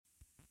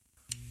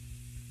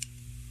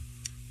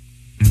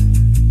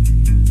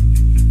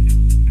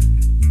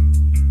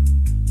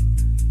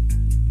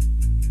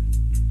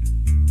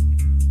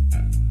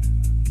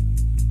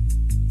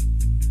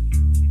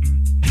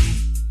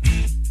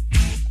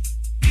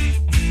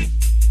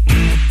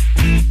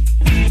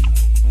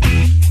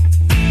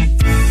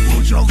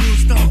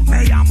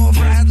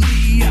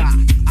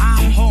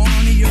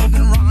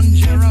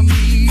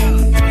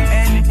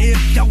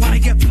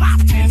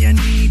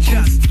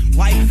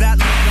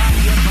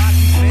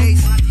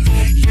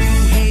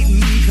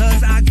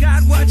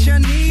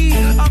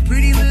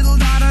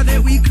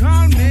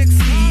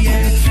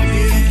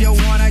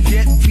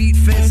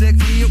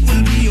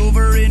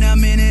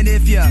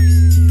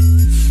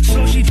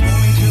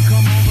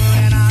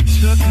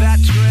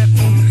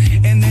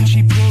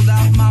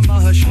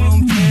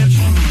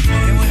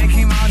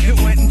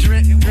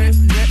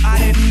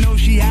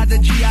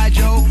G.I.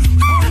 Joe.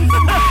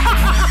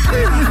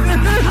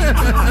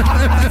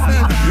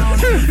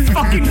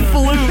 Fucking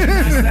flute.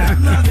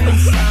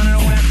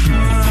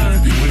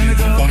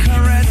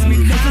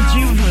 That's a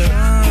Jew flute.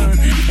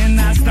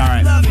 All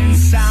right.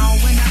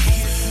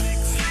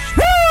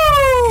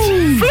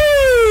 Woo!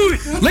 Flute!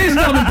 Ladies and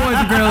gentlemen, boys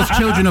and girls,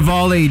 children of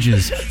all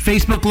ages,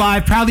 Facebook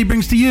Live proudly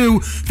brings to you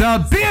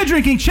the beer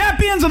drinking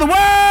champions of the world!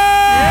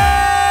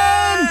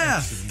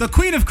 Yeah! The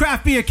queen of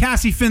craft beer,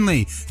 Cassie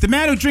Finley. The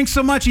man who drinks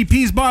so much he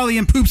pees barley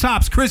and poops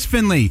hops, Chris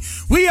Finley.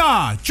 We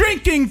are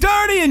Drinking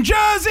Dirty in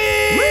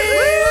Jersey! Woo!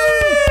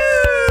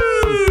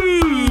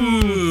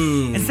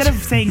 Instead of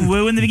saying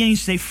woo in the beginning, you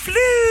should say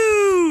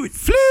flute.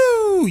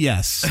 Flu!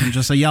 Yes. And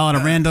just yell out a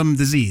random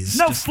disease.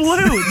 No, flute.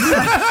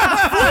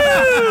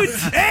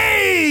 Flute.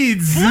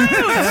 AIDS!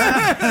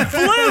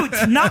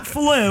 Flute, not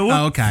flu.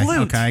 Oh, okay. Flute.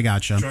 Okay, I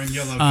gotcha. Try and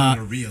yell out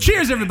gonorrhea.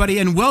 Cheers, everybody,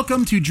 and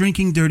welcome to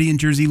Drinking Dirty in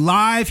Jersey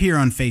live here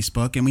on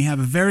Facebook. And we have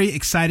a very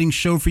exciting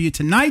show for you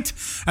tonight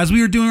as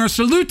we are doing our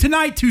salute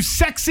tonight to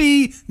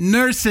sexy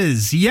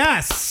nurses.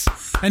 Yes.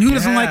 And who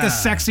doesn't like a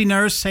sexy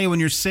nurse? Hey, when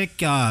you're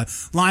sick,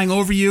 lying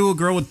over you, a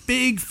girl with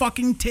big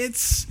fucking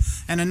tits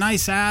and a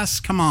nice ass.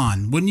 Come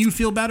on. Wouldn't you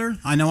feel better?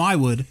 I know I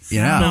would.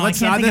 Yeah. No, I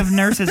can't think of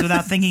nurses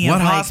without thinking What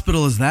of like,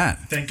 hospital is that?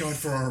 Thank God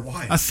for our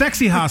wives. A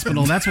sexy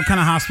hospital. That's what kind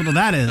of hospital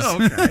that is.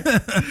 Oh, okay.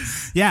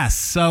 Yes.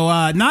 So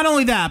not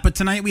only that, but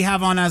tonight we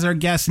have on as our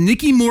guest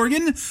Nikki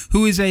Morgan,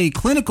 who is a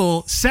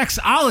clinical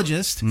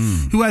sexologist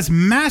who has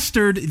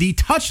mastered the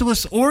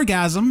touchless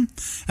orgasm.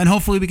 And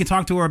hopefully we can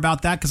talk to her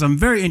about that because I'm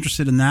very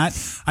interested in that.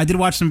 I did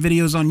watch some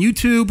videos on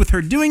YouTube with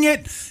her doing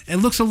it. It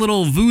looks a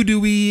little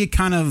voodoo-y,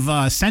 kind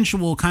of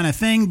sensual kind of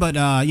thing. But,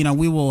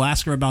 we will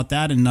ask her about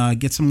that and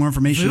get some more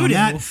information on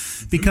that.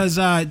 Because,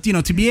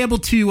 to be able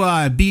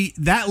to be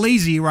that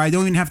lazy where I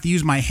don't even have to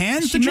use my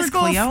hands to Miss jerk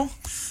off, Cleo?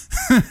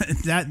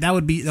 that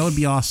would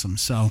be awesome.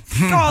 So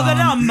Call the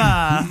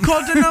number.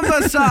 Call the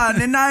number,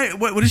 son. And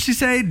what did she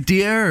say?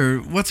 Dear? Or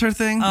what's her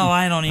thing? Oh,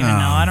 I don't even know.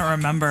 I don't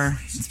remember.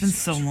 It's been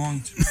so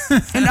long.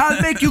 And I'll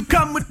make you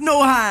come with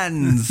no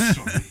hands.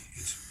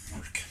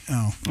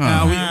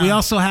 we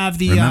also have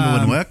the Remember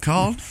when work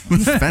called?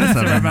 Spencer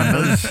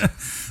remembers.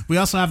 We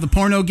also have the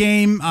porno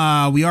game.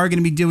 We are going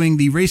to be doing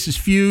the Racist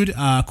Feud,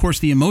 of course,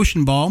 the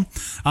Emotion Ball.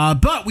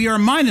 But we are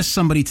minus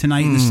somebody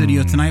tonight in the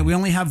studio tonight. We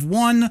only have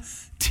one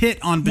tit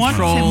on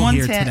patrol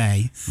here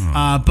today.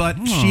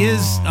 But she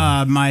is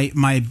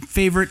my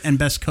favorite and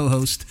best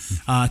co-host,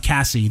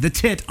 Cassie, the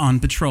tit on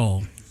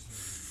patrol.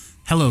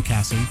 Hello,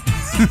 Cassie.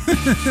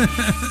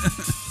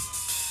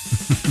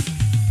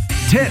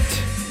 Tit.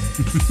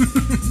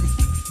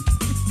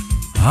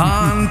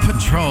 On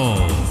patrol.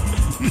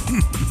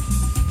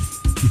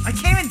 I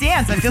can't even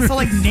dance. I feel so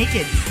like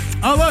naked.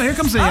 Oh, look, here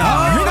comes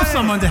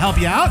someone to help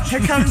you out. Here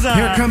comes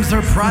Here comes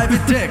her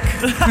private dick.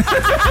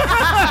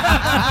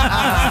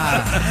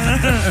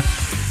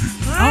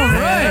 All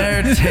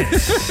right. There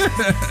tits.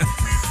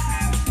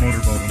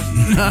 Motorboat.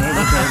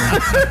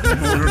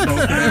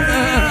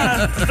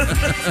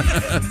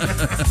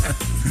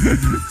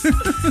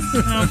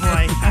 Oh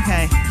boy.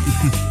 Okay.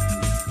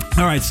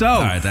 All right,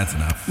 so That's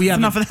enough. we have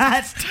Enough of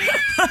that.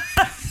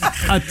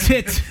 a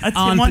tit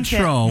on one tit,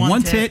 patrol. one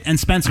One tit. tit and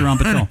Spencer on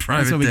patrol.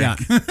 Private That's what we got.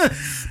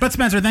 But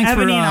Spencer, thanks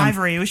Ebony and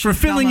Ivory. We for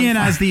should filling film in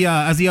on- as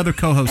the other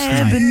co-host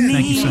tonight. Ebony.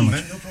 Thank you so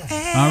much.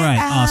 All right,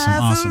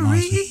 awesome.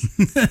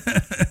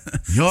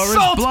 You're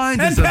Salt as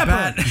blind and as a pepper.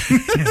 bat.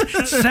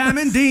 Sam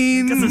and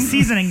Dean. Got some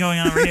seasoning going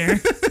on over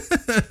here.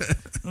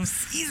 Some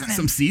seasoning.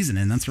 Some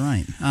seasoning. That's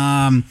right.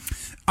 All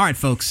right,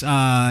 folks.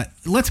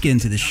 Let's get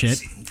into this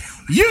shit.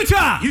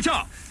 Utah.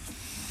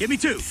 Give me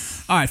two.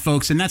 All right,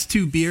 folks, and that's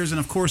 2 beers, and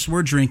of course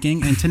we're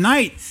drinking. And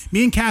tonight,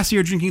 me and Cassie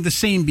are drinking the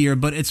same beer,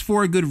 but it's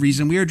for a good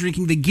reason. We are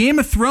drinking the Game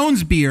of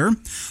Thrones beer.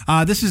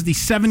 This is the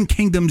Seven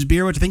Kingdoms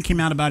beer, which I think came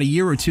out about a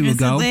year or two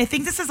ago. I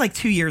think this is like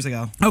 2 years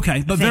ago.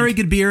 Okay, but very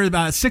good beer,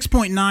 about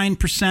 6.9%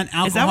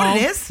 alcohol. Is that what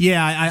it is?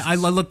 Yeah, I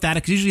looked at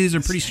it because usually these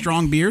are pretty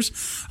strong beers.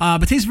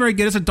 But tastes very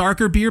good. It's a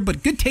darker beer,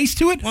 but good taste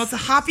to it. Well, it's a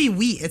hoppy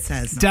wheat, it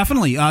says.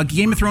 Definitely.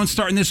 Game of Thrones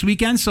starting this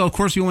weekend, so of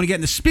course we want to get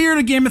in the spirit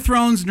of Game of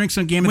Thrones and drink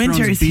some Game of Thrones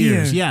Winter's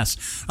beers. here. Yes.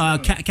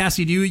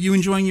 Cassie, do you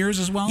enjoying yours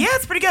as well? Yeah,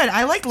 it's pretty good.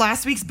 I liked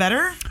last week's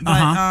better, but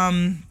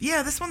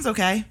yeah, this one's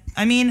okay.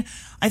 I mean,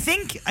 I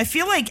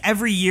feel like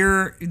every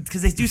year,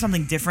 because they do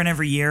something different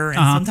every year, and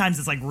sometimes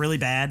it's like really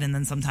bad, and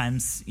then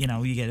sometimes, you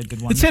get a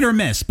good one. It's hit or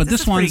miss, but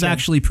this one's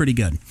actually pretty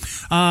good.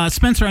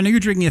 Spencer, I know you're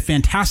drinking a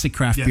fantastic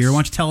craft beer. Why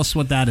don't you tell us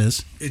what that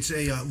is? It's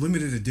a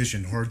limited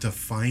edition, hard to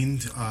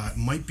find. It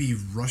might be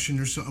Russian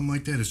or something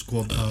like that. It's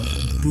called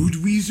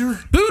Budweiser.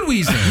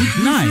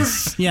 Budweiser.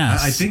 Nice.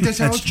 Yes. I think that's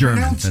how it's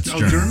German. pronounced.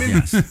 That's German.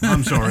 Yes.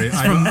 I'm sorry.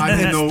 I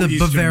didn't know the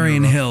Eastern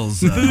Bavarian Europe.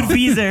 Hills.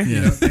 Budweiser.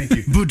 Yeah, thank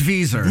you.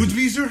 Budweiser.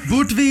 Budweiser?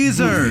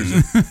 Budweiser.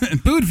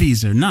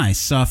 Budweiser,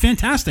 nice,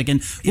 fantastic.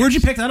 And where'd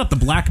you pick that up? The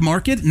black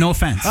market? No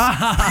offense. The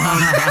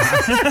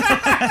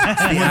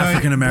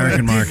African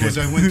American market. Was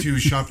I went to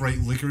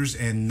ShopRite Liquors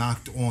and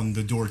knocked on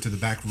the door to the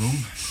back room.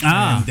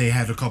 And they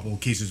had a couple of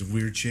cases of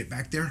weird shit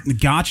back there.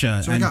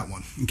 Gotcha. So I got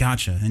one.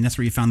 Gotcha. And that's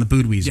where you found the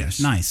Budweiser. Yes.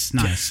 Nice,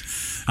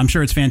 nice. I'm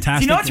sure it's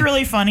fantastic. You know what's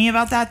really funny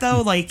about that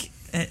though? Like,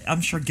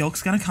 I'm sure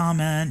Gilk's gonna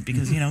comment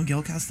because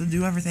Gilk has to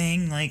do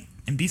everything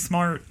and be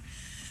smart.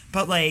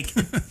 But like,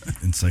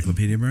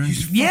 Encyclopedia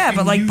brand. yeah,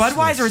 but like useless.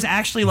 Budweiser is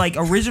actually like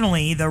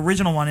originally the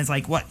original one is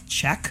like what,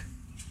 Czech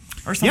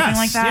or something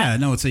like that. Yeah,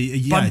 no, it's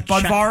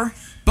Budvar.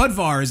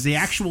 Budvar is the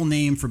actual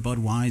name for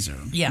Budweiser.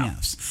 Yeah.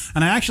 Yes.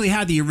 And I actually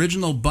had the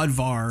original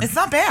Budvar. It's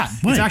not bad.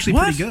 It's actually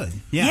what? pretty good.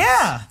 Yeah.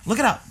 Yeah, look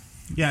it up.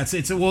 Yeah,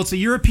 it's a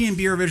European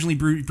beer originally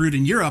brewed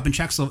in Europe in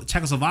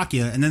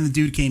Czechoslovakia, and then the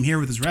dude came here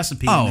with his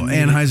recipe. Oh,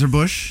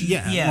 Anheuser-Busch?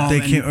 Yeah. Yeah. Well, They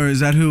came, or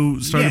is that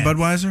who started Yeah.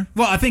 Budweiser?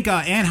 Well, I think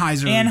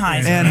Anheuser.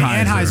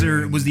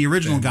 Anheuser was the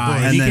original guy.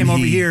 And And he then came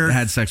over he here.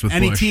 had sex with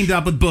and Bush. he teamed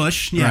up with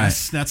Bush.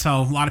 Yes, Right. that's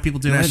how a lot of people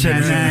do And I it. said,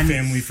 And Been in then- the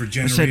family for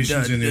I said,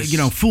 generations. and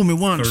his fool me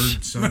once,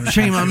 third son.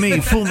 shame on me,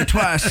 fool me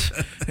twice.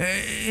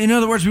 In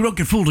other words, we don't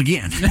get fooled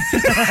again.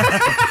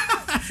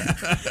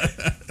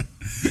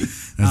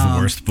 That's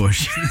the worst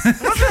Bush.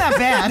 It wasn't that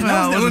bad.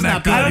 Well, it wasn't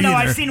that good I don't know.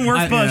 either. I've seen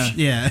worse Bush.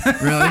 Yeah.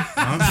 Really?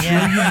 I'm sure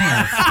you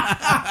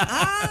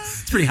have.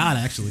 It's pretty hot,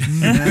 actually.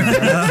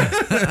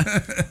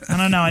 I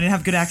don't know. I didn't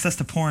have good access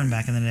to porn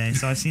back in the day,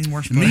 so I've seen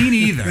worse Bush. Me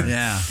neither.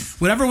 Yeah.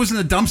 Whatever was in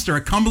the dumpster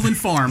at Cumberland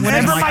Farm.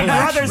 Whatever was my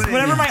collection. brothers,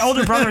 whatever my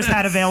older brothers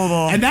had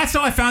available. And that's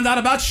how I found out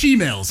about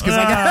she-mails. Because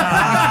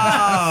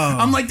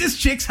I'm like, this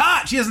chick's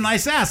hot. She has a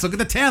nice ass. Look at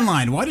the tan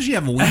line. Why does she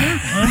have a wiener?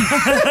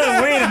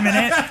 Wait a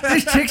minute.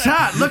 This chick's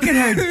hot. Look at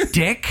her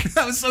dick.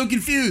 I was so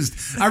confused.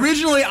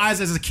 Originally,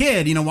 as a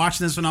kid,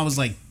 watching this when I was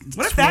like,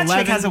 What if that chick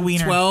 11, has a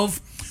wiener?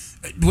 12,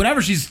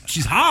 whatever. She's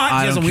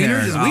hot. She has a wiener.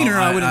 She has a wiener.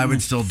 I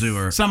would still do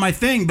her. It's not my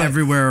thing. But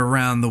Everywhere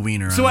around the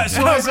wiener. So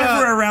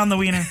Everywhere around the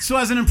wiener. So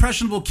as an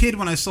impressionable kid,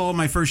 when I saw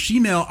my first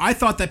she-male, I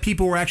thought that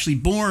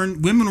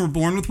women were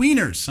born with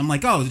wieners. I'm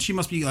like, oh, she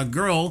must be a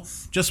girl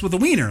just with a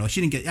wiener. Like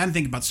I didn't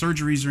think about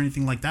surgeries or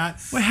anything like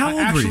that. Wait, how I old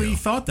were actually you?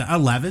 thought that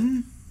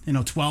 11,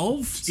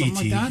 12, something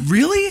like that.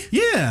 Really?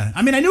 Yeah,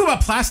 I mean, I knew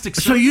about plastic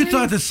So surgery. you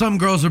thought that some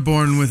girls are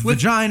born with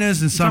vaginas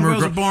and some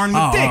girls are born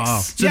with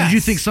dicks. So did you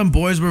think some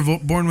boys were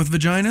born with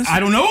vaginas? I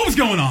don't know what was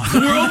going on. The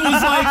world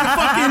was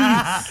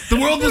like the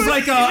world was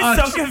like I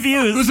was so It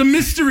confused. was a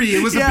mystery.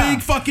 It was Yeah. a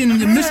big fucking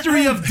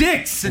mystery of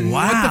dicks and,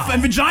 Wow.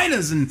 and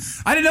vaginas, and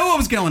I didn't know what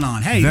was going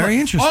on. Hey, Very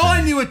interesting. All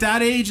I knew at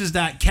that age is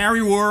that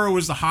Carrie Wara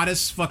was the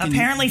hottest fucking.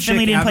 Apparently, chick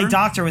Finley didn't play ever.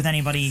 doctor with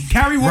anybody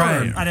Carrie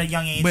Wara. Right. at a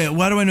young age. Wait,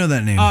 why do I know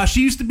that name?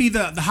 She used to be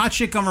the hot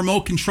chick on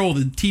Remote Control,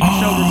 the TV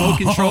show Remote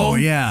Control. Oh,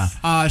 yeah.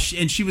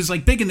 And she was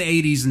like big in the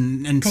 80s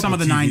and some of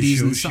the TV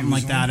 90s and shows she something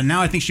was like that. on. And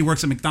now I think she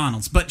works at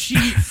McDonald's. But she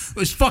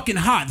was fucking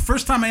hot. The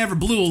first time I ever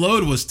blew a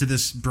load was to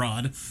this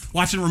broad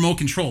watching Remote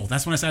Control.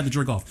 That's when I started to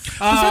jerk off.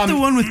 Was that the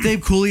one with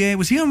Dave Coulier?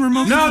 Was he on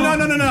Remote No,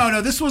 Control?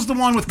 no. This was the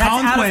one with That's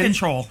Colin out Quinn. of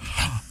control.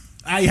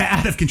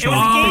 Out of control. It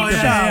was a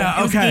game show. yeah,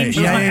 It was a okay. game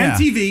show. Yeah, yeah, yeah.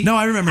 MTV. No,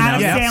 I remember now.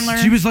 Adam Yeah.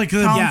 Sandler, She was like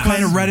the Colin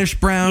kind of Quinn. reddish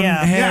brown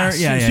Yeah. hair.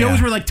 Yes. She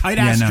always wore like tight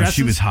ass Yeah, no, dresses.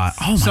 she was hot.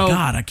 Oh my So,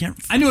 god, I can't.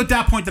 I knew at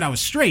that point that I was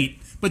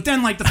straight, but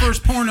then like the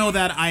first porno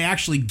that I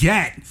actually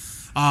get,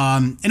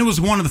 and it was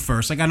one of the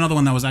first. I got another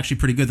one that was actually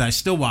pretty good that I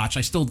still watch.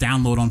 I still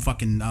download on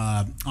fucking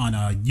on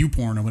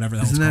YouPorn or whatever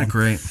that was Isn't that called.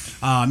 great?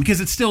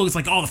 Because it's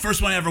like, oh, the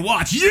first one I ever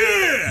watched.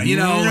 Yeah,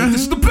 like,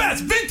 this is the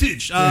best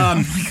vintage.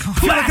 I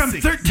feel like I'm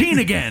 13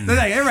 again. They're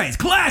like, all right, it's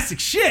classic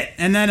shit.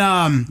 And then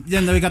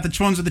we got the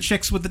ones with the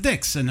chicks with the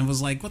dicks, and it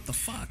was like, what the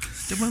fuck?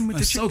 The one with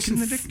the So chicks and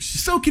the dicks.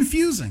 So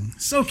confusing.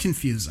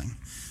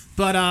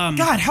 But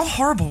God, how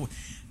horrible,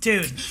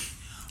 dude.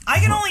 I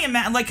can only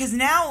imagine, like, because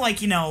now, like,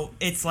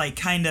 it's like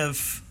kind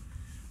of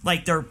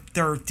like they're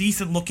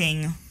decent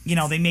looking.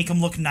 They make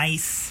them look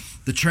nice.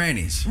 The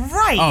trannies.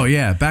 Right. Oh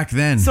yeah, back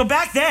then. So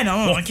back then,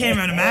 I can't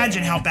even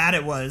imagine how bad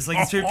it was. Like,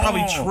 it's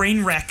probably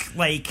train wreck.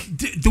 Like,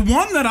 the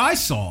one that I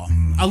saw,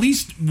 at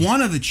least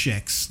one of the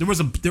chicks, there was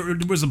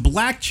a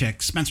black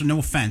chick. Spencer, no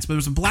offense, but there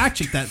was a black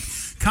chick that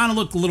kind of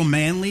looked a little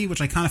manly, which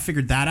I kind of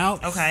figured that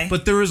out. Okay.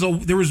 But there was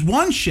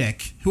one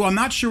chick who I'm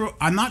not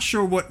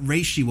sure what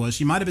race she was.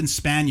 She might have been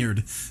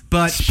Spaniard,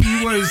 but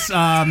she was.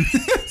 I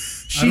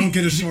don't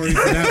get a sorry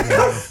for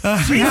that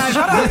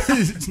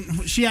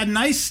one. She had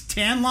nice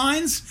tan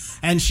lines,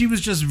 and she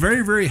was just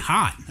very, very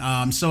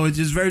hot. So it's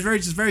just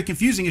very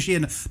confusing. She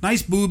had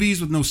nice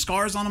boobies with no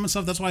scars on them and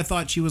stuff. That's why I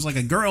thought she was like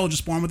a girl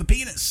just born with a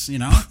penis. I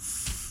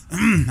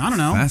don't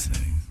know.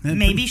 Fascinating.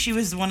 maybe she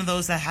was one of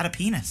those that had a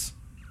penis.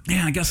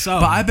 Yeah, I guess so.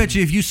 But I bet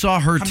you if you saw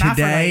her today,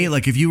 Hermaphrodite.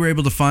 like if you were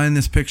able to find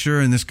this picture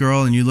and this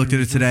girl and you looked at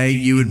it today,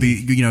 you would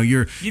be,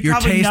 your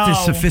probably taste know. is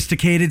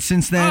sophisticated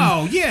since then.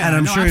 Oh, yeah. And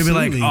I'm No, sure you'd be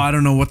like, absolutely. oh, I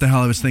don't know what the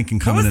hell I was thinking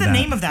What coming was to the that.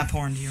 name of that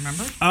porn? Do you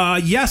remember?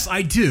 Yes,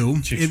 I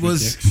do. Chicks It with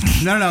was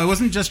dicks. no, it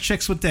wasn't just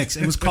chicks with dicks.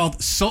 It was called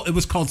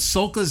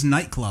Solka's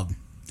Nightclub.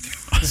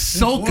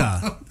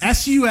 Sulka.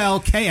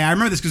 S-U-L-K. I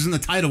remember this because it's in the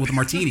title with the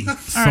martini. All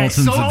right,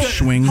 Sultans of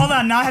Schwing. Hold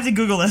on, now I have to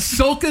Google this.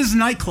 Sulka's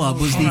Nightclub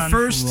was the on.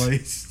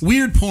 first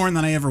weird porn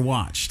that I ever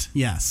watched.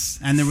 Yes,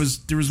 and there was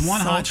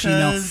one hot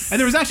female, and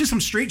there was actually some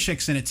straight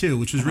chicks in it too,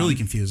 which was really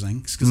confusing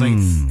because I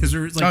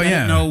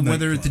didn't know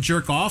whether to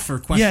jerk off or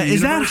question. Yeah, the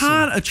is that universe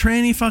hot? A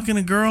tranny fucking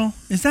a girl?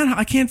 Is that?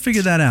 I can't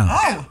figure that out.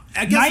 Oh,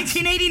 I guess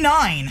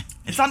 1989.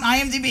 It's on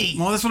IMDb.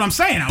 Well, that's what I'm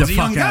saying. I The was a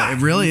young fuck guy.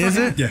 out. Really? Is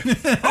it? Yeah.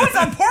 Oh, it's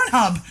on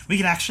Pornhub. We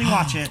can actually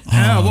watch it. Oh,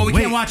 well, we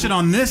Wait, can't watch it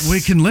on this.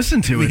 We can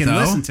listen to We it, can though.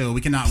 listen to it.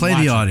 We cannot Play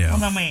watch the it. audio.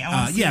 Hold on, wait. I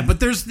want to see. Yeah,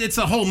 but it's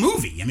a whole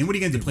movie. I mean, what are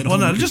you going to do? Play the Well,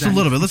 whole no, movie? just a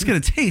little bit. Let's get a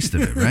taste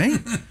of it, right?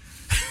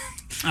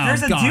 Oh,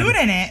 There's a God. dude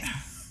in it,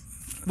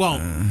 Well,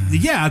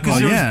 yeah, because well,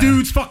 there yeah. was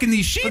dudes fucking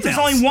these she but there's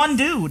only one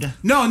dude.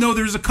 No,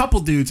 there was a couple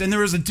dudes, and there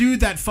was a dude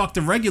that fucked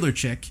a regular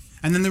chick,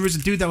 and then there was a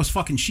dude that was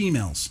fucking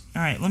she-males.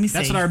 All right, let me see.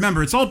 That's what I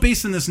remember. It's all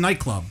based in this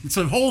nightclub. It's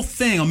a whole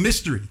thing, a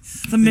mystery.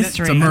 It's a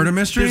mystery. It's a murder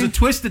mystery? There's a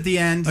twist at the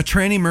end. A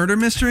tranny murder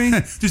mystery?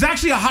 There's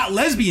actually a hot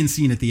lesbian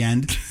scene at the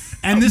end.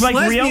 And this Like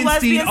lesbian, real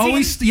lesbian scene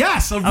always,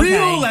 yes, a Okay.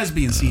 real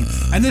lesbian scene.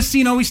 And this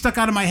scene always stuck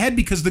out of my head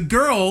because the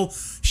girl,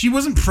 she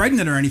wasn't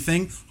pregnant or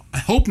anything. I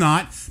hope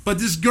not. But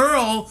this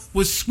girl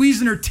was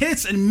squeezing her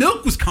tits and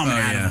milk was coming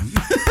out of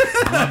them.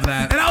 Love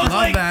that. And I was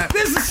Love like, that.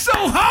 this is so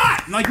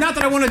hot. Like, not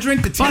that I want to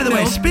drink the tit By the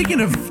way, milk.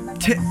 speaking of...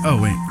 oh,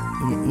 wait.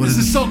 What This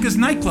is is Sulka's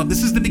Nightclub.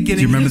 This is the beginning.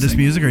 Do you remember this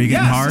music? Are you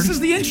getting yes, hard? This is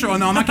the intro.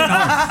 No, I'm not getting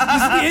hard.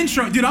 This is the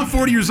intro. Dude, I'm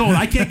 40 years old.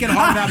 I can't get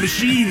hard without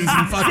machines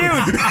and fucking...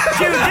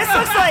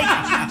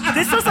 Dude,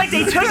 this looks like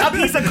they took a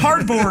piece of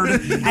cardboard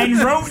and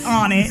wrote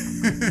on it.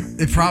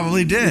 It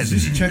probably did. Is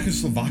this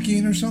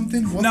Czechoslovakian or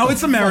something? What No, the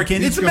it's American.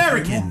 fuck It's is going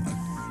American.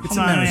 on? It's Hold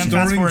on, American. I'm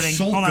Starring fast forwarding.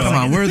 Sulka. Hold on, Come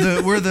on,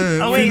 we're the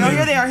Oh wait,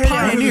 here they are. Here they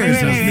are. pioneers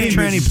Wait, of wait, wait,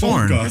 tranny wait.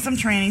 porn. Sulka. There's some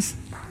trannies.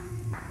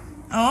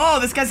 Oh,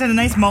 this guy's had a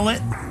nice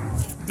mullet.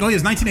 Oh, yeah,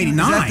 it's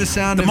 1989. Is that the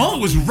sound The of-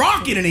 mullet was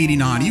rocking in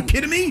 89. Are you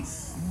kidding me?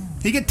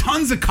 He get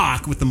tons of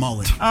cock with the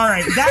mullet. All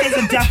right, that is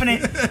a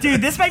definite.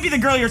 Dude, this might be the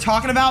girl you're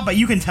talking about, but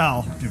you can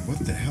tell. Dude, what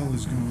the hell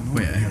is going on?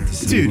 Wait, I have to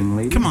see.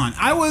 Dude, come on.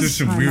 I There's was...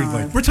 some weird,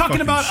 like... We're talking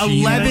fucking about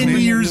sheen 11 thing.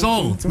 years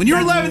old. When you're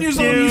 11 years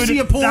old and you Dude, see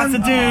a porn... that's a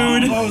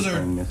dude. Those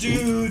are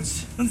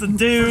dudes. That's a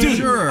dude. Dude,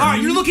 Sure. all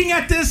right, you're looking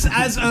at this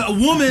as a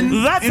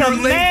woman That's in her a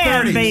late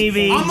man, 30s.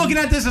 baby. I'm looking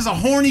at this as a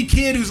horny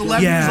kid who's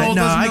 11 years Yeah, old,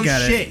 no, doesn't I know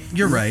get shit. it.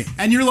 You're right.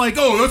 And you're like,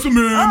 oh, that's a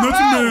man, that's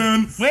a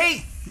man.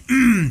 Wait.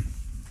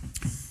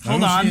 I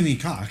Hold don't on. see any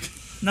cock.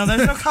 No,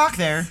 there's no cock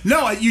there.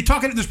 No, you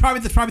talking? That's probably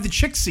the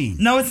chick scene.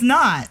 No, it's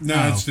not.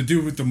 No, it's the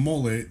dude with the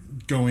mullet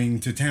going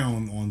to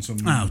town on some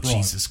Oh, broad.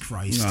 Jesus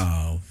Christ!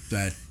 Oh,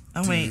 that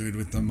Oh, wait. dude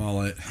with the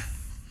mullet.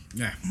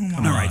 Yeah.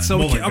 All right, so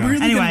Mullet are we guy.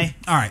 really Anyway.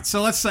 gonna, all right,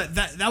 so let's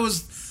that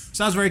was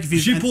very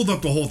confusing. She And- pulled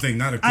up the whole thing,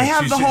 not a clip. I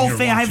have She's the sitting whole here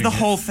thing. I have the watching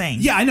it. whole thing.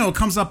 Yeah, I know it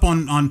comes up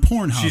on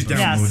Pornhub. She's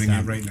downloading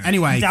it right now.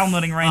 Anyway,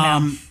 Downloading right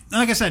now.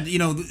 Like I said,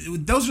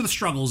 those are the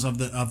struggles of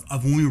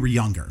when we were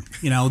younger.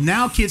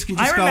 Now kids can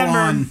just I go remember-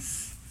 on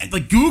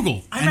like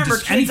Google. I and remember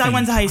just kids I anything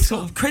went to high pops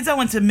school, up. kids I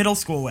went to middle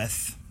school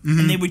with,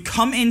 and they would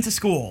come into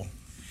school,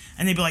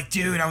 and they'd be like,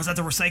 "Dude, I was at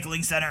the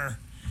recycling center,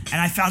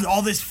 and I found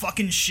all this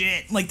fucking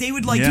shit." Like they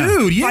would Yeah.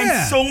 Dude, find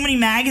yeah. so many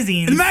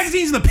magazines. And the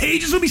magazines and the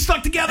pages would be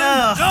stuck together.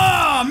 Ugh.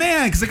 Oh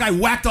man, because the guy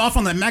whacked off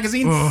on that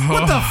magazine.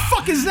 What the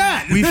fuck is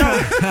that?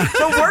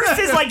 The worst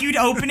is like you'd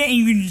open it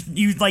and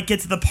you'd like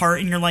get to the part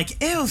and you're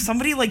like, "Ew,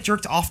 somebody like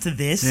jerked off to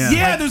this."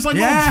 yeah, there's like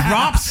little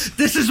drops.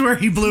 This is where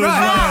he blew his Right.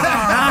 load.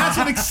 That's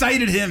what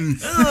excited him.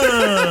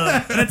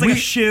 And it's like a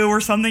shoe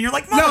or something. You're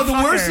like, No, the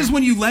worst "Motherfucker." is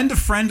when you lend a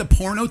friend a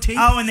porno tape.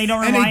 Oh, and they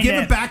don't and they rewind give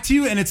it. it back to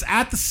you, and it's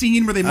at the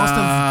scene where they must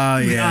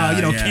have,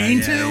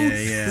 came to.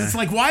 yeah. It's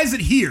like, why is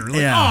it here?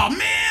 Like, Yeah. oh man,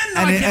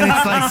 And,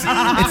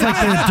 it's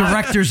like the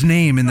director's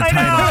name in the I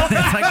title. know.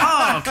 It's like,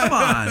 oh, come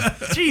on.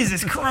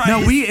 Jesus Christ. No,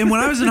 and when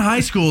I was in high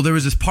school, there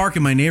was this park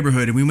in my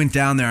neighborhood, and we went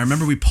down there. I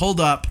remember we pulled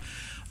up.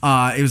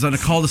 It was on a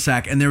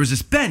cul-de-sac, and there was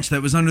this bench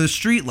that was under the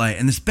street light,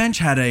 and this bench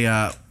had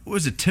a what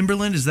was it,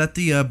 Timberland? Is that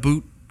the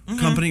boot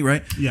company,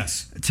 right?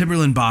 Yes. A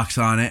Timberland box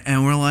on it,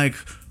 and we're like,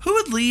 who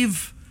would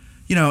leave,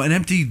 an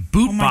empty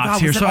boot Oh my box God,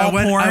 here? was it So I all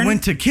went porn?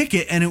 to kick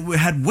it, and it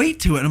had weight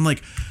to it, and I'm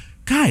like,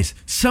 guys,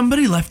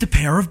 somebody left a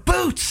pair of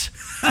boots.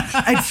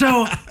 And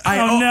so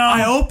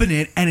I open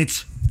it, and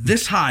it's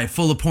this high,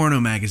 full of porno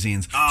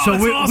magazines. So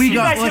that's awesome. we You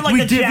got guys hit, like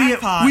like, the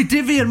jackpot. we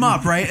divvy them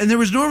up, right? And there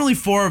was normally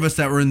 4 of us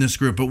that were in this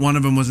group, but one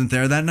of them wasn't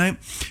there that night.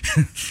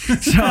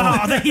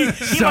 Oh, he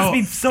must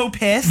be so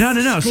pissed.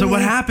 No. So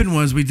what happened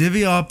was we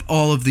divvy up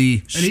all of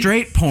the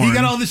straight porn. he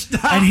got all this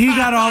stuff. And he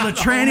got all the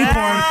tranny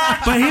porn.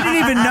 But he didn't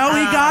even know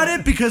he got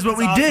it because what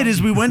we did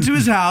is we went to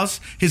his house.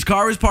 His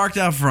car was parked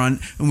out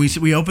front, and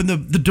we opened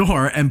the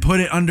door and put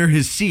it under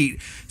his seat.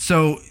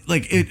 So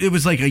like it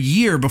was like a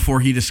year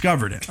before he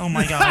discovered it. Oh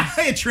my God.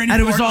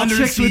 And it was all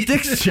chicks with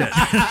dicks shit.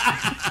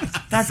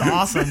 That's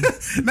awesome.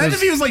 Imagine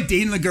if he was like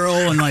dating a girl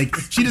and like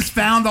she just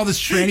found all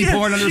this tranny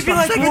porn under his She'd be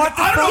like, phone. what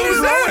the I don't know fuck who's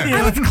is that? there.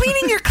 I was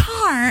cleaning your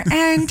car,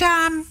 and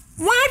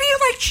Why do you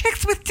like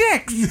chicks with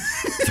dicks?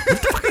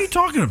 What the fuck are you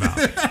talking about?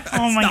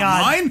 Oh my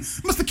God. Mine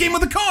must have came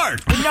with a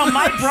card. No,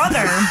 my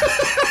brother,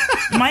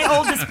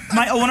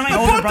 one of my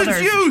older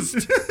brothers.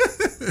 Used.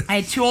 I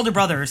had two older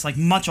brothers, like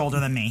much older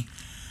than me,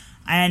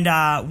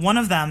 and one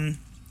of them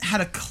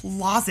had a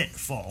closet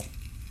full.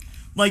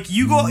 Like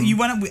I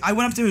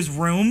went up to his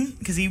room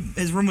because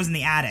his room was in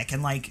the attic,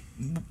 and like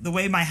the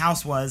way my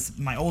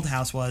old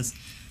house was,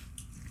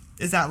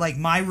 is that like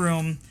my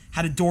room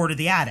had a door to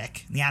the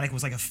attic. And the attic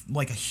was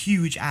like a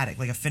huge attic,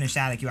 like a finished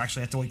attic. You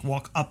actually had to like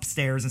walk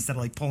upstairs instead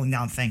of like pulling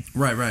down thing.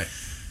 Right.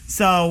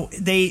 So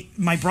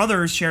my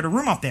brothers shared a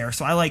room up there.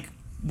 So I like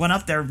went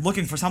up there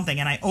looking for something,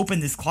 and I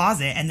opened this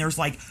closet, and there's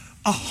like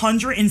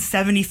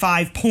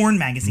 175 porn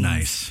magazines.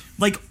 Nice.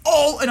 Like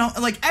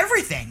like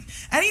everything,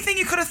 anything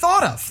you could have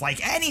thought of,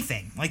 like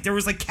anything. Like there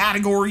was like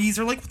categories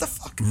or like what the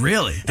fuck.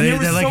 Really? And They there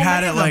was like so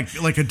had many it of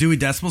them. like a Dewey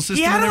Decimal System.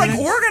 He had and it like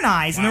everything?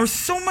 organized, and there was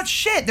so much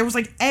shit. There was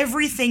like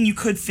everything you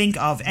could think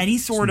of, any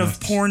sort of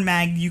porn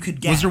mag you could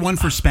get. Was there one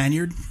for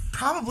Spaniard?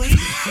 Probably.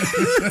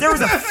 There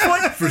was a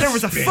foot. There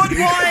was a foot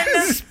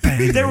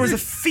one. There was a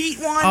feet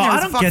one. Oh, there was I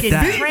a don't fucking get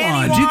that.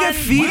 tranny Do you one. get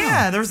feet?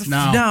 Yeah, there was a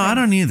No. No, I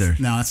don't either.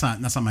 No, that's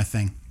not my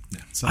thing.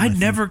 It's not my I'd thing.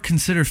 never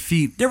consider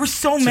feet There were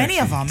so many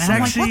of them. And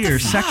I'm like, sexy what the or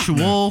fuck?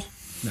 sexual.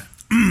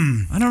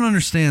 I don't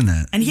understand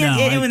that. And he had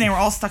No, and they were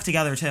all stuck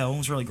together too. It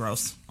was really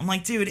gross. I'm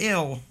like, dude,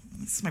 ew.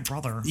 This is my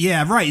brother.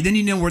 Yeah, right. Then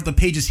you know where the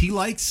pages he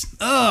likes.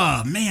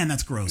 Oh man,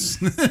 that's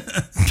gross.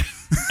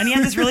 And he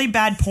had this really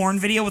bad porn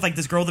video with like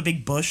this girl with a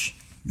big bush.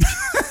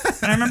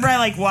 And I remember I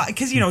like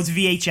because it's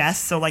VHS,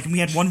 so like we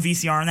had one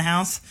VCR in the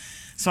house.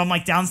 So I'm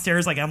like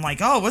downstairs, like I'm like,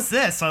 oh, what's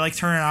this? So I like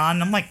turn it on.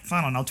 And I'm like,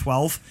 I don't know,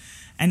 12.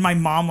 And my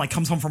mom like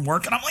comes home from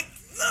work, and I'm like,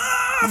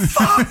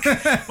 fuck,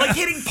 like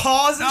hitting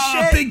pause and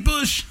shit. Big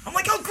bush. I'm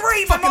like, oh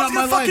great, my Fucking mom's up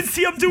gonna my fucking life.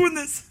 see I'm doing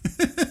this.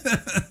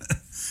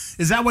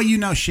 Is that why you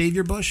now shave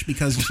your bush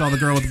because you saw the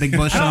girl with the big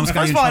bush? and almost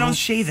got First you of all, in I trouble? don't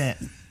shave it.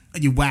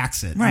 You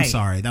wax it. I'm Right.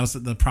 sorry. That was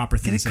the proper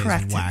thing Get it to say.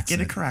 corrected. Is wax Get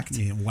it it. corrected.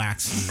 You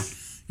wax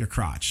your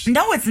crotch.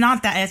 No, it's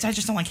not that. I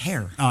just don't like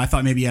hair. Oh, I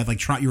thought maybe you had like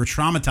you were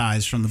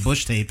traumatized from the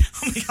bush tape.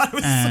 Oh my god, it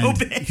was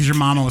so big. Because your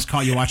mom always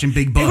caught you watching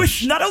Big Bush. It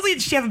was not only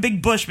did she have a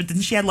big bush, but then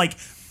she had like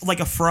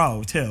a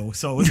fro too.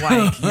 So it was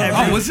like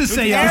Oh, was this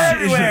a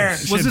everywhere?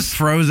 was this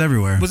froze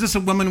everywhere? was this a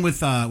woman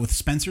with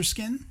Spencer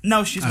skin?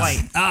 No, she's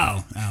white.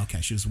 Oh,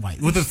 okay, she was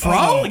white with a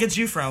fro. Like a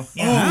Jew fro. Oh,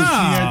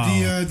 Yeah.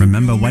 she had the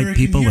Remember Real white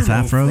American people with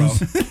Hero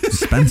afros? fro.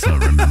 Spencer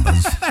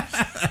remembers.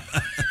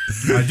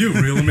 I do.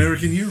 Real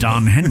American Hero.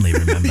 Don Henley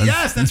remembers.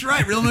 Yes, that's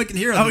right. Real American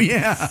Hero. Oh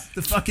yeah.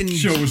 the fucking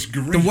Show was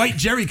great. The white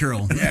Jerry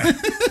curl. Yeah.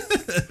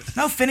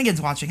 No, Finnegan's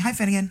watching. Hi,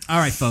 Finnegan. All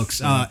right,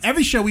 folks.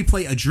 Every show we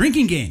play a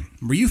drinking game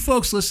where you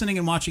folks listening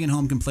and watching at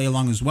home can play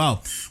along as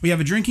well. We have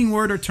a drinking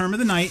word or term of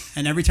the night,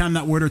 and every time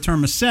that word or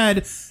term is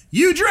said,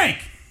 you drink.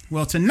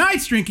 Well,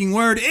 tonight's drinking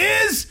word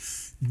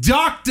is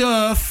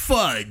Dr.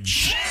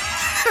 Fudge.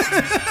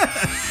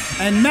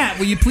 And Matt,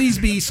 will you please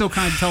be so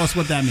kind to tell us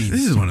what that means?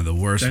 This is one of the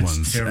worst That's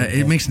ones. terrible.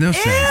 It makes no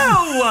sense.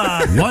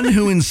 Ew. One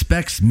who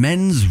inspects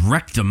men's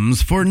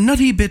rectums for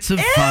nutty bits of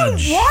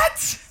fudge. Ew,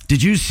 what?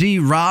 Did you see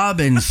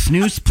Rob and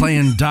Snooze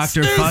playing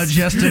Dr. Fudge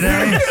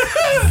yesterday?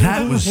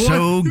 That was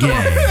so gay.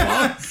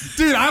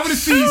 Dude, I would have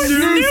seen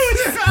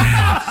Snooze.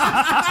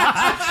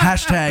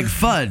 Hashtag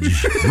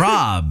fudge,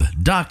 Rob,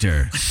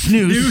 Dr.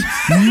 Snooze,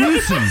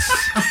 nuisance.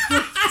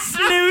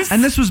 Snooze.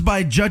 And this was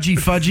by Judgy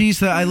Fudgy,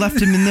 so I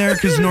left him in there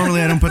because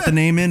normally I don't put the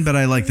name in, but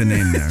I like the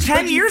name there.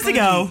 10 years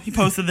ago, he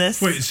posted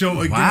this. Wait, so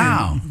again,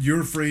 Wow.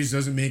 your phrase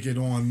doesn't make it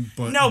on,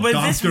 but No, but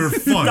Dr.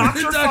 this Fudge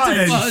Dr. Fudge.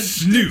 and Fudge.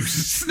 Snooze.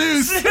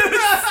 Snooze.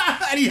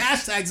 And he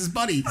hashtags his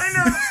buddy. I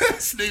know.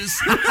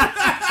 Snooze.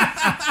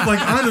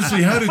 Like,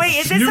 honestly, how did Wait,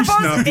 is it Snooze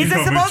not supposed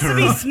become a to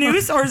be term?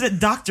 Snooze or is it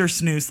Dr.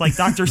 Snooze? Like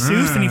Dr.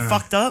 Seuss and he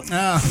fucked up?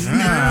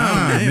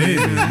 Maybe.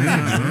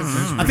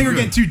 I think we're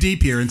getting too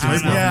deep here into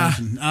this Yeah.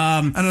 conversation.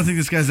 I don't think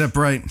this guy's that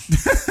bright.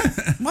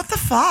 What the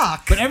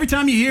fuck? But every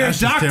time you hear That's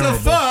just Dr. terrible.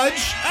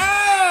 Fudge,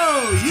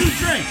 oh, you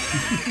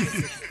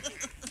drink.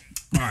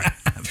 All right.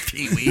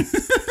 Pee-wee.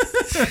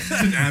 It's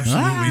an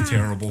absolutely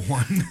terrible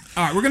one.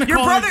 All right, we're going to Your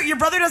call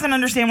brother doesn't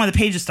understand why the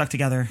pages stuck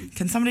together.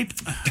 Can somebody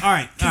All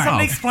right. Can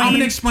somebody explain? I'm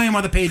going to explain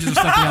why the pages are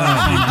stuck together.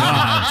 Thank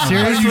God.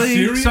 Seriously?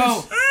 serious?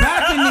 So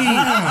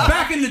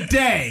back in the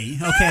day,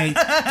 okay,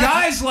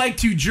 guys like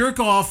to jerk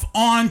off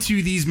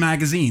onto these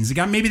magazines.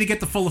 Maybe they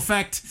get the full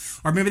effect,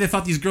 or maybe they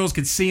thought these girls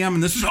could see them,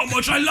 and this is how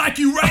much I like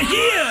you right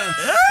here.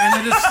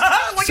 And they just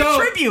Like a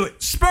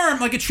tribute. Sperm,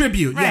 like a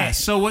tribute. Right.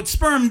 Yes. So what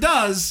sperm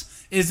does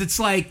is it's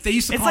like they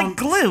used to It's call like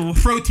them glue.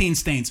 protein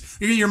stains.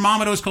 Your mom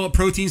would always call it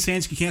protein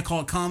stains. You can't call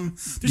it cum.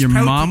 There's Your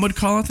mom would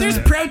call it that? There's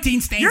protein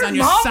stains Your on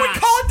your mom socks.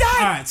 would call it that?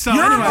 All right. So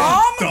Your anyway,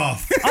 mom?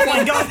 Stuff. Oh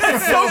my god,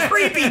 that's so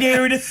creepy,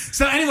 dude.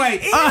 So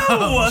anyway, Ew.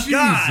 God.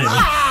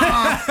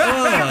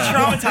 I'm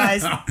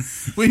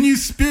traumatized. when you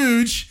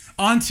spooge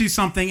onto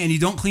something and you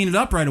don't clean it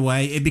up right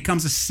away, it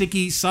becomes a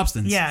sticky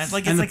substance. Yeah, it's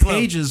like- and it's the like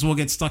glue. pages will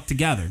get stuck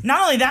together.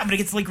 Not only that, but it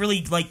gets like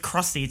really like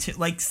crusty too.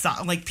 Like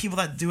people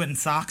that do it in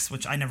socks,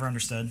 which I never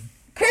understood.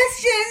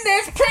 Christian,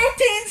 there's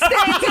protein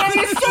stains on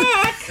your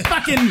sock.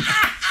 Fucking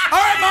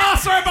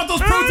sorry about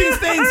those protein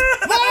stains.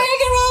 Why are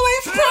there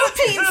always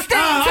protein stains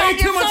I on ate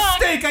too your much socks?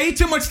 steak. I eat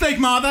too much steak,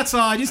 Ma. That's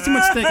all. I eat too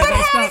much steak. But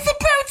how does the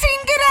protein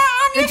get out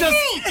on your It just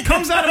feet?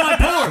 comes out of my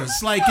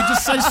pores. Like, I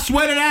just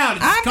sweat it out.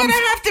 It just I'm comes...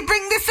 gonna have to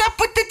bring this up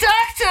with the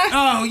doctor.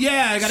 Oh,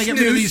 yeah. I gotta get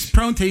rid of these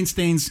protein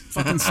stains.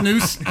 Fucking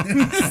snooze. Are you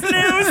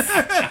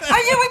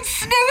and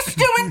Snooze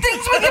doing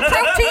things with your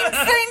protein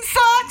stained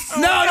socks?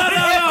 No.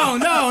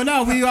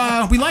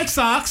 We like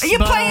socks. Are you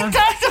but, playing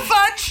Dr.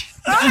 Fudge?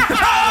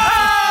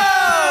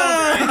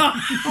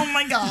 Oh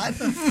my God.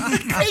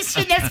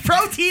 Christian, there's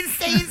protein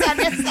stains on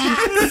your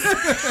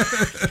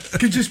socks. I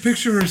could just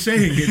picture her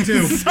saying it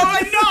too. Oh,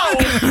 I know.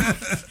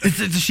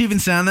 Does she even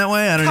sound that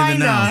way? I don't even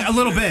know. Kinda. A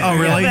little bit. Oh,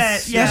 really? Yeah.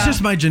 That's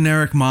just my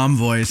generic mom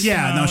voice.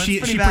 Yeah, no, it's she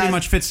pretty pretty bad.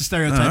 much fits the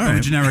stereotype All of a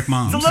right. generic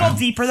mom. It's a little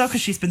deeper though,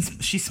 because she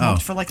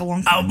smoked for like a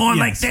long time. Oh, more Yes.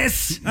 like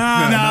this.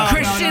 No,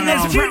 Christian no, no,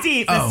 That's no. too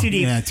deep. That's too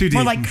deep. Yeah, too deep.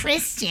 More like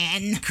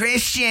Christian.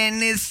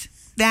 Christian is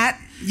that.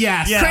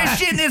 Yes. Yeah.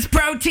 Christian, there's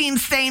protein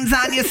stains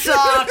on your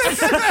socks.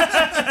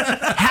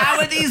 How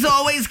are these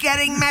always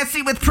getting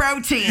messy with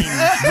protein?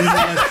 A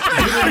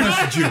little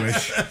less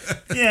Jewish.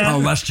 Yeah. Oh,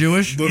 less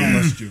Jewish? A little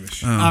less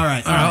Jewish. All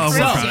right.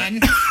 Christian.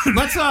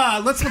 Let's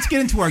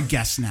get into our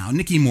guest now,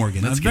 Nikki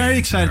Morgan. I'm get very into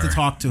excited her. to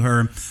talk to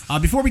her.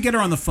 Before we get her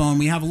on the phone,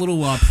 we have a little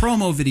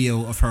promo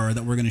video of her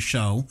that we're going to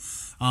show.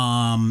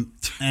 And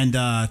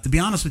to be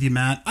honest with you,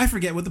 Matt, I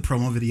forget what the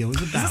promo video is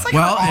about. Is this like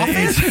Well, her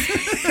office? it's,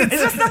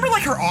 Is this number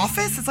like her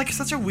office? It's like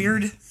such a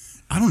weird.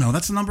 I don't know.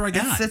 That's the number I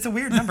got. It's a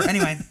weird number.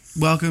 Anyway.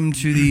 welcome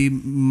to the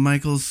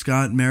Michael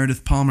Scott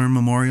Meredith Palmer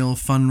Memorial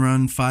Fun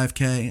Run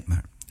 5K.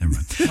 Never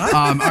mind.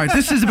 All right,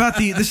 this is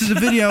a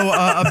video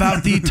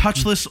about the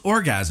touchless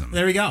orgasm,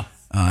 There we go.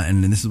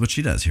 and this is what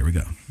she does. Here we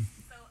go.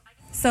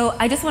 So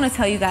I just want to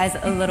tell you guys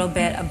a little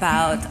bit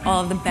about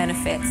all of the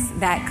benefits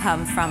that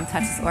come from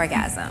touchless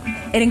orgasm.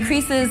 It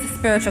increases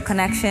spiritual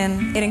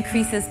connection. It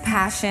increases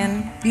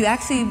passion. You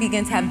actually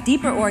begin to have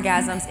deeper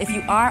orgasms if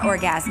you are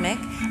orgasmic.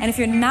 And if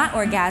you're not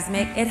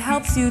orgasmic, it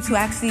helps you to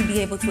actually be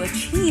able to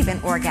achieve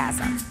an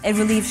orgasm. It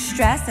relieves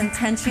stress and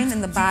tension in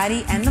the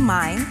body and the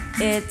mind.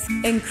 It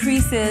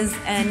increases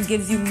and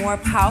gives you more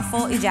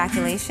powerful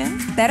ejaculation,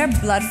 better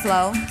blood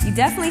flow. You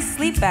definitely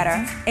sleep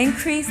better,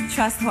 increased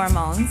trust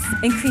hormones,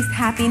 increased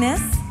happiness,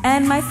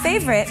 and my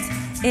favorite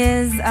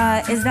is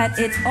that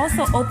it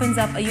also opens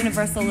up a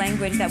universal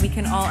language that we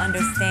can all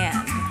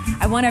understand.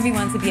 I want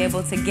everyone to be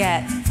able to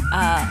get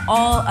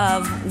all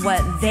of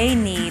what they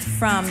need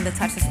from the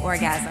touchless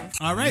orgasm.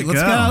 All right, There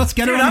you let's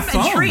get Dude, her on I'm the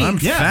phone. intrigued. I'm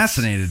Yes.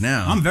 fascinated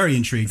now. I'm very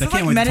intrigued. I Is it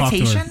can't like wait to talk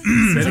meditation? to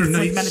her. Better It's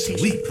like night's meditation.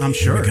 sleep. I'm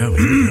sure. Here we go.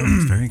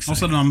 It's very All of a exciting.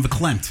 sudden, I'm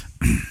verklempt.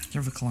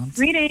 You're a clump.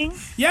 Reading.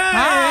 Yay!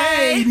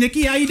 Hi.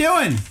 Nikki, how you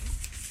doing?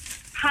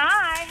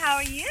 Hi, how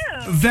are you?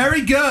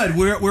 Very good.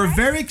 We're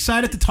very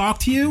excited to talk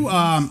to you.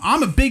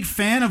 I'm a big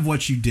fan of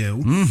what you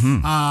do.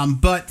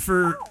 But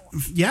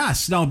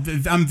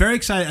I'm very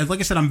excited. Like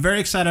I said, I'm very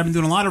excited. I've been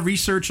doing a lot of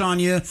research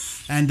on you,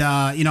 and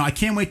I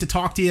can't wait to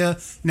talk to you.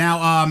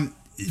 Now,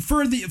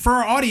 for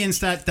our audience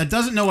that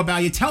doesn't know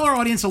about you, tell our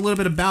audience a little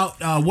bit about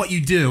what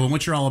you do and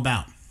what you're all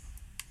about.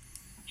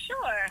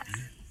 Sure.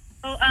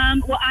 Well,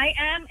 I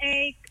am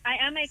a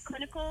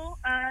clinical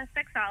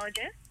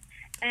sexologist,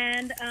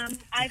 and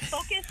I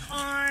focus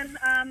on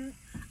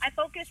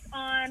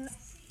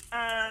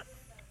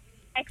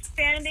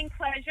expanding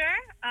pleasure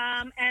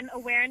and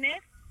awareness,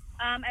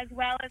 as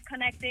well as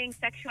connecting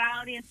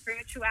sexuality and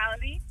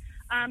spirituality,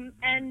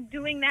 and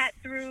doing that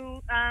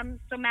through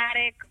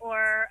somatic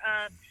or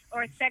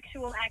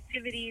sexual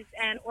activities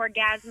and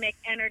orgasmic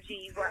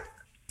energy work.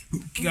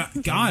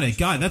 Got it.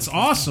 That's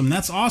awesome.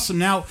 Now,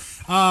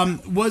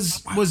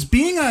 was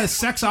being a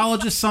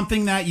sexologist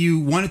something that you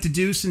wanted to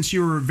do since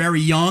you were very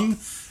young?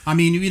 I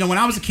mean, when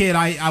I was a kid,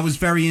 I was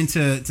very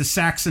into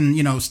sex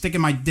and,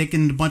 sticking my dick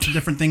in a bunch of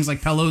different things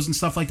like pillows and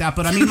stuff like that.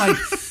 But I mean,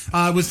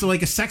 was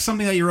like a sex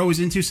something that you're always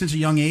into since a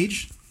young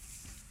age?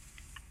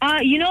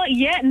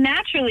 Yeah,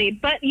 naturally.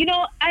 But,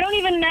 I don't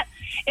even...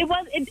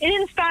 It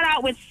didn't start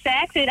out with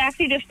sex. It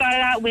actually just started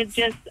out with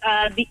just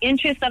the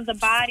interest of the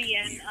body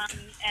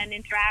and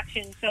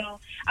interaction. So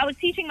I was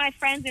teaching my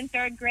friends in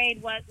third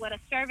grade what a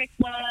cervix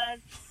was,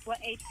 what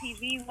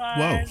HPV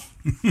was.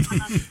 Whoa.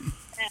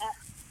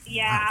 I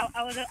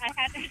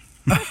had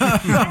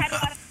a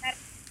lot of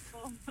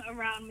medical people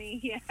around me.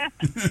 Yeah.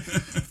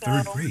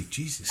 Third grade,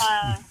 Jesus.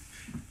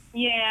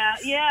 Yeah.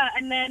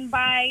 And then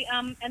by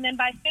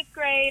fifth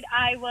grade,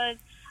 I was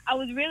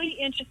really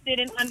interested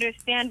in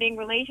understanding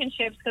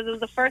relationships because it was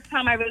the first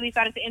time I really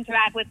started to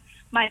interact with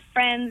my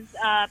friends'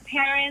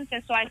 parents,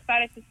 and so I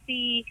started to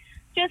see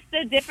just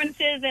the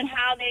differences in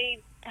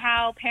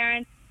how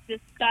parents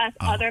discuss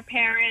other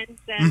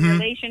parents and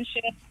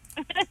relationships.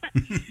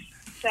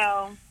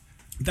 So.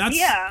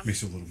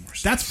 Makes it a little more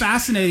sense. That's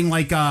fascinating.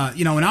 Like,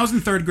 when I was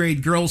in third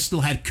grade, girls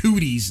still had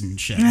cooties and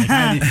shit.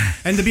 Like,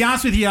 and to be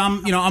honest with you,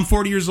 I'm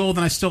 40 years old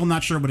and I still am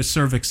not sure what a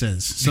cervix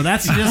is. So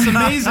that's just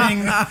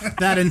amazing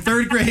that in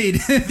third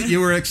grade you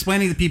were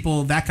explaining to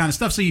people that kind of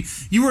stuff. So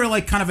you were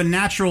like kind of a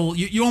natural.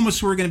 You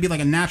almost were going to be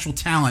like a natural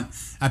talent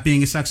at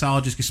being a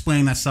sexologist,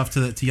 explaining that stuff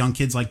to young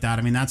kids like that.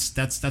 I mean, that's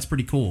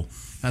pretty cool.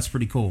 That's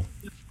pretty cool.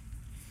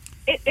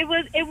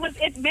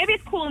 Maybe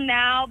it's cool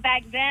now.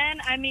 Back then,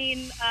 I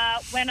mean,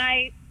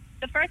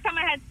 the first time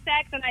I had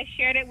sex and I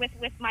shared it with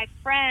my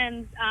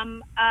friends,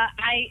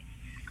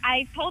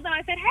 I told them,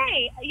 I said,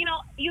 hey,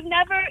 you've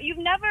never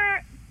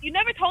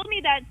told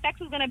me that sex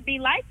was going to be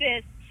like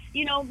this.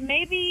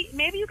 Maybe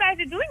you guys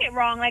are doing it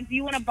wrong. Like, do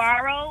you want to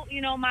borrow,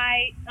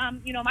 my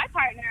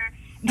partner?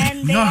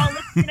 And they all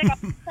looked at me like I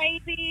was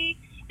crazy.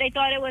 They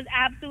thought it was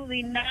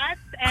absolutely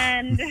nuts.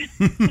 And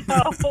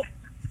so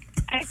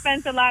I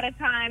spent a lot of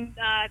time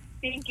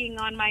thinking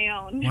on my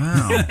own.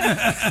 Wow.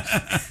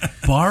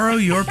 Borrow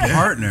your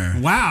partner.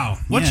 Wow.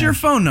 What's your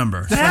phone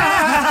number? It's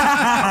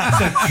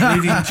like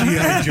trading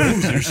G.I.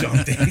 Joes or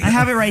something. I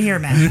have it right here,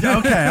 man.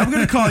 Okay, I'm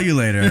going to call you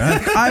later.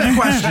 I have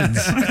questions.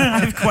 I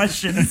have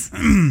questions.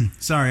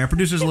 Sorry, our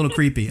producer's a little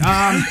creepy.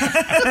 A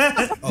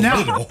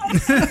little.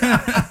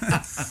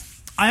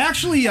 I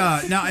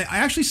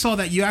actually saw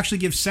that you actually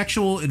give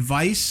sexual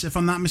advice, if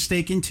I'm not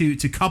mistaken,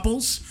 to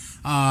couples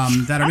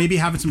that are maybe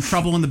having some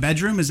trouble in the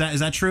bedroom. Is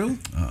that true?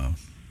 Uh-oh.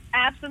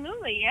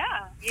 Absolutely,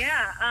 yeah.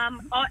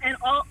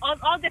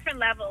 All different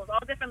levels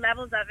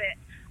of it.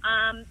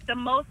 The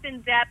most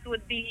in depth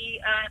would be,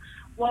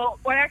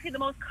 actually the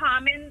most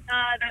common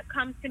that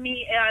comes to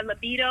me are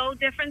libido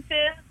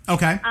differences.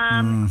 Okay.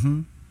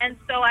 And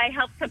so I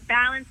help to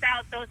balance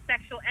out those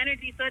sexual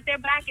energies so that they're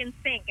back in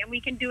sync. And we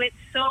can do it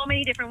so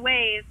many different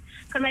ways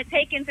because I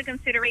take into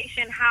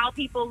consideration how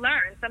people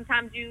learn.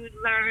 Sometimes you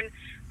learn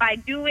by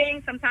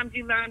doing. Sometimes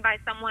you learn by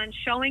someone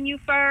showing you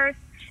first.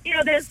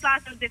 There's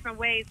lots of different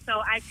ways. So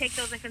I take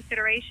those in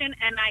consideration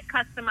and I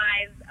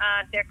customize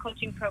their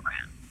coaching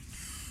program.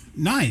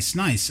 Nice.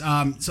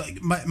 So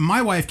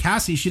my wife,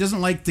 Cassie, she doesn't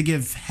like to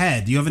give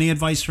head. Do you have any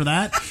advice for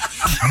that?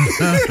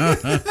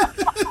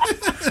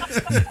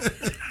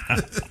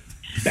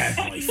 Bad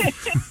life.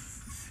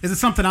 Is it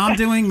something I'm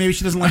doing? Maybe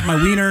she doesn't like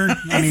my wiener.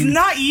 It's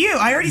not you.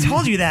 I already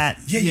told you that.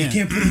 Yeah, you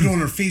can't put it on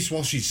her face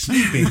while she's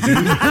sleeping, dude. It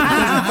doesn't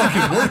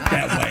fucking work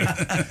that way.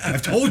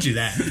 I've told you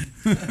that.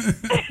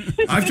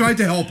 I've tried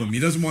to help him. He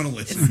doesn't want to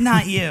listen. It's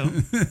not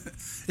you.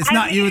 It's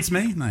not you, it's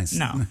me? Nice.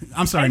 No.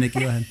 I'm sorry,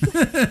 Nikki. Go ahead.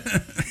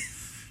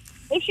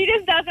 If she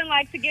just doesn't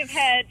like to give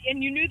head,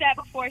 and you knew that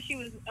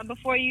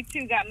before you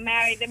two got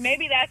married, then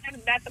maybe that's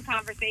a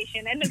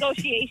conversation and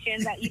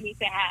negotiation that you need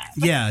to have.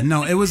 Yeah,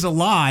 no, it was a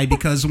lie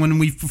because when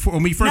we first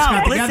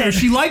got together,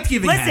 she liked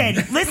giving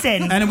head.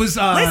 Listen, and it was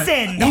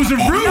listen. It was a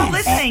ruse. No,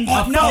 listening.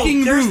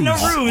 There's no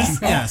ruse.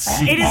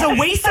 Yes, it is a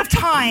waste of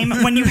time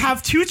when you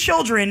have 2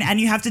 children and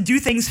you have to do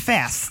things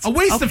fast. A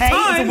waste of time.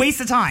 It's a waste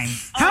of time.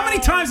 How many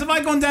times have I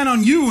gone down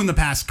on you in the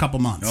past couple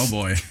months? Oh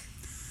boy.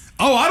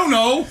 Oh, I don't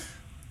know.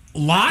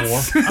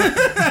 Lots.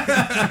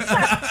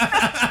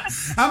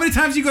 How many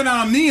times you go down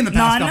on me in the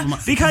past couple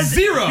months? Because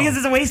 0. Because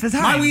it's a waste of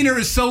time. My wiener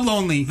is so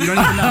lonely. You don't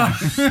even know.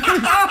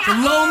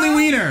 Lonely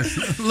wiener.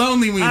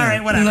 Lonely wiener. All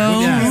right, whatever.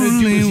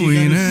 Lonely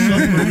wiener.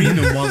 Submarine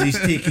him while he's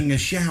taking a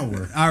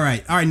shower. All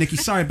right, Nikki.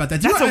 Sorry about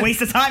that. That's a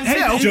waste of time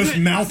too. Just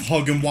mouth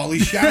hug him while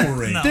he's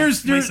showering. No,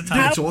 There's waste of time.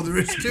 That's all there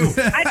is to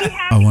it.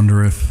 I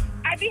wonder if.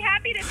 I'd be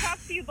happy to talk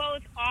to you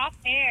both off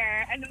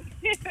air and if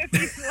you'd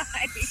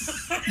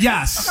like.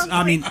 Yes,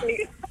 I mean,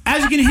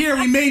 as you can hear,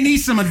 we may need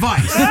some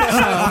advice.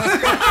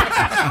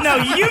 No,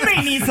 you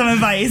may need some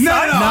advice.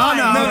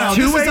 No.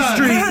 Two-way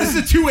street. This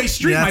is a two-way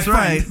street, That's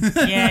my friend.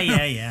 right.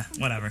 Yeah.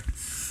 Whatever.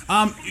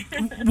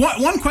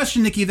 One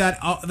question, Nikki,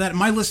 that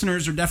my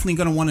listeners are definitely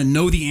going to want to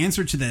know the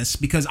answer to this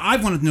because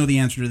I've wanted to know the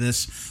answer to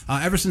this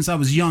ever since I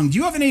was young. Do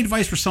you have any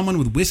advice for someone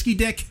with whiskey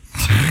dick?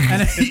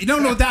 And if you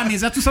don't know what that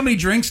means, that's when somebody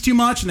drinks too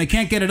much and they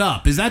can't get it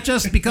up. Is that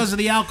just because of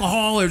the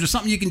alcohol, or is there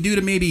something you can do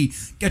to maybe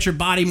get your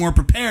body more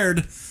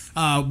prepared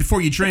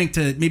before you drink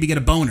to maybe get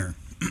a boner?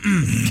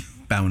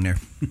 Boner.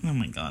 Oh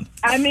my God.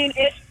 I mean,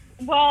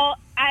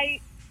 I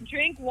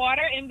drink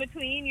water in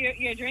between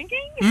your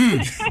drinking.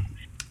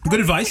 Good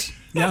advice.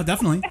 Yeah,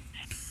 definitely.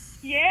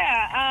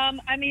 Yeah,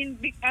 I mean,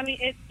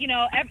 it's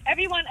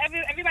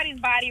everybody's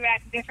body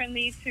reacts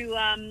differently to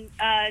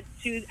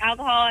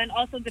alcohol, and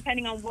also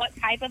depending on what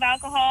type of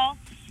alcohol.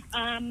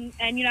 And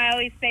I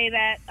always say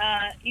that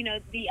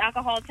the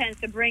alcohol tends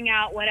to bring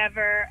out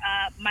whatever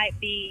might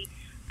be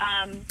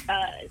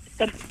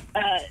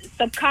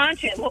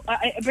subconscious.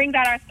 It brings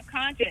out our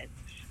subconscious.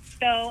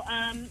 So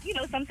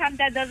sometimes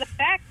that does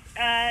affect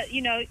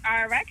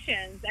our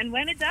erections, and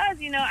when it does,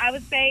 I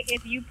would say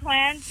if you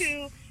plan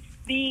to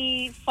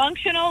be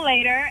functional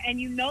later, and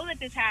you know that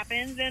this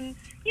happens, and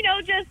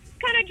just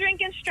kind of drink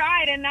in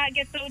stride and not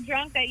get so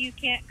drunk that you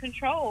can't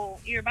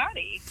control your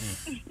body.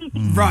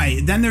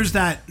 Right. Then there's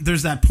that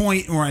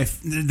point where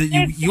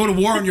you go to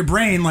war in your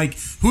brain, like,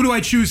 who do I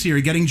choose here?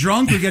 Getting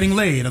drunk or getting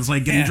laid? I was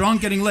like, getting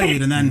drunk, getting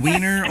laid, and then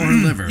wiener or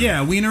liver.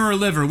 Yeah, wiener or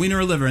liver,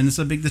 and it's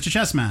a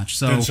chess match.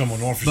 So, then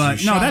someone offers you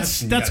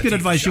shots, that's good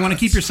advice. You want to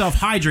keep yourself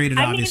hydrated,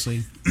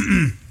 obviously.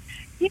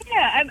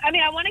 Yeah,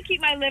 I want to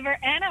keep my liver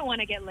and I want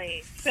to get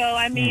laid. So,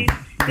 I mean...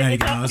 There you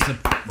go. That's a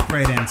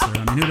great answer.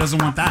 I mean, who doesn't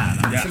want that?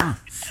 I mean, come on.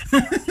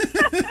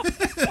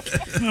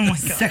 Oh, my God.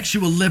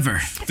 Sexual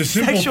liver. The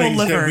simple things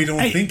that we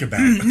don't think about.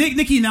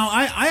 Nikki, now,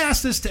 I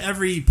ask this to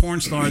every porn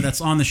star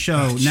that's on the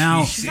show.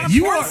 Now,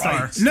 you are...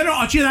 star. No,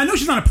 I know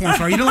she's not a porn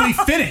star. You don't let me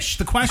finish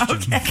the question.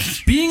 Okay.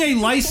 Being a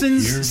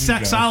licensed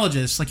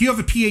sexologist, like, you have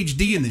a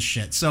PhD in this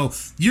shit. So,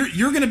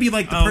 you're going to be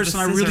like the person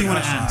I really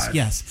want to ask.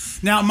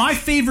 Yes. Now, my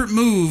favorite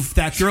move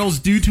that girls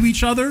do to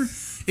each other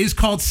is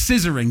called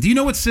scissoring. Do you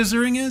know what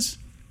scissoring is?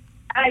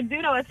 I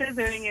do know what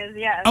scissoring is,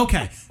 yes.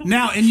 Okay.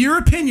 Now, in your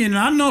opinion, and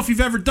I don't know if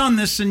you've ever done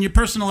this in your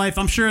personal life.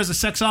 I'm sure as a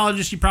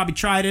sexologist you probably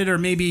tried it, or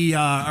maybe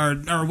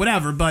or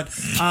whatever. But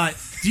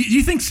do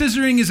you think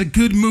scissoring is a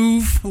good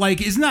move?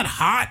 Like, isn't that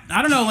hot?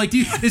 I don't know. Like,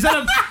 is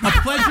that a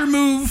pleasure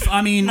move?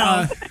 I mean,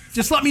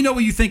 just let me know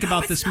what you think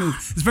about this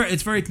move.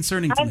 It's very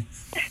concerning to me.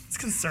 It's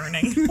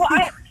concerning.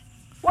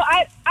 Well,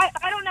 I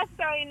don't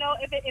necessarily know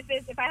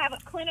if I have a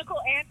clinical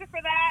answer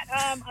for that.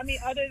 I mean,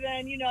 other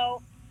than you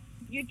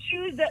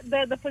choose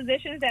the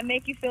positions that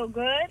make you feel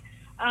good.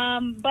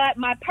 But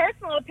my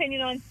personal opinion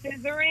on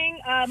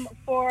scissoring,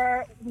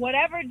 for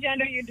whatever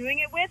gender you're doing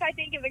it with, I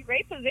think is a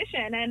great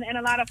position and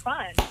a lot of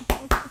fun.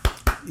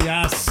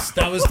 Yes,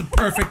 that was the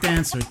perfect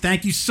answer.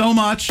 Thank you so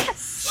much.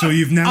 So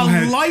you've now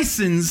had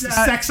licensed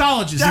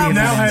sexologist. You've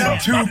now had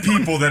 2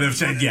 people that have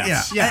said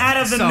yes. Yeah. Out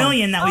of the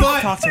million that we've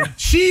talked to.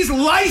 She's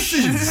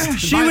licensed.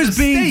 She was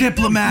being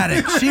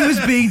diplomatic.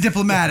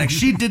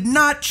 She did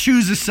not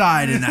choose a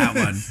side in that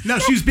one. No,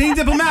 she was being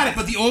diplomatic,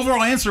 but the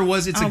overall answer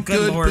was it's a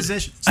good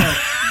position. So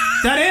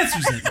that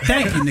answers it.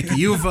 Thank you,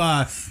 Nikki. Does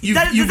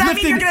that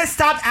mean you're going to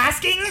stop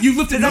asking? You've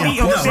lifted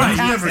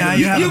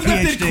you've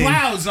lifted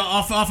clouds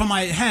off of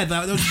my head.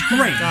 That was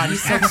great. God,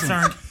 he's so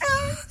concerned.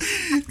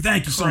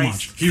 Thank you so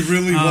much. He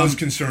really was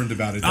concerned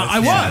about it. I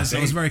was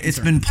very concerned. It's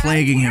been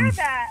plaguing him.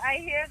 I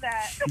hear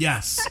that.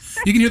 Yes.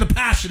 You can hear the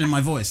passion in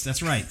my voice.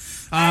 That's right.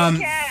 I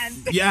can.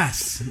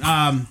 Yes.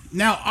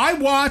 Now, I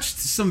watched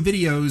some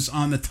videos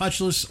on the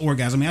touchless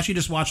orgasm. I actually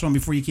just watched one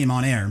before you came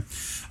on air.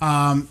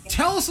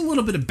 Tell us a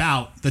little bit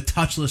about the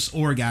touchless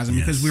orgasm,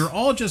 because we were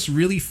all just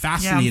really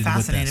fascinated, I'm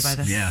fascinated with this.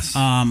 by this. Yes.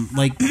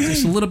 Like,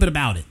 just a little bit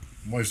about it.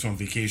 Wife's on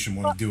vacation.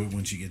 Want to do it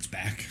when she gets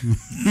back.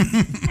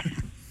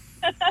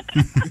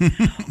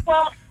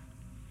 Well,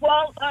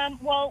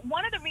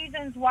 one of the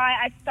reasons why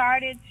I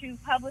started to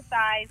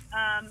publicize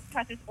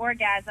touchless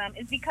orgasm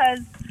is because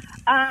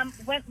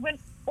when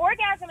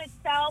orgasm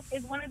itself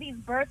is one of these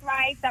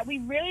birthrights that we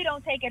really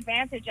don't take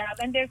advantage of,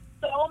 and there's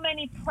so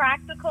many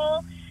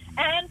practical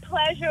and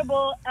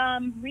pleasurable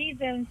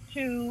reasons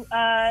to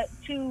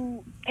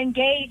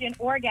engage in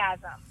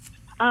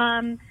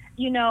orgasm.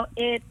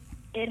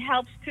 It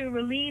helps to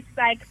release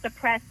like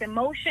suppressed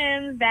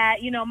emotions that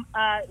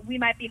we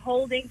might be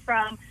holding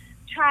from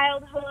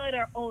childhood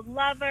or old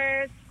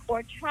lovers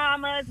or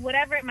traumas,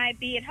 whatever it might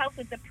be. It helps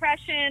with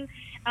depression.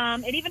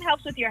 It even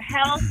helps with your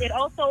health. It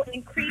also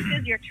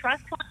increases your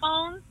trust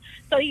hormones,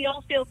 so you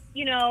don't feel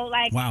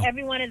like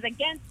everyone is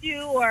against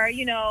you, or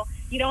you don't.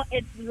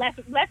 It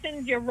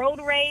lessens your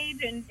road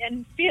rage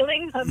and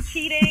feeling of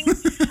cheating.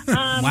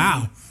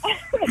 Wow,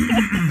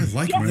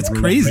 that's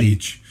crazy.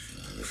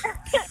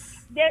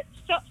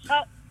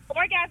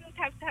 Orgasms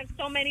have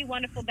so many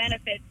wonderful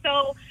benefits.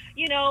 So,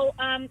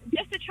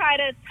 just to try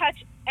to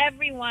touch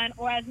everyone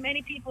or as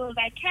many people as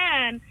I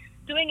can,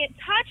 doing it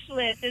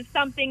touchless is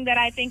something that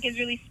I think is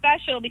really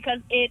special because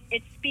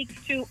it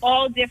speaks to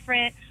all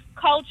different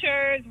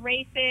cultures,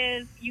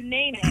 races, you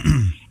name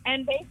it.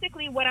 And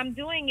basically what I'm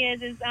doing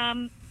is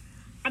I'm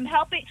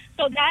helping.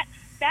 So that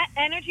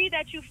energy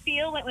that you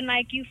feel when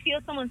like you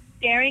feel someone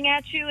staring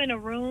at you in a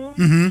room,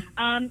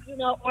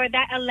 or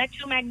that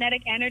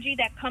electromagnetic energy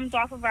that comes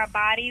off of our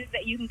bodies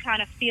that you can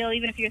kind of feel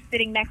even if you're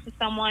sitting next to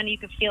someone, you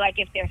can feel like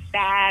if they're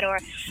sad or,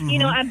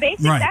 I'm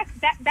basically, that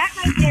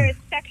right there is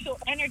sexual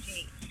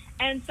energy.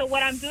 And so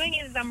what I'm doing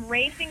is I'm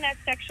raising that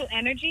sexual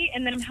energy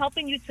and then I'm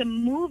helping you to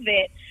move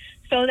it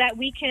so that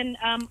we can,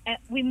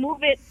 we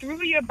move it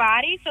through your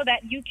body so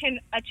that you can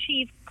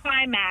achieve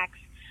climax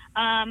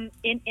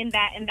in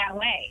that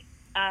way.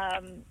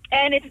 And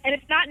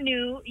it's not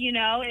new,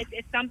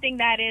 it's something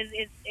that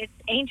it's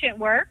ancient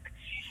work,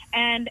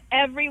 and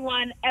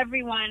everyone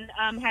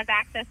has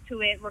access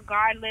to it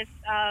regardless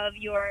of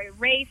your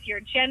race, your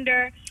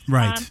gender,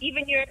 right,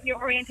 even your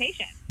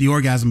orientation. The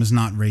orgasm is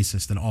not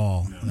racist at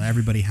all. No.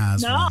 Everybody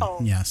has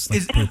one. Yes,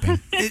 like pooping.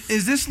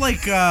 Is this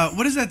like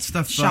what is that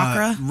stuff?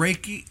 Chakra?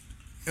 Reiki.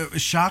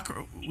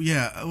 Chakra,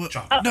 yeah.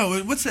 No,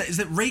 what's that? Is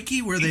it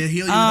Reiki where they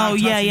heal you? Oh,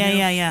 without touching you?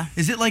 yeah.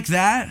 Is it like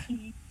that?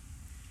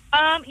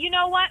 You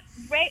know what?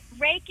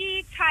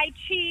 Reiki, Tai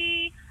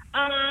Chi,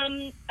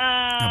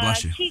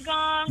 bless you.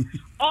 Qigong.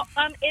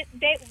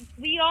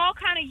 We all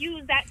kind of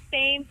use that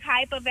same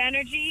type of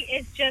energy.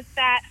 It's just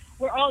that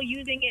we're all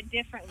using it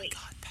differently.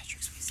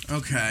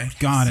 Okay.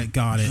 Got it.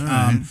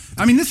 Right.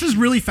 I mean, this is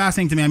really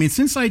fascinating to me. I mean,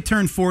 since I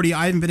turned 40,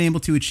 I haven't been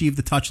able to achieve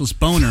the touchless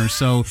boner.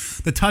 So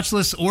the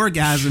touchless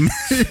orgasm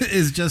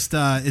is just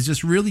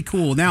really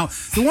cool. Now,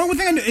 the one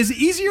thing I know, is it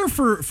easier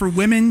for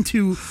women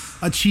to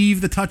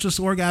achieve the touchless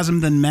orgasm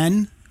than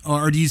men,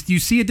 or do you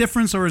see a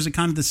difference, or is it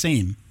kind of the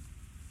same?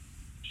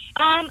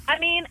 I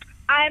mean,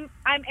 I'm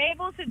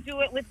able to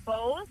do it with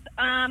both.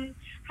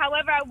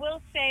 However, I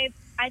will say,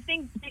 I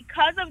think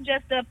because of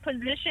just the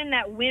position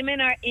that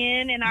women are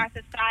in our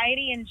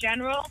society in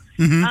general,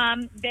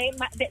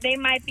 they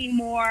might be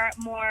more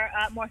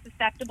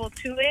susceptible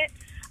to it,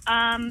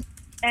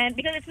 and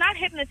because it's not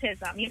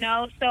hypnotism, you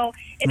know. So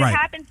it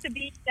happens to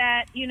be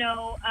that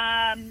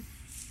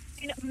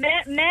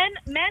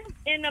men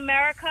in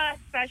America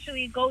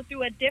especially go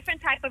through a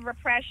different type of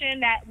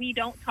repression that we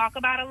don't talk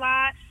about a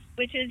lot,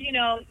 which is,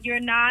 you're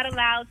not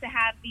allowed to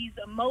have these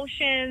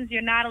emotions.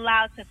 You're not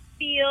allowed to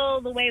feel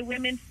the way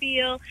women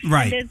feel.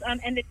 Right.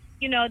 And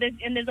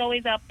there's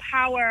always a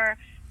power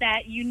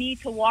that you need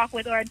to walk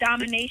with, or a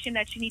domination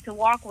that you need to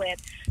walk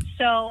with.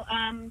 So,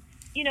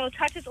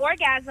 touchless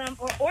orgasm,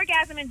 or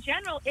orgasm in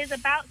general, is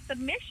about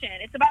submission.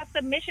 It's about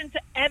submission to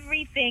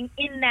everything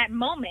in that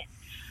moment.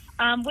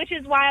 Which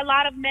is why a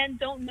lot of men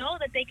don't know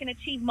that they can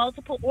achieve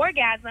multiple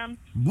orgasms.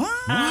 What?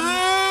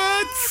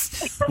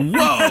 Whoa!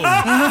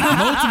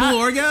 Multiple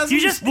orgasms? You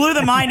just blew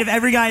the mind of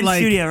every guy in the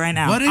studio right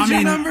now. What is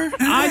your number?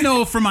 I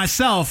know for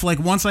myself, like,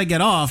 once I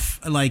get off,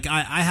 like,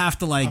 I have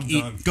to, like,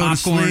 eat go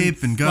popcorn, to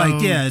sleep and go.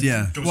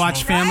 Like,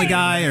 watch Family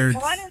Guy or...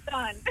 One and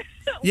done.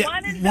 Yeah,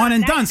 one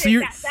and done. So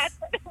you're...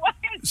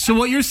 So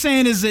what you're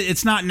saying is that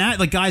it's not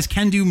like guys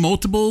can do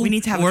multiple. We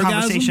need to have orgasms? a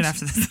conversation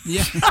after this.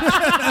 Yeah.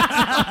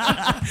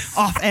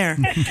 Off air.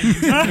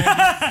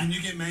 Can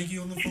you get Maggie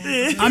on the phone?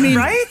 I mean,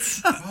 right?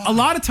 A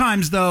lot of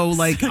times though,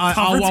 like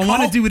I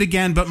want to do it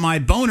again, but my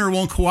boner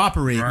won't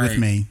cooperate with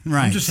me.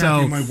 Right. I'm just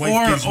happy my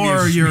wife gives me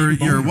a your sweet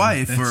boner.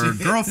 wife That's or it.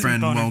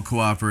 girlfriend won't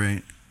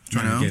cooperate.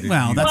 Trying to get it.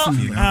 Well, that's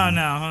Oh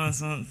no,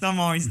 I'm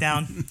always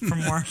down from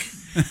work.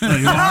 Oh,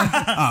 you are?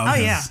 Oh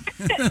yeah.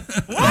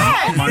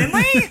 What?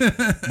 Finley?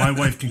 My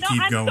wife can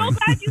keep I'm going. so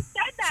glad you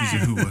said that.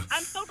 She's a hooah.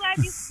 I'm so glad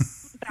you.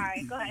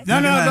 Sorry, go ahead. No,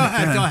 Go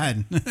go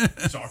ahead.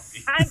 Sorry.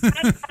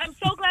 I'm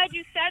so glad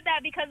you said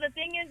that, because the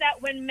thing is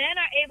that when men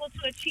are able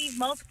to achieve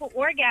multiple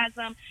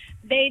orgasm,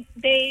 they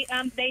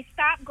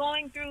stop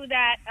going through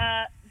that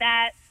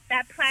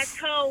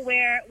plateau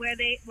where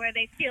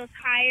they feel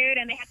tired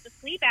and they have to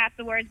sleep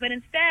afterwards, but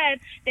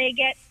instead they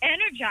get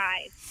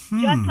energized,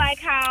 just like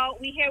how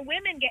we hear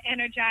women get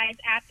energized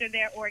after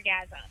their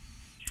orgasm.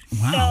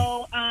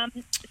 Wow.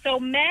 So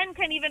men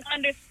can even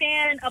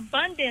understand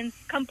abundance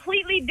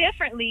completely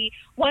differently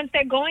once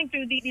they're going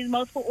through these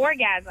multiple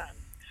orgasms.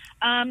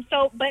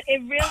 But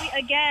it really,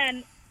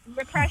 again,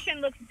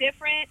 repression looks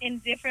different in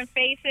different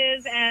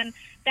faces, and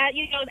that,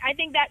 I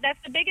think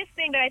that's the biggest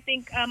thing that I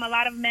think a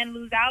lot of men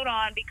lose out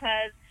on,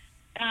 because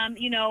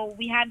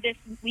we have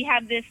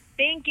this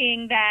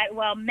thinking that,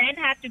 well, men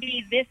have to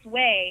be this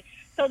way.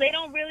 So they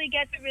don't really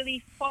get to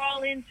really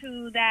fall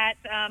into that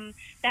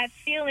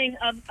feeling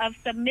of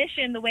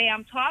submission the way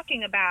I'm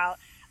talking about,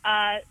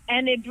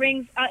 and it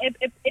brings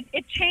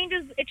it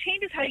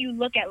changes how you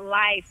look at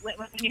life when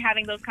you're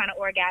having those kind of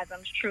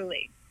orgasms.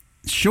 Truly.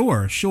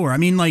 Sure. I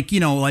mean,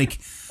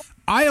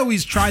 I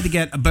always try to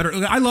get a better.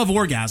 I love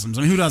orgasms.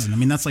 I mean, who doesn't? I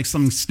mean, that's like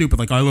something stupid.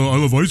 Like I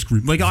love ice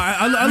cream. Like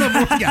I love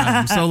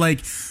orgasms. So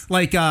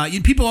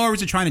people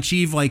always are trying to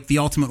achieve like the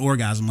ultimate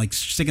orgasm, like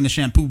sticking a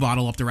shampoo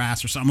bottle up their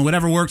ass or something,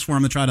 whatever works for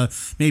them to try to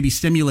maybe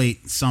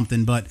stimulate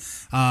something. But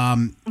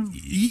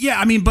yeah,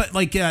 I mean, but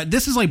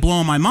this is like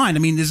blowing my mind. I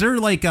mean, is there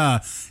like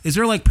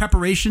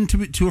preparation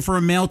to for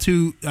a male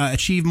to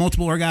achieve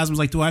multiple orgasms?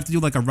 Like, do I have to do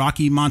like a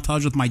Rocky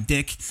montage with my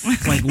dick,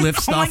 like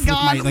lift stuff with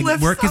my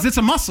work? Because it's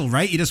a muscle,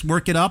 right? You just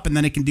work it up and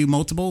then it can do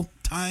multiple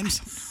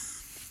times.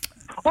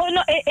 Well,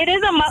 no, it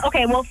is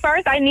okay. Well,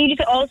 first, I need you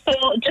to also,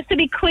 just to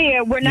be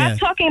clear, we're not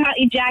talking about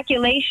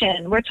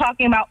ejaculation. We're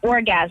talking about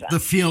orgasm. The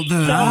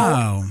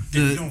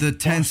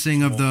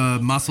tensing of the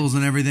muscles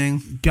and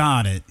everything.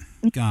 Got it.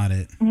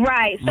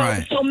 Right.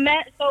 So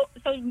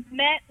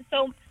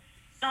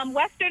Right.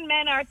 Western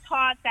men are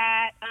taught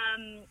that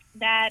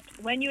that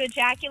when you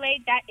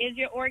ejaculate, that is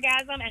your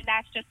orgasm, and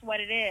that's just what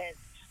it is.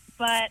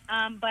 But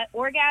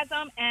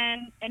orgasm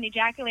and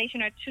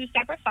ejaculation are two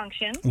separate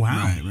functions.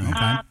 Wow. Right.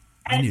 Okay.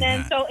 And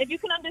then, so if you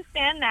can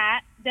understand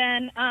that,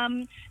 then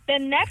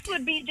next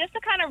would be just to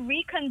kind of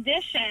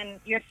recondition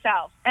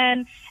yourself.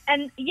 And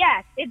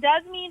yes, it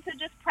does mean to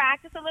just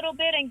practice a little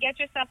bit and get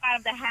yourself out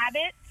of the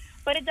habit.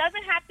 But it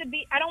doesn't have to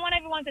be. I don't want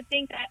everyone to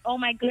think that, oh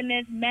my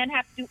goodness, men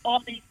have to do all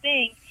these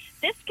things.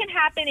 this can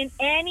happen in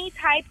any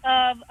type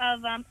of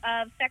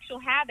sexual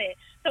habit.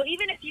 So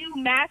even if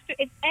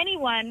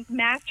anyone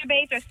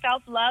masturbates or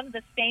self-loves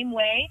the same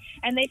way,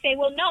 and they say,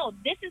 well, no,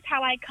 this is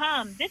how I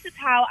come, this is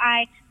how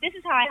I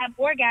have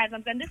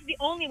orgasms, and this is the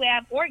only way I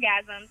have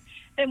orgasms,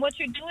 then what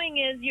you're doing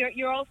is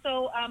you're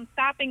also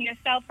stopping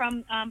yourself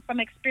from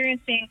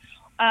experiencing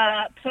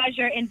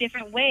pleasure in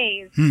different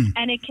ways,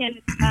 and it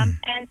can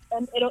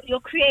you'll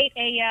create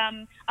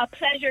a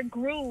pleasure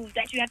groove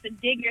that you have to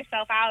dig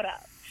yourself out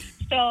of.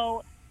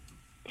 So,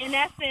 in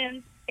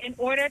essence, in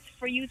order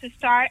for you to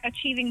start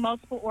achieving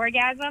multiple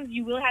orgasms,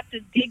 you will have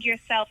to dig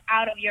yourself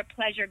out of your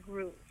pleasure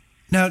groove.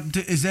 Now,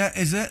 is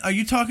that? Are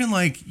you talking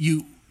like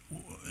you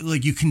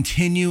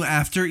continue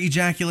after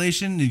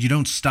ejaculation and you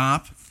don't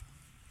stop?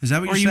 Is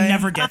that what you're saying? Or you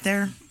never get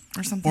there,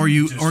 or something? Or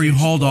you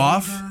hold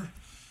off?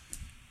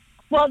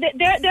 Well, there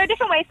are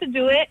different ways to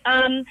do it.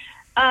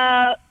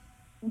 The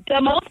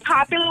most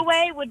popular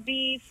way would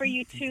be for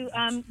you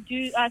to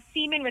do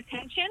semen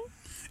retention.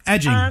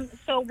 Edging.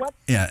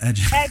 Yeah,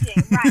 edging.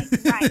 Edging, right.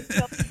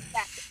 So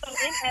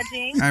in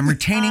edging, I'm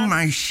retaining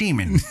my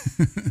semen. So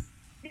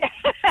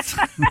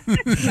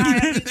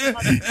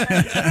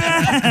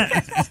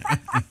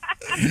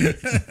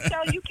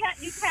you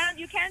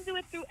can do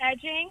it through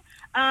edging,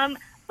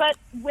 but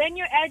when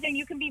you're edging,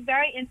 you can be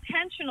very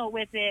intentional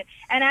with it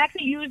and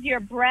actually use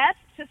your breath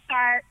to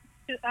start.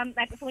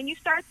 When you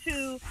start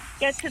to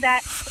get to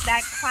that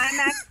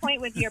climax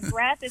point with your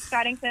breath, it's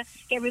starting to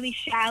get really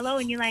shallow,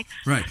 and you're like,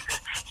 right.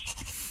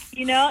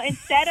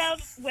 Instead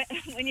of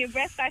when your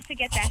breath starts to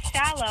get that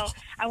shallow,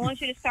 I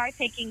want you to start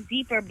taking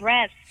deeper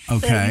breaths so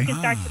that you can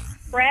start to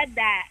spread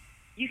that.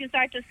 You can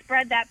start to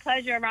spread that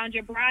pleasure around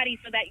your body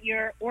so that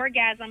your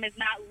orgasm is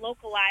not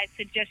localized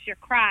to just your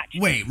crotch.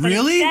 Wait, but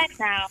really? Instead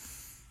now,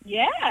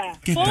 yeah,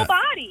 full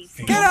body.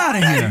 Get out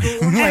of here.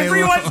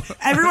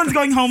 Everyone's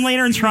going home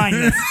later and trying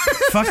this.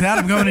 Fuck that,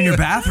 I'm going in your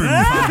bathroom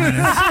in 5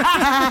 minutes.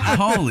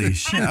 Holy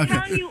shit. I'm Okay.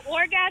 telling you,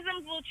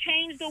 orgasms will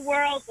change the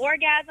world.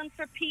 Orgasms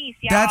for peace,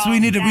 y'all. That's we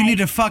need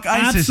to fuck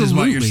ISIS is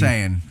what you're Absolutely.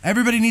 saying.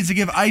 Everybody needs to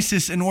give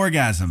ISIS an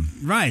orgasm.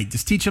 Right.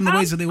 Just teach them the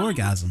ways of the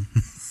orgasm.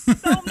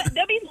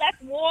 There'll be less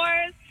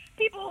wars.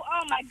 People,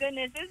 oh my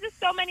goodness, there's just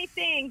so many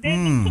things. There's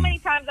just too many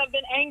times I've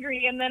been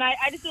angry, and then I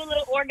just do a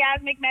little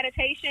orgasmic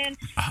meditation,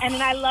 and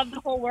then I love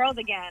the whole world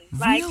again.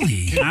 Like,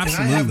 Really? Can I have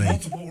Absolutely.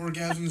 multiple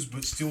orgasms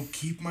but still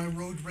keep my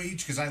road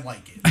rage? Because I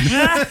like it.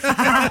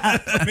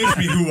 Makes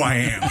me who I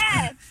am.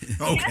 yes,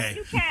 Okay. yes,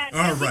 you can.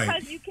 All right.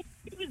 Because you can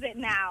use it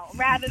now,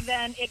 rather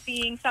than it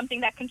being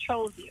something that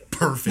controls you.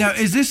 Perfect. Now,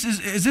 is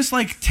this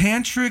like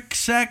tantric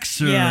sex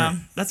or Yeah,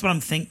 that's what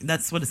I'm thinking.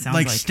 That's what it sounds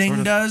like like. Sting sort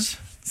of. does?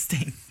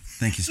 Sting.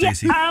 Thank you, Yeah,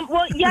 Stacey.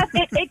 well, yes,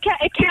 it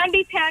can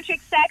be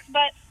tantric sex,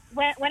 but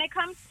when it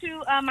comes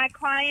to my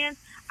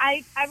clients,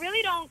 I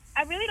really don't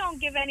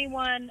give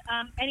anyone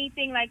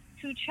anything like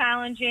too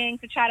challenging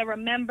to try to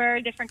remember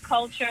different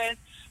cultures.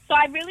 So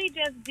I really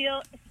just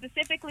deal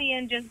specifically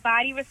in just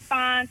body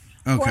response,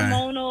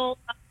 hormonal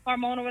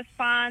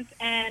response,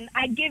 and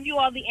I give you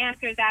all the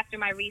answers after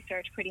my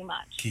research, pretty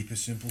much. Keep it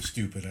simple,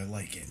 stupid. I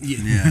like it.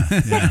 Yeah.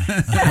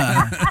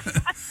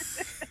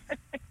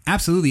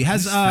 Absolutely.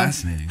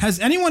 Fascinating. Has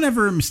anyone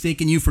ever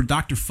mistaken you for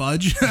Dr.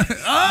 Fudge?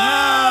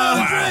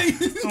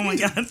 Oh my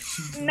god.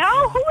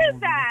 No, who is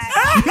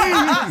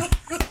that?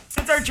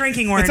 That's our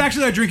drinking word. It's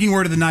actually our drinking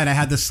word of the night. I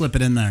had to slip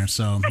it in there.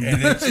 So And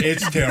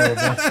it's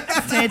terrible.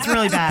 It's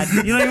really bad.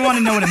 You don't even want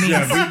to know what it means.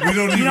 Yeah, we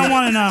don't even, You don't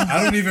want to know.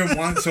 I don't even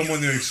want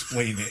someone to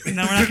explain it.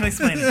 No, we're not going to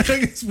explain it. I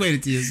can explain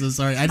it to you. So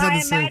sorry. I My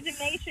had to say.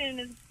 imagination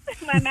is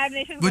going wild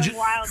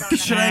on that.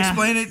 Should I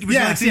explain it? Would you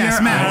Yes, like to yes,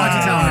 hear? Matt, why don't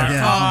you tell her?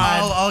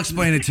 Yeah. I'll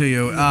explain it to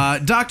you.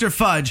 Dr.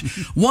 Fudge,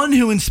 one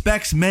who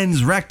inspects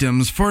men's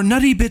rectums for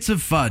nutty bits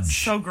of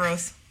fudge. So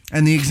gross.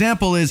 And the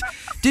example is,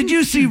 did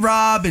you see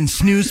Rob and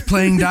Snooze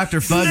playing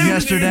Dr. Fudge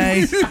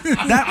yesterday?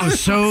 That was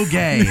so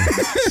gay.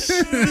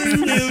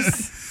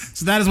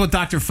 So that is what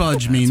Dr.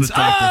 Fudge means.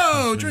 Drink.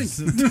 Oh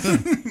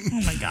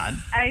my god.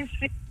 I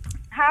see.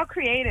 How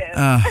creative.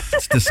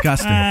 It's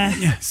disgusting.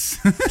 Yes.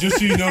 Just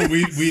so you know,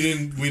 we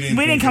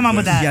didn't come up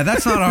with that. Yeah,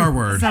 that's not our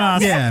word.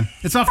 Yeah.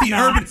 It's off the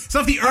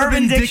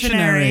Urban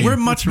Dictionary. We're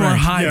much more Right.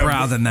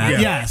 highbrow than that.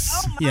 Yeah. Yes.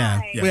 Oh, my.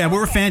 Yeah. Yeah.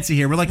 We're fancy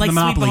here. We're like the Like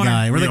Monopoly Sweet Boner.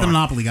 guy. We're like We the are.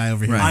 Monopoly guy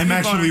over here. Right. I'm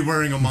actually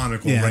wearing a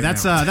monocle Yeah, right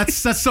that's now. that's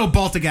so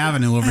Baltic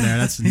Avenue over there.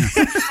 That's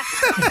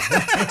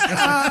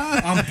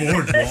I'm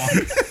boardwalk.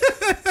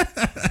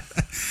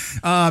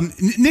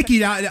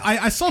 Nikki.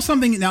 I saw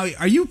something. Now,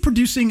 are you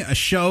producing a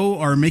show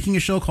or making a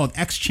show called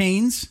X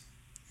Chains?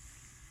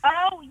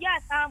 Oh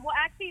yes. Well,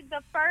 actually,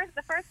 the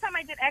first time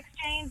I did X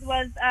Chains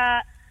was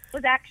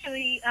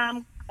actually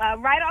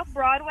right off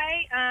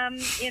Broadway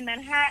in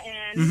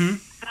Manhattan,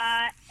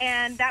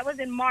 and that was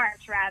in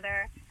March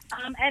rather.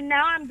 And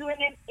now I'm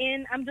doing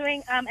an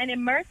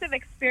immersive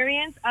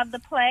experience of the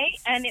play,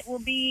 and it will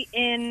be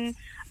in.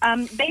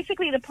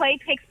 Basically, the play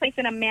takes place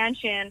in a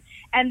mansion,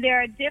 and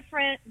there are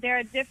different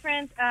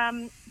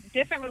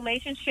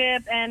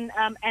relationship and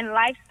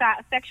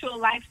sexual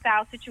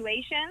lifestyle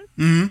situations,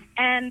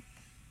 and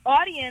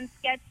audience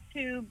gets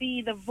to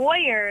be the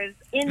voyeurs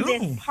in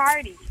this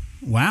party.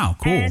 Wow,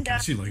 cool. And,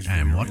 She likes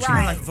And what?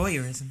 More like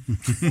voyeurism.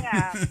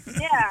 yeah.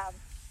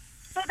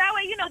 So that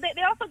way,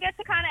 they also get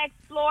to kind of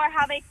explore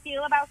how they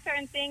feel about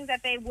certain things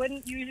that they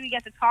wouldn't usually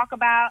get to talk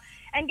about,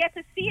 and get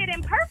to see it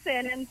in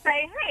person and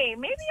say, hey,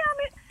 maybe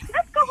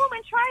let's go home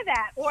and try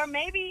that. Or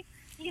maybe,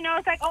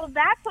 it's like, oh,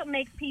 that's what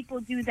makes people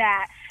do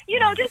that.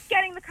 Just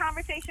getting the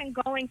conversation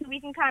going so we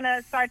can kind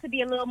of start to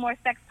be a little more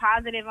sex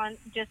positive on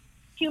just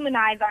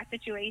humanize our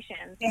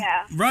situations.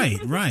 Yeah. Right.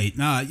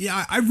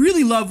 Yeah, I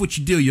really love what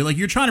you do.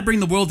 You're trying to bring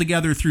the world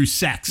together through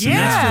sex. And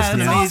that's just an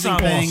that's amazing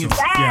awesome. thing. Yes.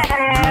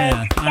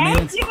 Yeah.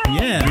 Thank you.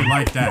 Yeah. We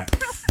like that.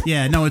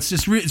 Yeah, no, it's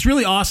just it's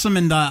really awesome,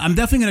 and I'm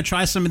definitely going to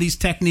try some of these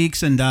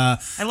techniques. And I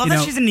love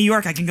that she's in New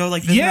York. I can go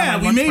visit her yeah,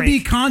 on my we lunch may break.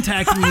 be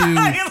contacting you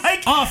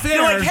off air.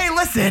 You're like, hey,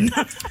 listen,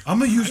 I'm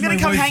gonna use I'm gonna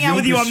come hang out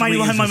with you on my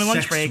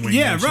lunch break.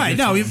 Yeah, right.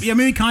 No,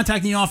 maybe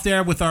contacting you off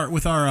there with our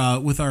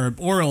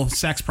oral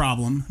sex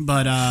problem,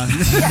 but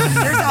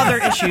there's other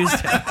issues.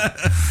 Not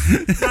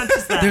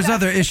just that. There's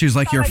other issues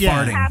like you're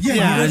Yeah. farting. Yeah, Yeah,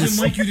 he I doesn't just-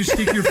 like you to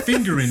stick your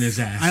finger in his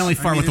ass. I only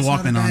fart with the it's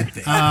not a Walkman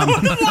bad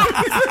on. thing.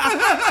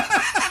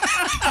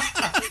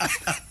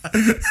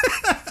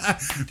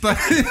 But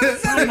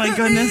Oh my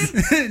goodness.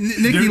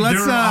 Nikki, let's.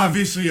 There are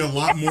obviously a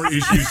lot more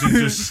issues than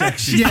just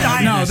sex. Yeah,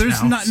 in no, this there's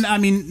house. not. I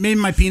mean, maybe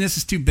my penis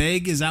is too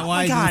big. Is that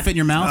why it doesn't God. fit in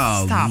your mouth?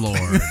 Oh, Stop.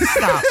 Lord.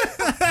 Stop.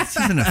 This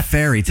isn't a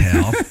fairy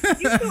tale.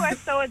 You two are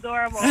so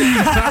adorable.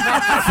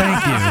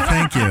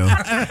 Thank you.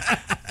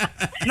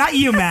 Not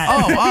you, Matt.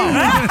 Oh.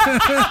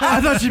 I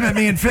thought you meant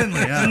me and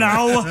Finley. Oh.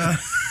 No.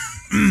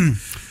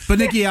 But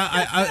Nikki,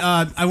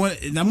 I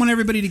want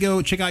everybody to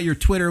go check out your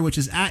Twitter, which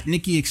is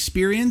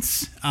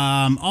 @NikkiExperience.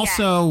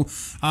 Also,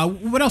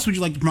 what else would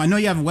you like to promote? I know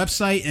you have a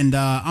website, and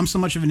I'm so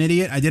much of an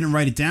idiot, I didn't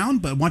write it down.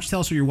 But why don't you tell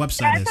us what your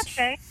website That's is?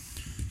 okay.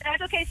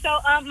 That's okay. So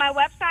my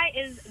website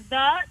is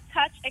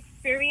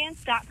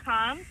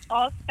thetouchexperience.com,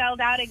 all spelled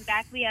out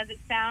exactly as it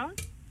sounds.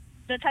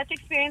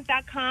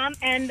 thetouchexperience.com,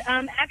 and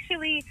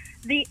actually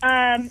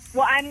I'm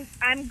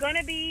going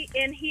to be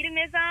in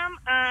Hedonism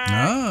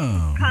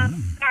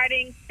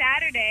starting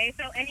Saturday.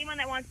 So anyone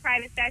that wants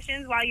private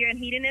sessions while you're in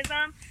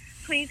Hedonism,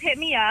 please hit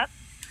me up.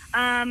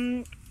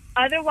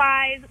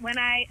 Otherwise, when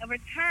I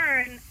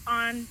return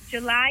on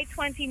July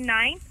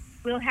 29th,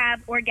 we'll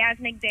have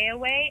Orgasmic Day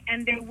Away,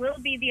 and there will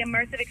be the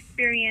immersive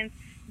experience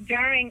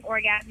during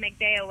Orgasmic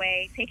Day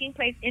Away taking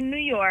place in New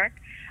York.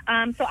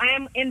 So I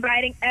am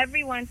inviting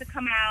everyone to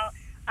come out.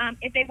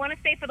 If they want to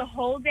stay for the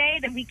whole day,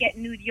 then we get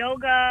nude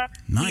yoga.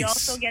 Nice. We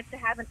also get to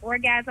have an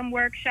orgasm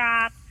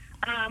workshop.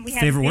 We have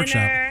Favorite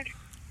dinner. workshop.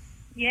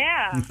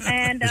 Yeah.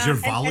 And, Is there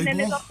and then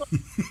there's volleyball? also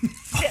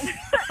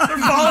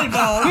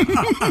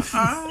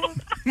Volleyball.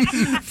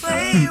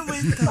 Play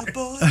with the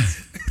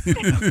boys.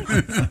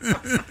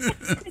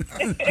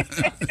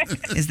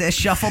 Is there I'm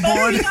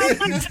shuffleboard?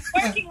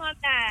 working on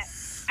that.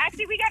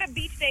 Actually, we got a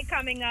beach day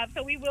coming up,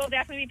 so we will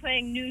definitely be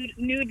playing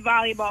nude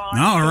volleyball.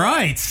 All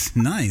right,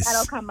 nice.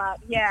 That'll come up,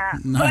 yeah.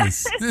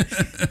 Nice.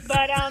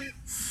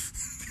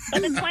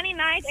 But the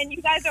 29th, and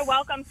you guys are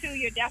welcome too.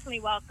 You're definitely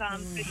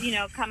welcome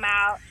to come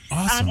out.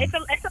 Awesome. It's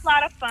a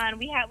lot of fun.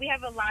 We have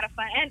a lot of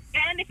fun, and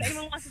if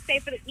anyone wants to stay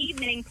for the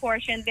evening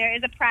portion, there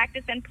is a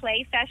practice and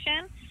play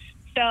session.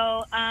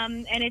 So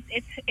and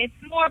it's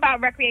more about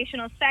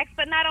recreational sex,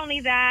 but not only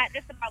that,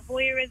 just about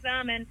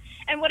voyeurism and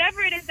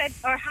whatever it is that,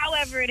 or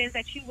however it is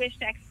that you wish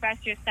to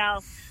express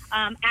yourself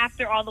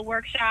after all the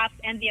workshops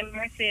and the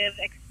immersive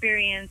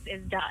experience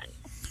is done.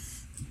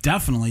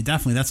 Definitely.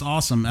 That's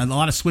awesome. A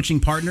lot of switching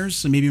partners,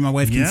 so maybe my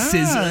wife can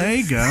sizzle. There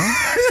you go.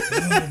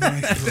 Oh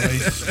my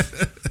Christ.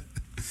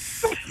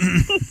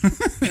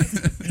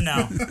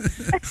 No.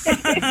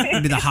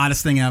 It'd be the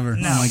hottest thing ever.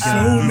 No. Oh my So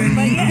god. many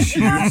But yeah,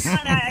 issues.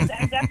 I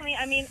definitely.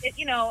 I mean,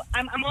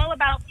 I'm all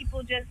about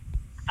people just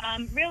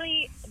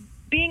really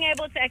being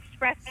able to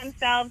express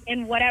themselves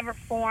in whatever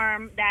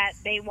form that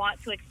they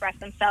want to express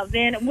themselves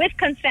in, with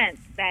consent.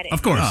 That is.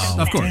 Of course. Oh,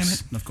 Of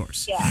course. Of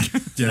course. Yeah.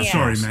 Yeah, Yeah.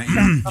 sorry, Matt.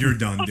 You're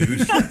done, dude.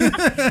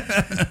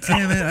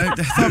 Damn it. I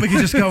thought we could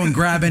just go and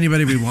grab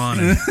anybody we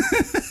wanted.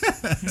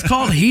 It's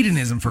called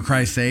hedonism, for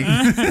Christ's sake.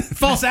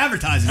 False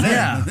advertising.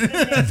 Yeah.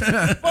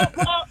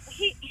 Well,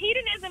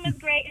 hedonism is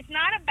great. It's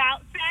not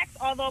about sex,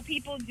 although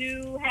people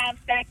do have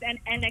sex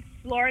and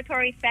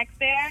exploratory sex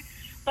there.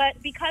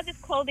 But because it's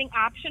clothing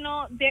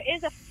optional, there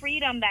is a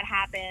freedom that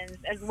happens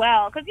as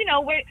well. Because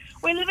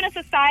we live in a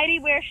society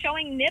where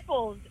showing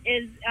nipples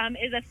is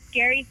a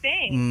scary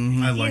thing.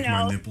 I like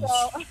my nipples.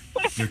 So,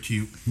 They're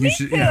cute. You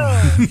should,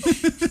 yeah.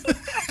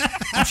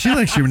 She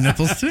likes your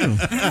nipples, too.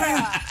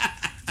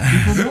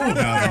 People know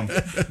about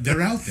them.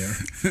 They're out there.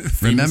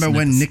 Remember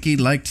when Nikki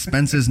liked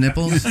Spence's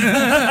nipples?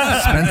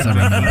 Spencer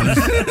remembers.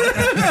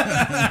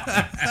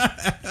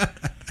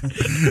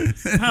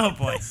 Oh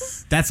boy.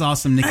 That's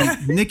awesome, Nikki.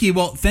 Nikki,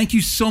 well, thank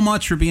you so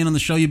much for being on the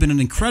show. You've been an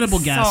incredible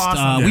guest.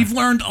 awesome. We've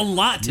learned a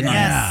lot tonight.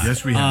 Yes.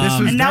 Yes, we have. This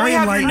was And now we very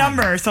have your enlightening.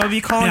 number, so I'll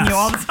be calling you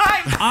all the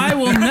time. I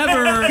will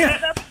never.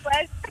 it's a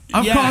pleasure.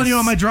 I'm Yes. calling you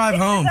on my drive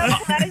home. It's a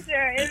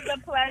pleasure. It's a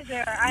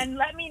pleasure. And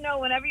let me know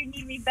whenever you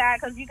need me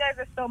back, because you guys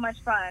are so much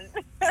fun.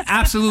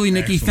 Absolutely,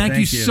 Nikki. Excellent. Thank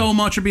you Thank you. so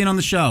much for being on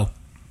the show.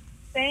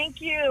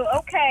 Thank you.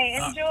 Okay,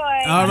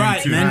 enjoy. All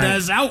right,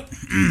 Mendez out.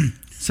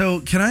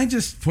 So, can I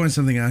just point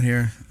something out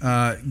here?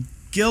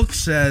 Gilk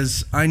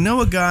says, I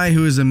know a guy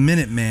who is a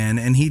Minuteman,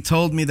 and he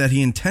told me that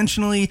he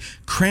intentionally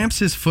cramps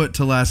his foot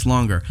to last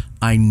longer.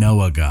 I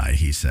know a guy,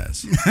 he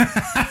says.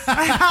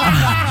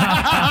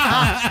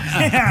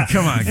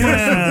 Come on,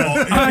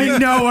 guys. I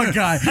know a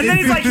guy. And then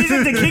he's like, he's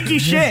into kinky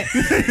shit.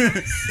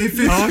 If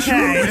it's true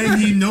and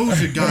he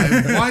knows a guy,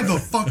 why the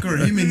fuck are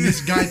him and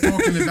this guy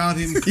talking about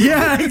him?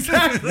 Yeah,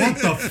 exactly. What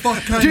the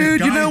fuck kind Dude, of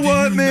guy you know do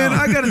what, you man? know?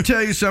 I gotta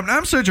tell you something.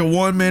 I'm such a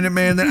 1 minute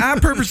man that I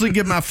purposely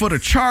give my foot a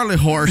Charlie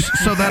horse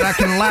so that I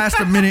can last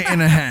a minute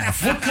and a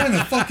half. What kind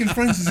of fucking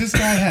friends does this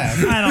guy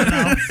have? I don't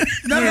know.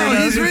 No,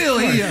 he's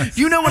really.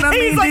 You know what I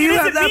mean? He's like, Do you it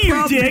have isn't that me, you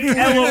problem? dick.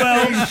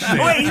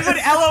 LOL. Wait, he put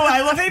LOL.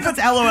 I love how he puts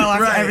LOL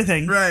after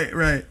everything.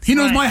 Right. He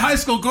knows my high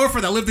school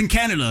girlfriend that lived in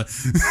Canada.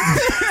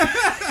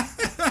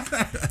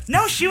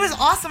 No, she was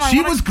awesome.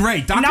 She was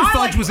great. Dr.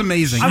 Fudge was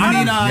amazing.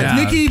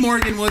 Nikki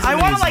Morgan was amazing.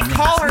 I want to like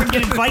call her and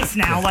get advice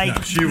now. Like,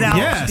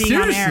 yeah, being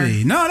on air.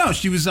 seriously. No,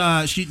 she was.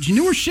 She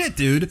knew her shit,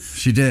 dude.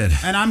 She did.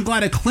 And I'm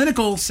glad a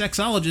clinical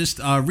sexologist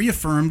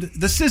reaffirmed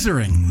the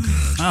scissoring.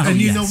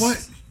 And you know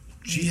what?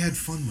 She had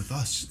fun with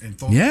us and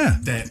thought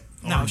that.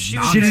 No, she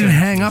didn't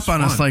hang up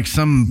on us like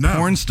some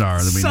porn star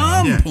that we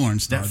know. Porn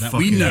star that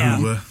we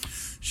know.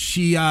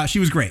 She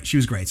was great. She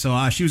was great.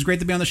 So she was great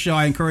to be on the show.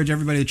 I encourage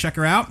everybody to check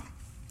her out.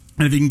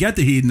 And if you can get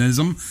the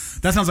hedonism,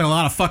 that sounds like a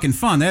lot of fucking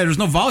fun. There's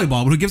no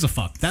volleyball, but who gives a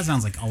fuck? That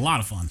sounds like a lot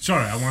of fun.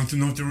 Sorry, I wanted to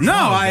know if there was No,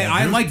 volleyball,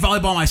 I like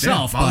volleyball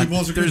myself. Yeah,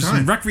 volleyball's a good there's time.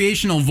 some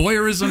recreational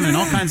voyeurism and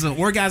all kinds of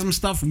orgasm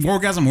stuff,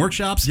 orgasm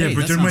workshops. Yeah, Hey,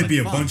 but that there sounds might like be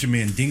a fun. bunch of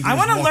mandingos. I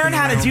want to learn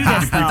how to do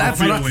this, though.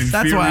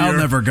 That's why I'll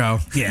never go.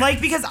 Yeah.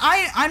 Like, because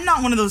I'm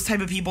not one of those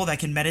type of people that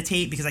can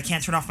meditate because I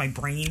can't turn off my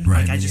brain. Right,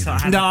 Like, I me just neither.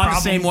 don't have No, a I'm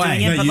problem the same way.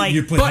 doing it. No, But like,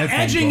 you put But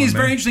headphones edging on, is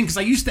man. very interesting because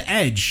I used to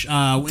edge.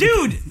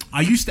 Dude!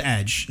 I used to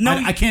edge. No,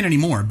 I can't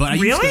anymore. But I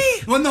used Really?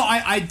 to, well, no,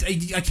 I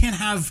can't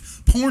have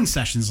porn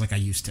sessions like I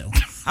used to.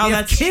 Oh, We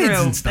have that's kids true.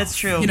 and stuff. That's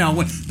true. You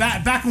know,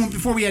 back when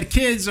before we had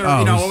kids or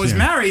Oh, I was yeah.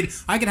 married,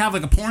 I could have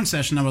like a porn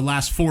session that would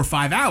last 4 or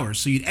 5 hours.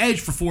 So you'd edge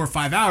for 4 or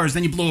 5 hours,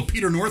 then you blow a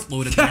Peter North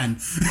load at the end.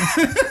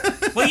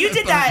 Well, you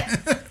did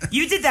that.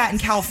 You did that in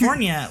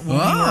California when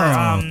we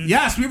were.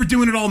 Yes, we were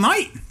doing it all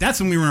night. That's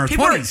when we were in our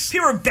People were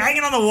 20s.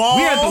 banging on the wall.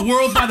 We had the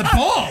world by the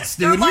balls,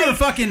 dude. They're We were like-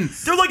 fucking.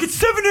 They're like, it's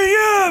 7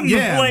 a.m.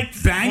 Yeah, like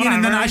banging,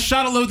 and then whatever. I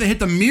shot a load that hit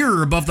the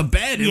mirror above the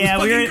bed. It Yeah,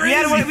 was fucking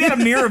crazy. we had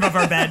a mirror above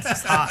our bed.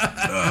 Stop.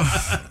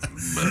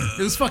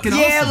 It was fucking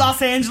Yeah, awesome.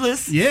 Los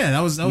Angeles. Yeah, that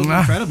was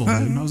incredible,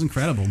 dude. That was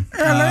incredible.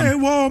 LA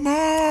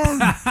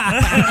Walmart.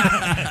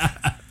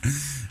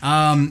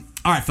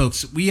 All right,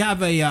 folks, we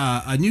have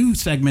a new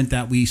segment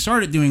that we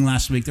started doing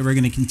last week that we're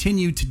going to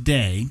continue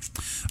today.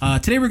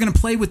 Today we're going to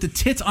play with the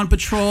Tits on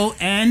Patrol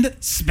and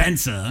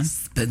Spencer.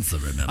 Spencer,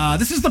 remember.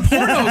 This is the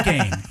porno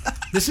game.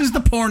 This is the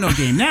porno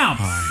game. Now,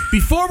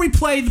 before we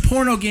play the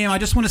porno game, I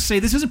just want to say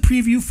this is a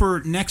preview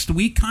for next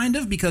week, kind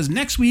of, because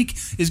next week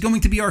is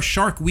going to be our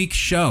Shark Week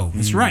show.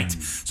 That's right.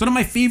 It's one of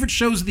my favorite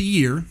shows of the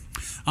year.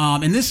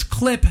 And this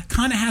clip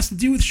kind of has to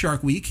do with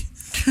Shark Week.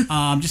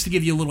 Just to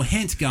give you a little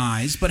hint,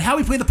 guys. But how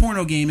we play the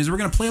porno game is we're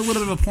going to play a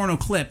little bit of a porno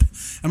clip,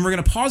 and we're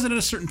going to pause it at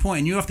a certain point,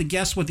 and you have to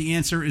guess what the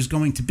answer is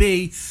going to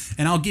be,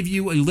 and I'll give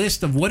you a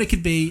list of what it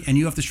could be, and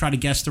you have to try to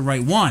guess the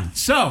right one.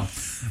 So,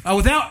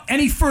 without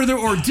any further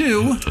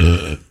ado,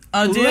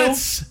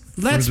 let's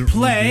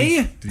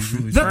play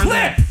the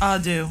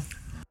clip. Do.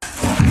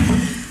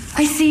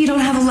 I see you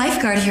don't have a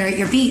lifeguard here at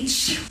your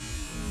beach.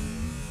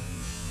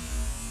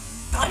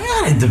 I'm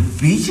not at the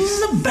beach. This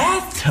is a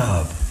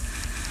bathtub.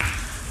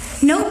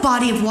 No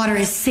body of water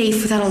is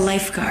safe without a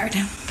lifeguard.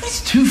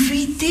 It's 2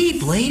 feet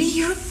deep,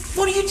 lady.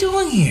 What are you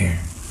doing here?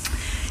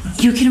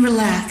 You can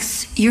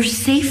relax. You're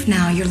safe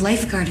now. Your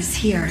lifeguard is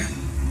here.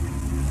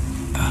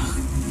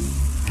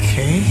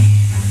 Okay.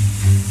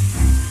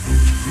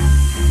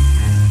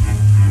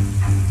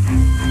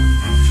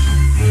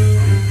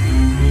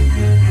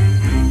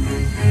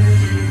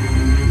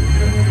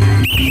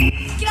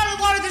 Get out of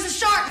the water. There's a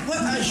shark.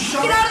 What? A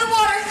shark? Get out of the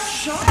water.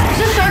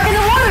 There's a shark in the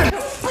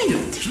water. Wait a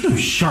minute. There's no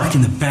shark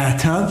in the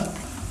bathtub.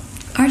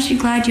 Aren't you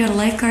glad you had a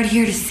lifeguard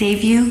here to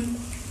save you?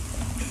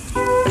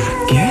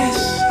 I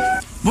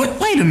guess. What?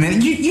 Wait a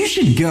minute. You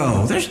should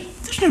go. There's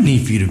no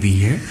need for you to be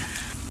here.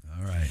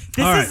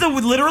 This is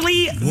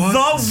literally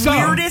the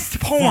weirdest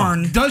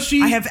porn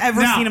I have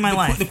ever seen in my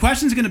life. The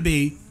question's going to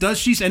be, does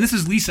she, and this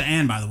is Lisa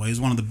Ann, by the way,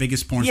 who's one of the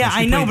biggest porn stars. Yeah,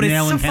 She I know, played but it's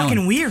Nell so and Helen.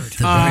 fucking weird.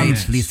 The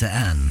great Lisa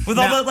Ann. With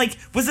all the, like,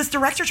 was this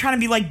director trying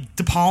to be like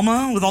De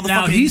Palma with all the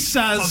Now, fucking he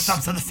says-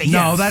 close-ups on the face?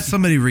 No, that's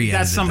somebody re-edited.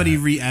 That's somebody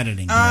that.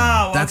 re-editing.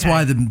 Oh, That's okay.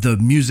 why the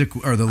music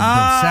or the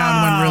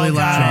sound went really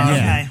loud. Okay.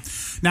 Yeah.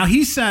 Now,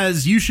 he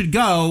says you should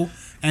go,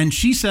 and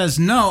she says,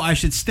 no, I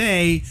should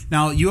stay.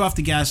 Now, you have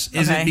to guess,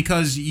 is it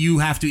because you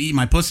have to eat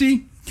my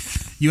pussy?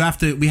 We have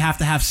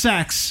to have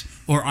sex,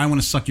 or I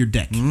want to suck your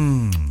dick.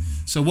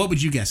 So what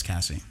would you guess,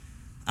 Cassie?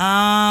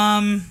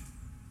 I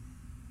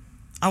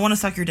want to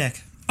suck your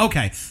dick.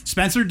 Okay.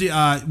 Spencer,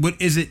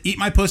 what is it? Eat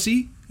my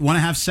pussy, want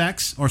to have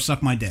sex, or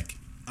suck my dick?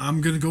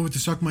 I'm gonna go with the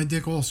suck my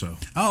dick also.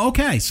 Oh,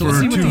 okay. So let's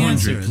see what the 200,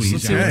 answer is. please.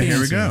 Let's see what the Here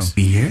we answer go. is.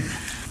 Beer?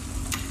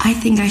 I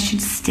think I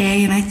should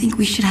stay, and I think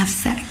we should have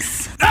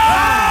sex.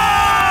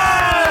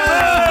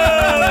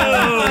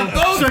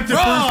 It's like the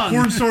first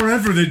porn star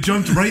ever that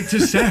jumped right to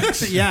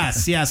sex.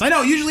 Yes. I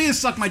know. Usually it's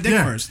suck my dick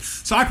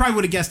first. So I probably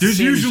would have guessed. There's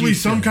the same as usually you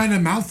some two. kind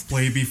of mouth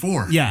play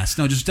before. Yes.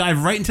 No. Just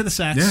dive right into the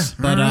sex. Yeah.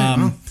 But all right,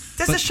 well.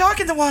 There's a shark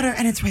in the water,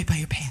 and it's right by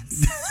your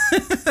pants.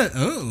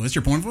 oh, that's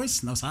your porn voice?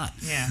 That was hot.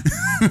 Yeah.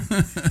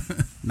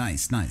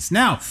 Nice.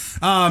 Now,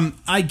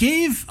 I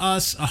gave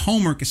us a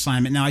homework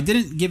assignment. Now, I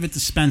didn't give it to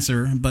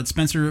Spencer, but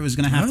Spencer was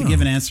going to have to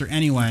give an answer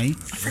anyway.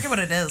 I forget what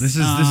it is. This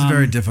is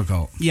very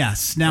difficult.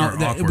 Yes. Now,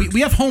 Or awkward.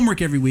 we have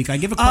homework every week. I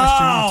give a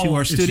question to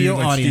our It's studio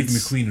like audience.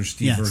 Steve McQueen or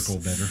Steve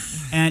Urkel better.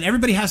 And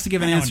everybody has to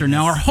give an answer.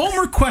 Now, our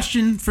homework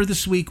question for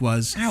this week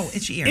was, Ow,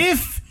 itchy ear.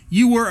 if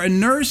you were a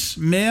nurse,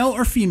 male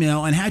or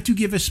female, and had to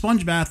give a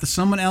sponge bath to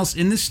someone else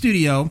in the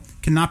studio,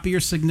 cannot be your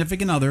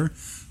significant other,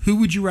 who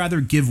would you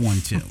rather give one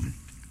to?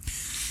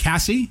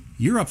 Cassie,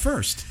 you're up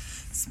first.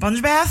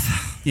 Sponge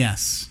bath?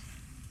 Yes.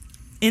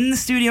 In the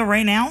studio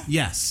right now?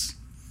 Yes.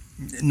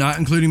 Not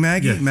including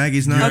Maggie. Yeah.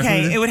 Maggie's not. Okay,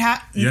 included? it would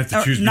have. You have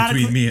to choose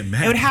between me and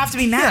Matt. It would have to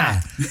be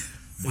Matt.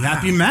 It would have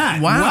to be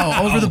Matt.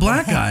 Wow, over the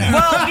black guy.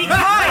 Well,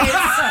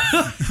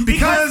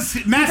 because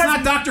Matt's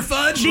not Dr.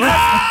 Fudge. Wait,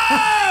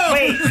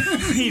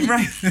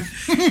 right?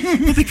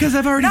 Well, because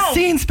I've already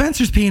seen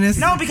Spencer's penis.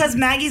 No, because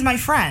Maggie's my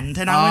friend,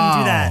 and I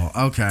wouldn't do that.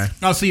 Okay.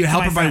 Oh, so you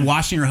help My her by friend.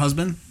 washing her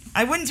husband?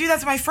 I wouldn't do that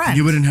to my friend.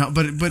 You wouldn't help,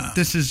 but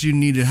this is you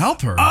need to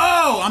help her.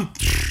 Oh,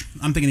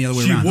 I'm thinking the other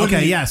way She around. wouldn't-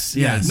 Okay, yes.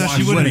 No,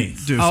 she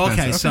wouldn't do Oh,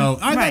 Spencer. okay. So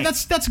Right.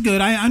 that's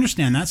good. I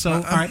understand that. So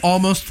all right,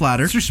 Almost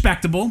flattered. it's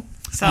respectable.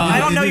 So I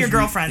don't know It your is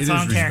girlfriend, it so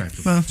I is don't care.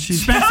 respectable. Well,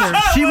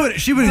 Spencer.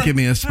 she wouldn't give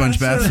me a sponge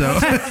bath, so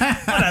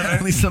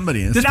at least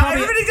somebody is. Now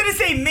everybody's gonna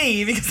say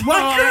me because I'm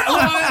Well, a girl.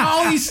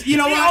 always, you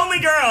know the what? only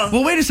girl.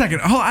 Well, wait a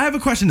second. Hold on, I have a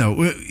question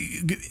though.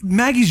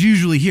 Maggie's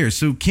usually here,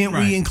 so can't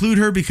Right. we include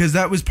her? Because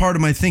that was part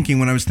of my thinking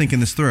when I was thinking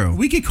this through.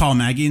 We could call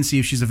Maggie and see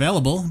if she's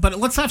available, but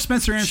let's have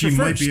Spencer answer She first.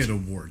 might be at a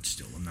ward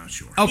still. I'm not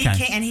sure. Okay.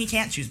 He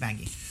can't choose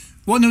Maggie.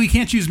 Well, no, he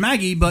can't choose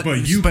Maggie, but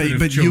But you could have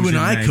but you chosen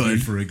and I Maggie,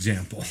 could. for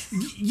example.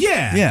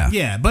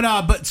 yeah.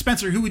 But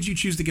Spencer, who would you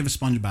choose to give a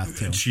sponge bath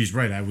to? And she's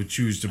right. I would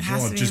choose to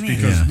has to broad be just me.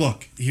 because. Yeah.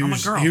 Look, I'm a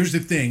girl. here's the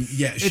thing.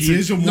 Yeah, It's she a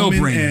is a woman,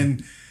 no-brainer.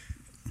 and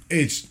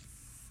it's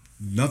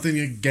nothing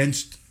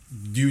against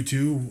you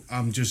two.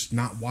 I'm just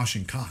not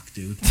washing cock,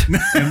 dude.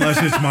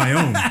 Unless it's my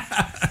own.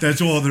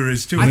 That's all there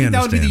is to I it. think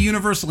that would be the understand.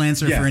 universal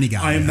answer Yeah, for any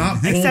guy. I am not.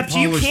 Except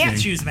you polishing. can't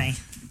choose me.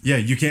 Yeah,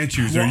 you can't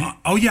choose. Are you- Well,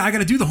 oh yeah, I got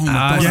to do the homework.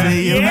 don't yeah, I?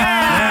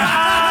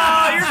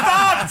 Yeah, you're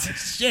fucked.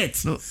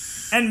 Shit.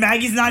 And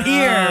Maggie's not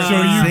here. So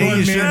you See, want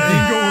you should-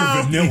 Mandingo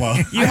or vanilla?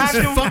 you have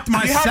to fucked You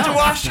have to myself.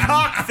 wash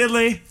cock,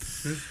 Fiddly.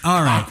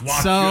 All right.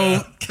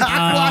 So,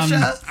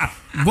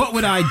 what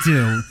would I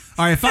do?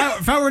 All right, if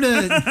I were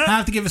to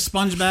have to give a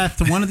sponge bath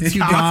to one of the two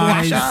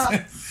guys,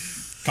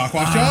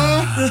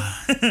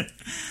 Cockwasher?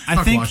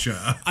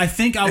 I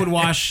think I would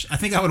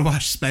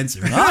wash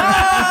Spencer.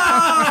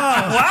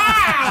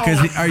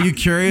 Because are you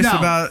curious No.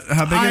 about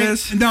how big it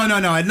is? No. It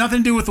had nothing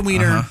to do with the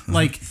wiener.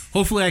 Like,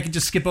 hopefully, I could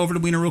just skip over the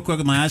wiener real quick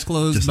with my eyes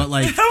closed. But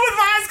like, With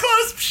my eyes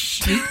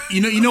closed.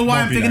 you know why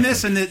Won't I'm be thinking that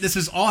this, and this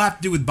is all have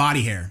to do with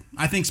body hair.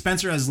 I think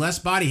Spencer has less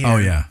body hair. Oh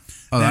yeah.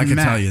 Oh, I than could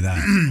Matt. tell you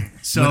that.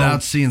 So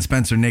Without seeing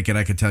Spencer naked,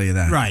 I could tell you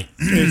that. right.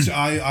 It's,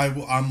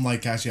 I'm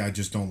like Cassie. I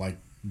just don't like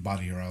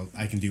body hair.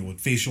 I can deal with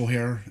facial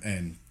hair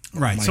and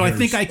Right, my so I hair's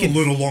think I could. a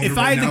little longer. If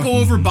I right had to now. go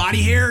over body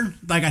hair,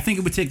 like I think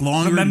it would take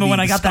longer. Remember It'd be when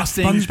I got that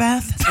disgusting. sponge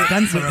bath?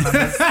 Spencer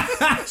remembers.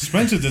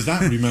 Spencer does not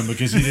remember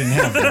because he didn't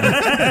have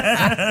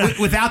one.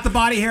 Without the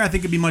body hair, I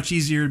think it'd be much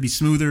easier. It'd be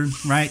smoother,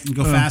 right, and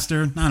go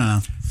faster. I don't know.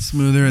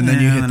 Smoother, and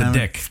then you hit the whatever.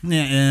 dick.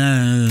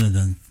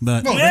 Yeah,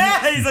 but Well,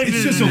 Yeah, he's like,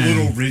 it's just a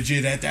little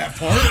rigid at that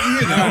part,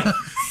 you know.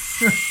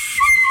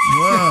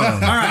 Whoa. All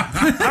right,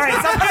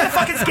 stop playing the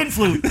fucking skin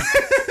flute.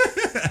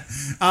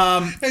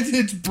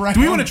 It's brown. do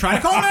we want to try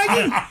to call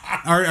Maggie,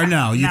 or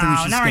no? You think we No,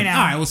 should not skip? right now.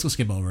 All right, we'll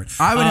skip over it.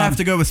 I would have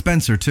to go with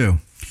Spencer too.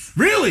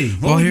 Really?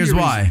 What Well, would be here's your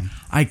why. reason?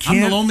 I can't.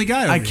 I'm the lonely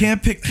guy over I here.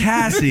 can't pick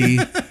Cassie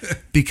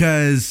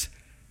because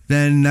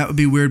then that would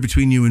be weird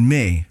between you and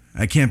me.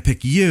 I can't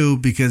pick you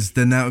because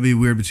then that would be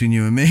weird between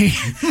you and me.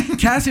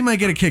 Cassie might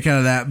get a kick out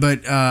of that,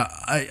 but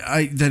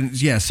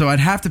so I'd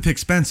have to pick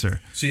Spencer.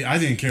 See, I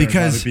didn't care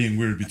Because- about it being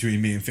weird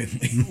between me and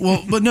Finley.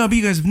 Well, but no, but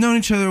you guys have known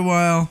each other a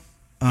while.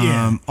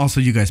 Yeah. Also,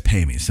 you guys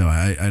pay me, so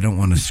I don't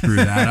want to screw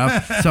that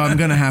up. So I'm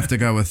gonna have to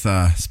go with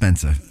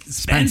Spencer.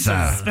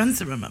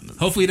 Spencer remembers.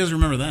 Hopefully, he doesn't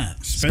remember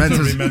that. Spencer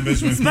Spencer's-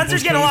 remembers when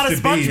Spencer's people getting a lot of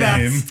supposed to sponge be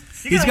baths. him.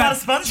 You He's get a lot got of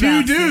sponge two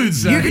baths.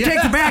 dudes. You can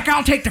take the back,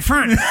 I'll take the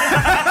front.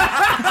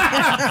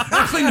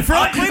 I'll clean the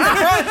front.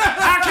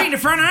 I'll clean the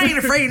front. I ain't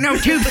afraid of no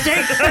tube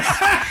steak.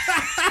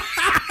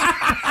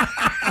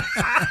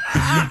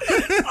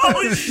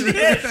 Oh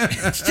shit!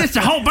 It's just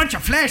a whole bunch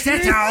of flesh,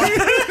 that's all.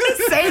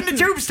 Same the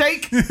tube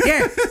steak.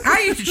 Yeah,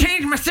 I used to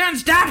change my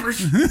son's diapers.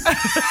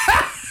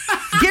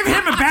 Give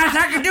him a bath,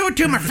 I could do it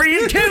to my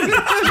friend too.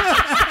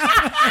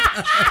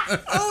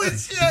 Holy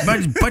shit.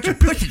 Bunch of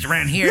pussies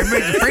around here.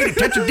 Everybody's afraid to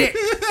touch a dick.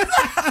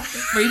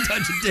 Afraid to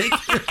touch a dick.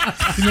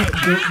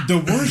 The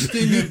worst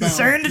thing about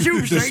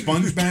the straight.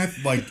 sponge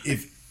bath, like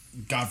if,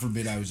 God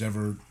forbid, I was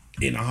ever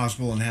in a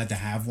hospital and had to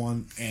have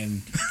one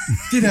and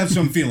did have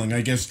some feeling.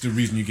 I guess the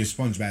reason you get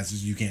sponge baths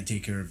is you can't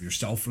take care of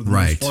yourself for the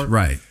most part.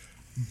 Right.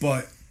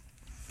 But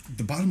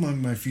the bottom of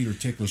my feet are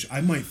ticklish. I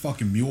might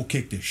fucking mule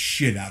kick the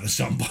shit out of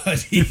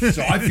somebody.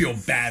 So I feel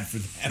bad for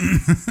them.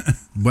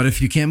 What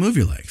if you can't move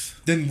your legs?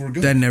 Then we're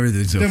good. Then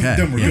everything's okay.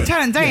 Then we're You're good.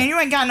 telling Dan, you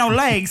ain't got no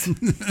legs.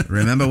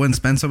 Remember when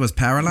Spencer was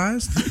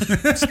paralyzed?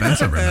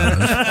 Spencer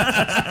remembers.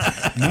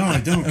 No,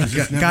 I don't. 'Cause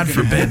it's never God gonna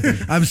forbid.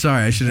 happen. I'm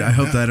sorry. I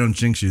hope that I don't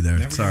jinx you there.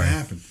 Never Sorry. gonna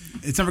happen.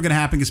 It's never going to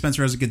happen because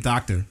Spencer has a good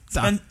doctor.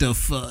 Dr.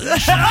 Fudge.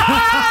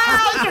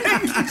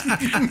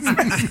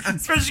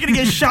 Spencer's gonna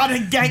get shot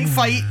in a gang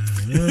fight.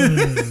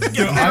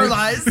 Get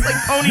paralyzed like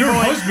Pony Your Boy.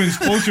 husband's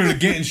closer to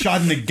getting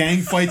shot in a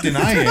gang fight than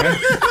I am.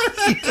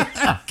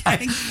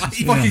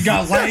 Fucking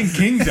got Latin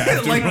Kings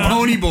after. Like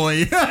Pony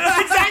Boy.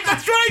 Exactly,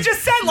 that's what I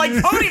just said, like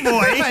Pony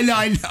Boy. I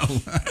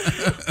know.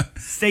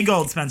 Stay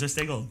gold, Spencer.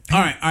 Stay gold. All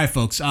right,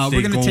 folks.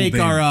 We're gonna take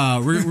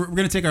our we're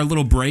gonna take our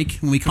little break.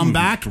 When we come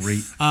back,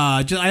 great.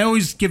 I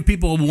always give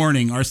people a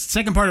warning. Our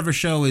second part of our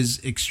show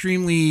is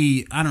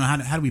extremely, I don't know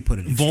how do we put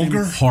it?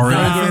 Vulgar?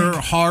 Horrid,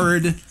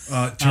 hard,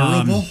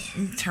 Terrible.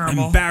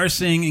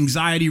 embarrassing,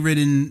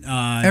 anxiety-ridden.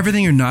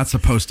 Everything you're not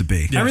supposed to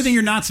be. Everything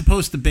you're not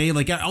supposed to be.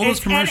 Like all those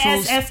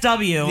commercials.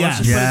 NSFW. Yes. Let's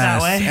just put it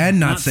that way. And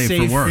not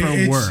safe for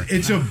work.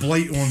 It's a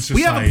blight on society.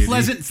 We have a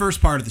pleasant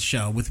first part of the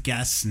show with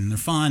guests, and they're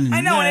fun. And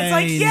I know, and it's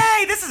like,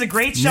 yay, this is a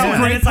great show. Yeah.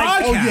 And then it's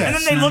like, Great podcast.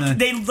 and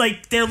then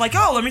they're like,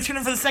 oh, let me tune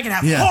in for the second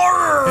half. Yeah.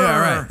 Horror. Yeah,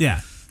 right.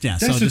 Yeah.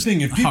 That's so the just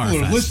thing. If people horror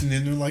are fest.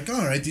 listening, they're like,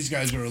 all right, these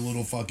guys are a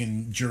little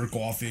fucking jerk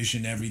offish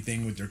and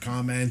everything with their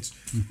comments.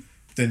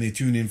 Then they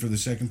tune in for the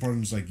second part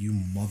and it's like, you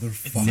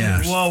motherfuckers.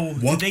 Yeah. Whoa,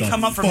 What did they the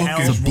come up from fuck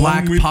hell? is It's a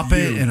black wrong with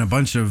puppet you? and a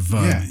bunch of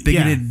Yeah.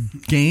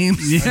 bigoted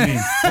games. I mean,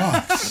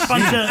 fuck.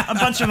 a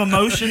bunch of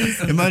emotions.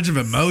 A bunch of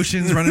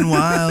emotions running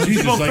wild.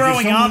 Jesus, People like, if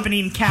throwing someone- up and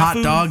eating cat Hot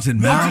food. dogs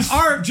and Well, mouse.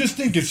 just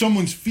think if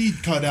someone's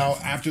feed cut out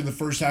after the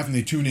first half and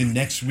they tune in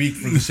next week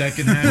for the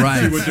second half,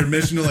 Right. see what they're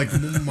missing. They're like, oh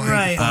my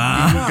Right.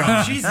 fucking Oh,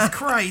 God. Jesus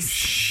Christ.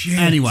 Shit.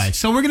 Anyway,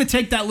 so we're going to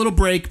take that little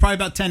break, probably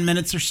about 10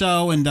 minutes or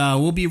so, and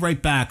we'll be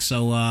right back.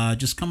 So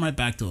just come right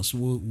back to us.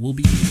 We'll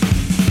be...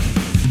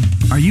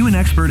 Are you an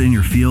expert in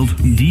your field?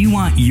 Do you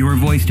want your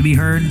voice to be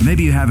heard?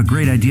 Maybe you have a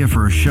great idea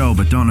for a show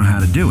but don't know how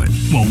to do it.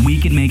 Well, we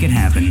can make it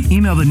happen.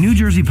 Email the New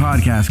Jersey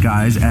Podcast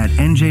Guys at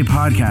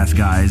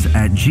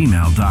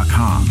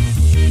njpodcastguys@gmail.com.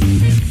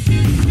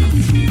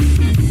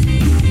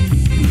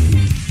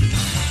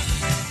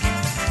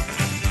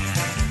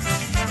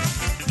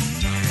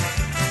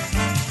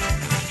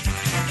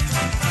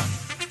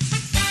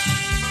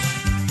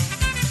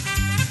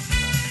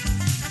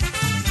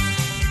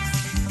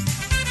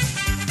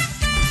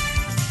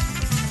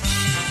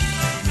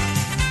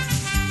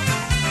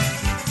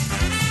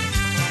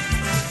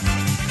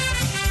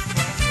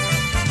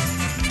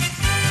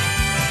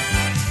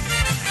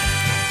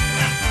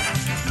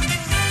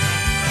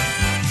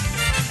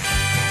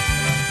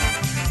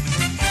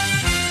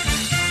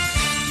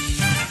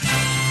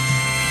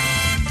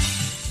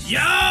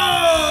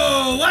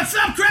 Yo! What's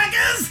up,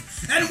 crackers?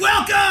 And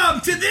welcome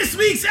to this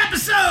week's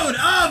episode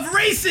of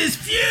Racist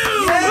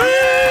Feud!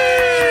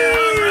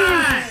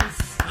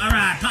 All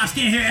right, Pops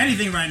can't hear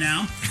anything right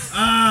now.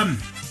 All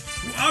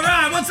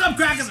right, what's up,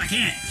 crackers? I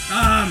can't.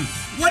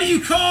 What do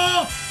you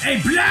call a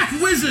black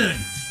wizard?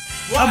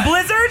 A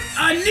blizzard?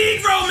 A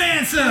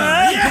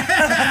Negromancer!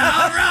 Yeah!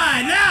 All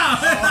right, now.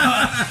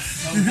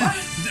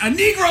 A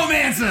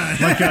Negromancer!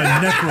 Like a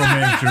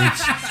necromancer.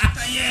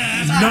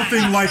 It's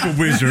nothing like a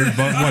wizard,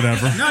 but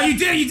whatever. No, you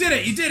did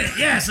it.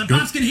 Yes, the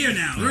Pops can hear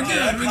now. We're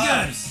good.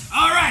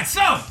 All right,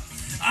 so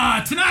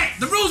tonight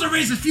the rules of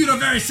Racist Feud are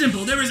very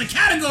simple. There is a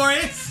category,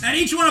 and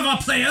each one of our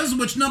players,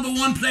 which number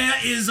one player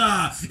is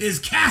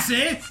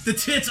Cassie, the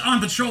tits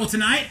on patrol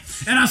tonight,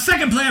 and our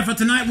second player for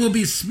tonight will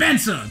be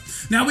Spencer.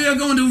 Now we are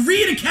going to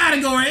read a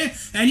category,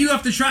 and you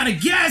have to try to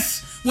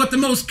guess what the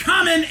most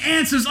common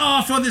answers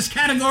are for this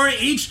category.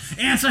 Each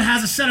answer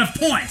has a set of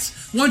points.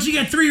 Once you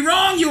get 3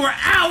 wrong, you are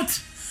out.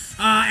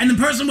 And the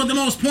person with the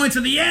most points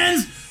at the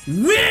end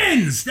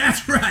wins.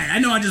 That's right. I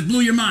know I just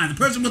blew your mind. The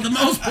person with the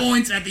most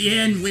points at the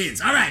end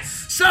wins. All right.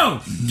 So,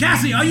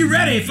 Cassie, are you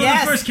ready for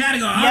the first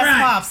category? All Yes, right.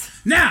 Pops.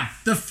 Now,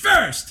 the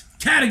first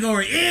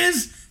category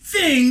is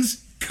things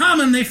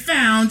commonly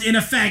found in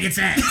a faggot's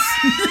ass.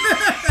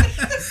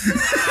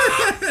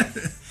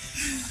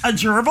 A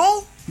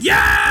gerbil?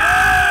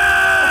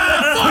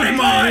 Yeah! 40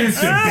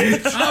 points!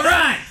 All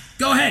right.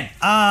 Go ahead.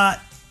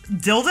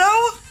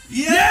 Dildo?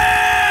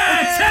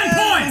 Yeah! 10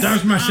 points! That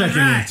was my second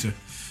All right. answer.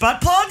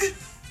 Butt plug?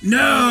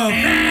 No.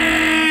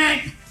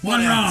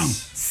 One wrong.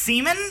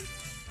 Semen?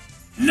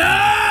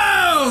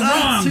 No!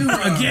 Wrong.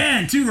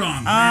 Again, 2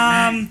 wrong.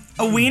 A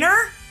wiener?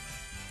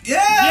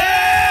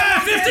 Yeah!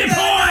 50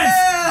 points!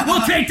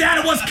 We'll take that.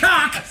 It was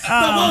cock,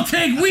 but we'll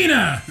take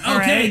wiener.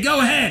 Okay, right. go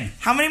ahead.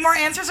 How many more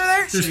answers are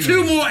there? There's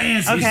 2 more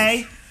answers.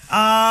 Okay.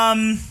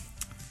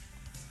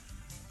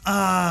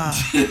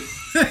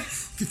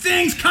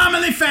 Things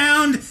commonly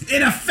found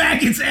in a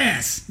faggot's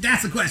ass.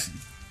 That's the question.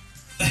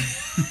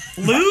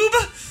 Lube?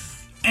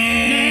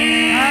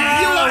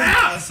 And you are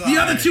out. The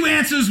other two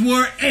answers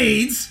were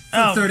AIDS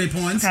for 30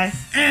 points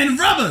and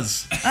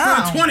rubbers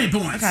for 20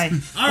 points. Okay.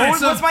 All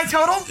right. What's my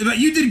total? But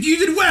you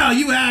did well.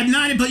 You had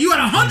 90, but you had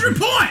 100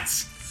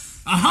 points.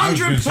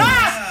 100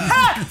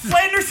 points.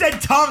 Flanders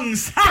said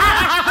tongues.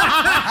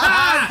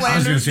 I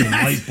was going to say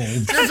light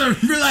bulb. That's a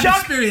real life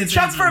experience.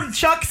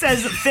 Chuck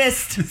says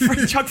fist.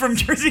 Chuck from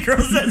Jersey Girl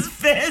says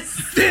fist.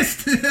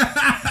 Fist.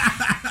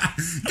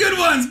 Good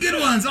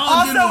ones. All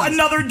also, good ones.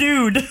 another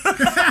dude.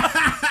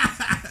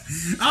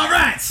 All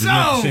right. Isn't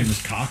that So, the same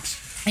as Cox?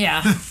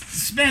 Yeah.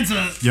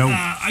 Spencer, Yo.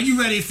 Are you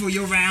ready for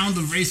your round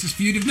of Racist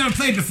Feud? You've never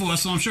played before,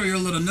 so I'm sure you're a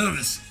little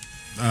nervous.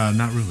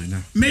 Not really,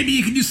 no. Maybe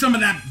you can do some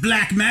of that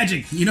black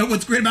magic. You know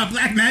what's great about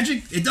black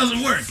magic? It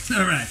doesn't work.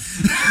 All right.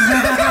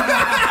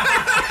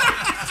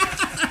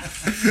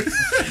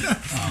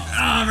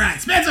 All right.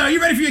 Spencer, are you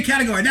ready for your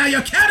category? Now,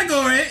 your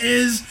category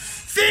is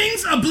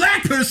things a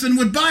black person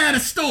would buy at a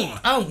store.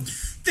 Oh.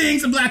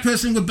 Things a black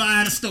person would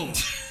buy at a store.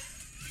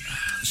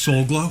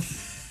 Soul Glow?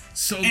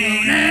 Soul Glow.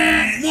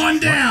 And one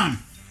down.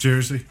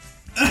 Seriously?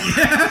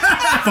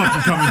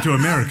 Fucking Coming to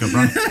America,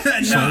 bro.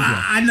 No,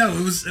 I know.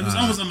 It was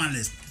almost on my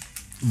list.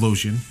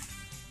 Lotion.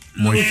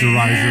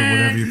 Moisturizer,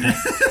 whatever you call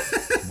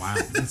it. Wow.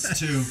 That's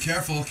too.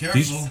 Careful.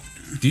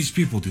 These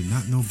people do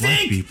not know black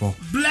Think people.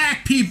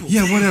 Black people.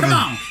 Yeah, whatever. Come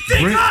on.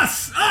 Think Grape-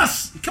 us.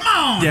 Come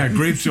on. Yeah,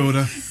 grape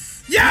soda.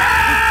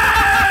 Yeah!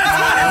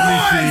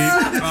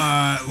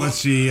 Let's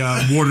see,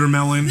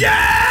 watermelon.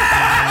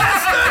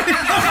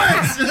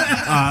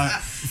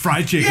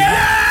 Fried chicken.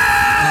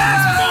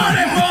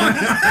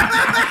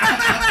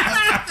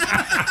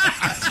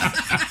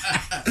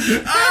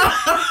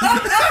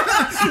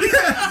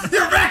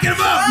 You're racking them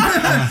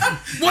up.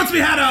 Once we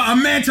had a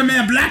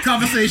man-to-man black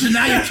conversation,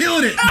 now you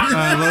killed it.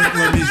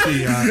 Let me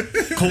see.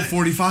 Colt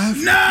 45?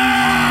 No,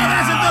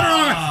 that's another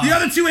one. The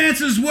other two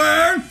answers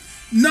were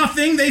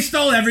nothing. They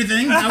stole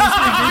everything. I was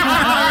thinking.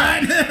 All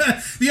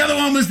right. The other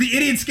one was the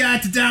idiot's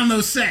guide to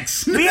download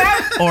sex.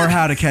 Or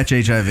how to catch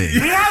HIV.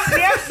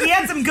 We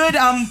had some good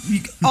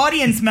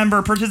audience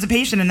member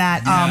participation in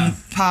that.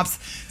 Pops.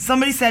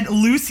 Somebody said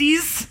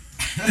Lucy's.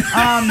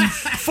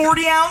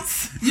 40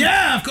 ounce.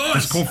 Yeah, of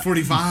course. It's Colt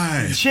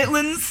 45.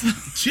 Chitlins.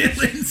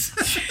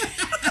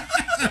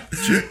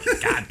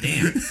 God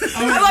damn.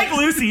 I like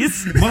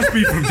Lucy's. Must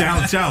be from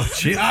down south.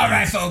 Shit. All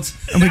right, folks.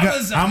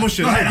 How much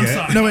should I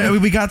get? No, wait,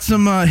 we got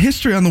some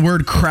history on the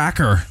word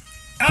cracker.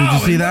 Did you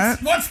see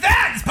that? What's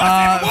that? It's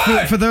my favorite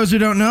word. For those who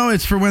don't know,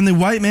 it's for when the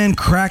white man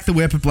cracked the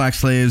whip of black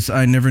slaves.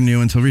 I never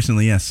knew until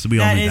recently. Yes, we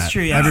all knew that. That is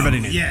true, yeah.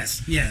 Everybody knew.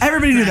 Yes.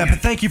 Everybody knew that, but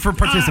thank you for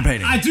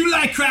participating. I do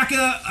like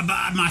cracker,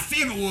 but my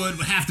favorite word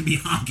would have to be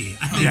honky.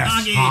 I think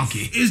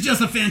honky is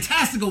just a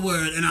fantastical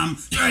word, and I'm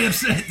very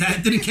upset that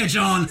it didn't catch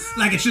on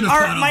like it should have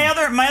caught on.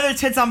 My other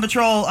tits on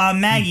patrol,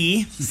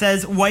 Maggie,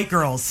 says white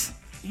girls.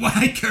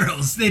 White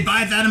girls, they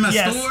buy that in my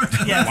store?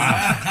 Yes.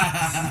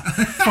 Wow.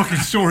 Fucking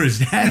store is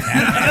that?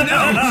 I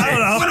know.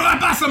 What do I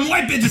buy some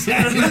white bitches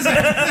at?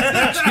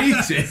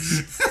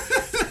 Jesus.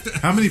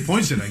 How many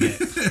points did I get?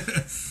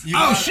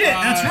 Shit,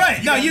 that's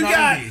right. No, you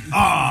 90.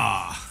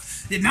 got...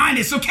 the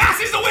 90. So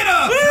Cassie's the winner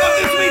of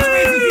this week's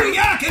Racist Feud.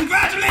 Yeah,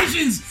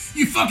 congratulations.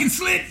 You fucking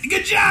slit.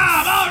 Good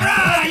job. All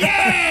right,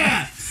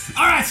 yeah.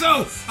 All right,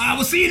 so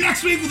we'll see you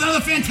next week with another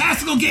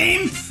fantastical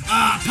game.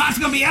 Pop's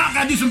gonna be out.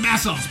 Gotta do some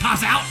bass salts.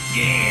 Pop's out.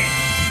 Yeah.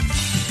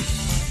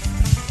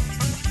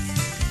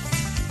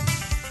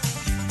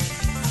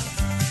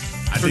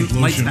 I think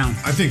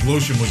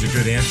lotion was a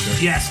good answer.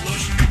 Yes,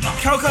 lotion.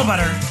 Cocoa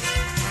butter.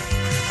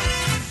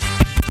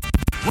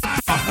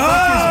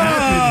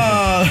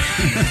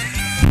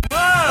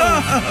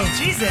 Whoa,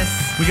 Jesus.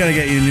 We gotta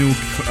get you a new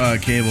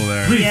cable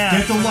there. Reese,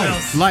 get the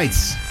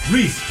lights.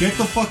 Reese, get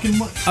the fucking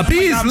lights.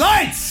 These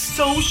lights.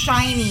 So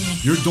shiny.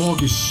 Your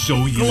dog is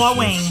so useless.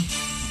 Glowing.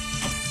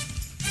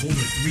 Hold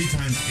her 3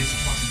 times to get the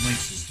fucking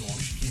lights. This dog,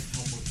 she can't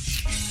help it.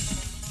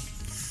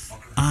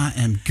 I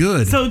am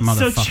good,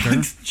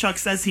 motherfucker. So Chuck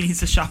says he needs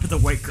to shop at the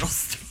white girl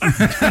store.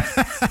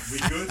 We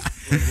good?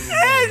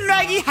 And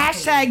Maggie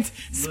hashtagged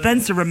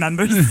Spencer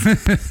remembers.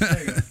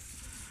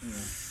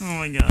 Oh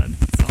my god,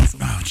 that's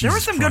awesome. There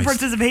was some good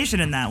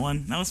participation in that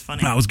one. That was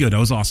funny. That was good. That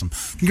was awesome.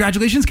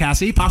 Congratulations,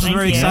 Cassie. Pops was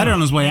very excited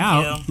on his way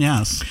out.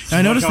 Yes.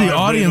 I noticed the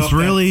audience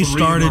really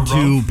started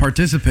to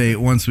participate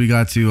once we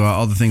got to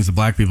all the things the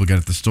black people get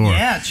at the store.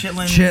 Yeah,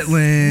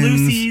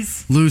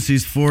 chitlins,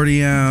 Lucy's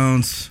 40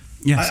 ounce.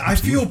 Yes, I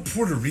feel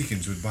Puerto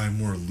Ricans would buy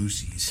more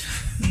Lucy's.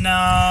 No.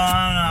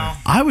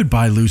 I would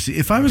buy Lucy.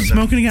 If I was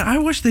smoking again, I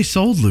wish they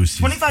sold Lucy's.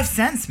 25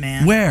 cents,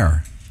 man.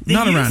 Where?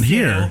 Not around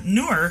here.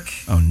 Newark.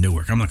 Oh,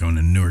 Newark. I'm not going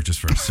to Newark just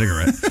for a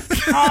cigarette.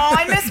 Oh,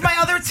 I missed my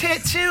other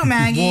tit too,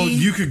 Maggie. Well,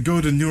 you could go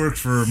to Newark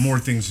for more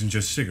things than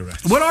just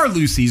cigarettes. What are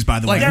Lucy's, by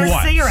the way? They're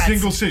cigarettes.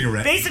 Single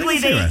cigarette. Basically,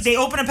 Single cigarettes. they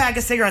open a pack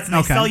of cigarettes and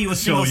they sell you a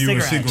single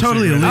cigarette.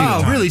 Totally illegal.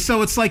 Oh, really?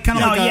 So it's like kind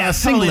of like a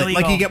singlet, totally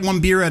like you get one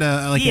beer at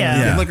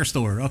a liquor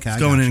store. Okay,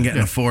 going in and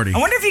getting a 40. I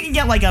wonder if you can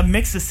get like a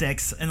mix of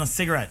 6 in a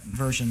cigarette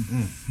version.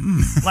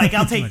 Like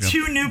I'll take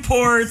 2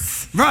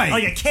 Newports, right?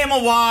 Like a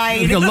Camel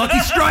White, like a Lucky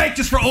Strike,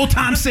 just for old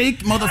time's sake,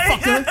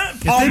 motherfucker. If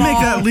they make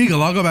that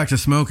legal, I'll go back to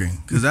smoking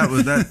because that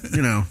was that.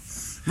 You know.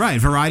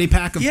 Right, variety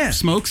pack of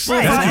smokes.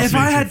 Right. If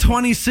I had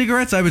 20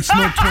 cigarettes, I would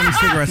smoke 20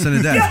 cigarettes in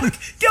a day.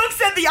 Gilk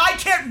said the I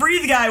Can't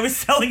Breathe guy was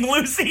selling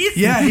Lucy's.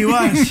 Yeah, he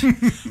was.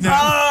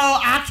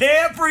 I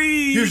can't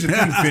breathe. Here's the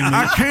thing, Finley.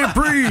 I can't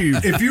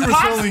breathe. If you were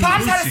selling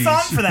Pops had a Lucy's,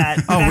 song for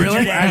that. Oh,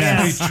 really?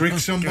 Actually trick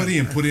somebody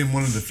and put in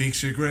one of the fake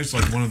cigarettes,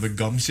 like one of the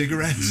gum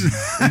cigarettes,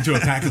 into a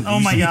pack of Lucy's. Oh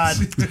my God.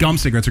 Gum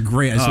cigarettes are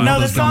great. No,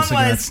 the song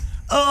was,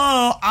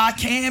 oh, I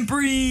can't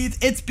breathe.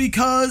 It's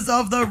because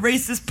of the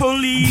racist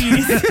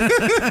police.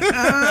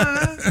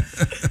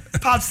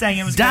 Pop sang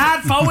it was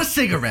Died for a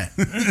cigarette.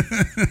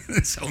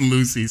 Selling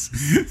Lucy's.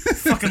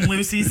 Fucking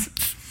Lucy's.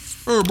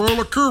 All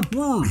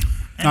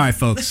right,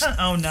 folks.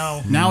 Oh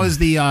no. Now is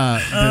the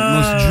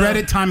most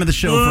dreaded time of the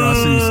show for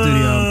us in the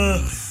studio.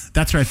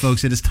 That's right,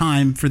 folks. It is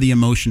time for the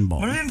emotion ball.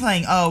 What have we been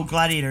playing? Oh,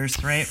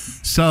 Gladiators, right?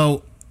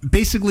 So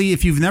basically,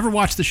 if you've never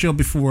watched the show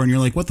before and you're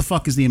like, what the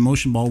fuck is the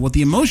emotion ball? Well,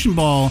 the emotion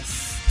ball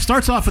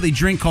starts off with a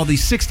drink called the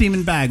 6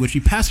 Demon Bag, which we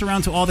pass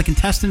around to all the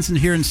contestants in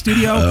here in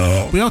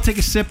studio. We all take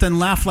a sip, then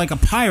laugh like a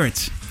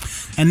pirate.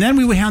 And then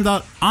we would hand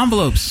out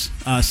envelopes,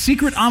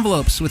 secret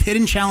envelopes with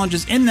hidden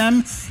challenges in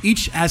them.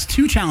 Each has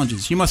 2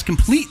 challenges. You must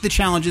complete the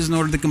challenges in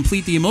order to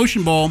complete the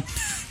emotion ball.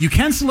 You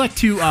can select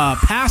to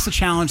pass a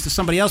challenge to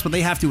somebody else, but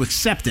they have to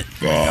accept it.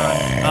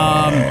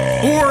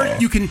 Or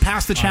you can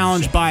pass the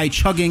challenge by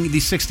chugging the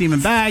 6 Demon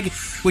Bag,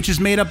 which is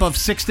made up of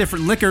 6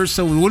 different liquors,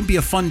 so it wouldn't be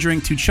a fun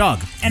drink to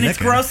chug. And it's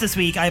gross this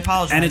week. I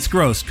apologize. And it's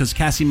gross because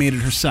Cassie made it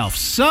herself.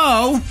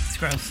 So it's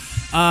gross.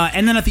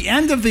 And then at the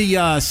end of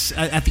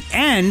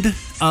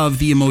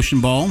the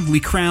emotion ball, we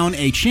crown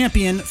a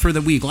champion for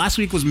the week. Last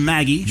week was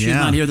Maggie. She's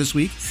not here this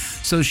week,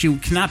 so she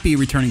cannot be a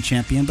returning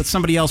champion. But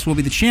somebody else will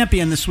be the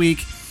champion this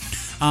week.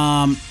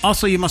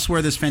 Also, you must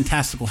wear this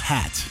fantastical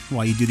hat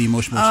while you do the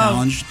emotional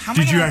challenge.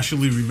 Did you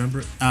actually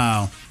remember it?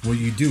 Oh. What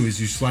you do is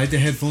you slide the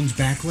headphones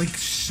back like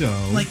so.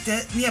 Like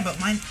that? Yeah, but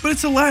mine. But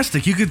it's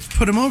elastic. You could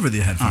put them over the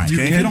headphones. All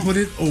You right. can put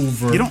it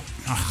over. You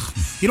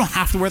don't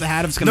have to wear the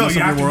hat if it's going to mess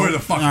up your world. No, you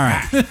have to wear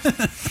the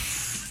fucking hat.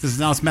 Because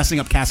now it's messing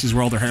up Cassie's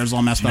world. Her hair's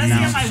all messed up now.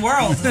 Messing up my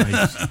world.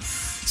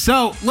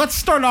 So let's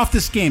start off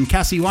this game.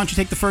 Cassie, why don't you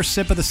take the first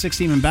sip of the 6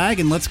 Demon Bag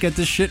and let's get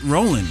this shit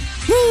rolling.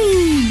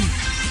 Woo!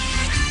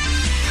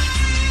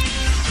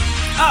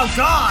 Oh,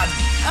 God.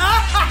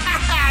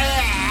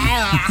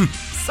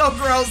 So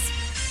gross.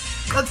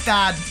 That's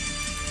bad.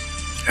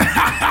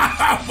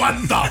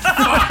 What the fuck?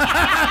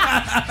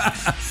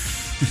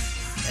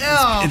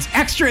 Ew. It's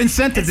extra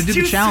incentive to do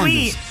the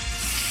challenges.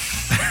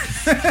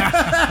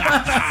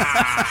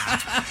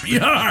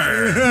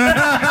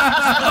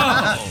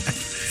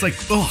 It's like,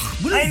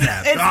 what is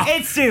that?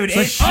 It's dude.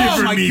 It's like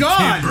Oh my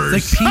God!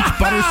 It's like peach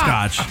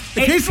butterscotch.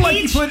 It tastes like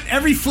you put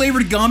every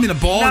flavored gum in a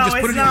ball and No, just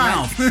put it it's in your not.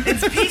 mouth.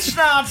 It's peach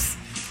schnapps,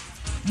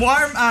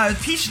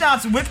 peach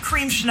schnapps, whipped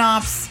cream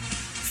schnapps,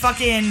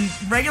 fucking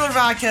regular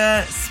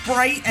vodka,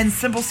 Sprite, and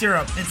simple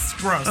syrup. It's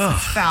gross.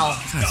 It's foul.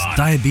 That's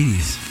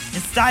diabetes.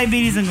 It's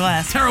diabetes in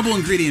glass. Terrible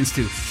ingredients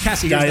too.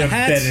 Cassie, here's the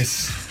hat.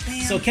 Diabetes.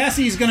 So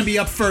Cassie is going to be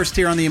up first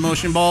here on the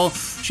emotion ball.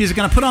 She's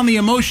going to put on the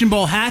emotion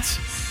ball hat,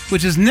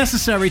 which is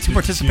necessary to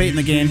participate in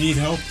the game. You need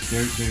help?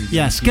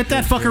 Yes, get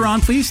that fucker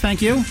on, please.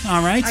 Thank you.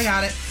 All right. I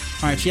got it.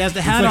 All right, she has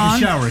the hat It's like on. a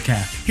shower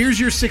cap. Here's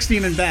your 6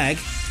 Demon Bag.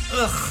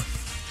 Ugh.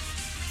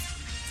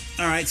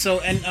 All right,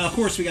 so, and of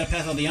course, we got to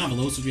pass out the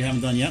envelopes, which we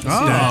haven't done yet.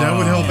 That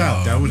would help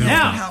out. That would help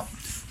out. Now,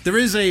 there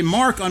is a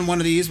mark on one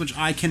of these, which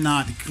I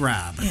cannot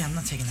grab. Yeah, I'm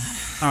not taking that.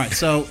 All right,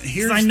 so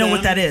here's I know them.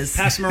 what that is.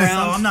 Pass them So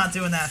around. I'm not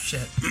doing that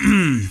shit.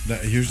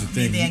 Here's the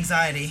thing. The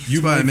anxiety.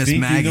 You why I might miss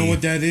think Maggie. you know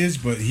what that is,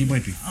 but he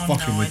might be Oh,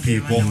 fucking no, with I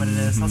do. people. I know what it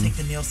is. I'll take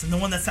the Nielsen. The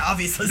one that's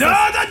obviously No!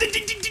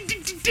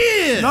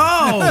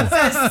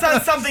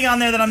 says something on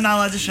there that I'm not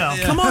allowed to show.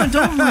 Come on,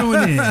 don't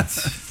ruin it.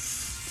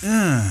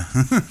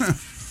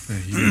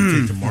 You gotta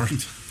take the mark.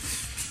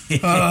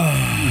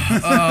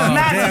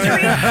 Matt, did you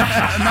read?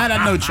 Matt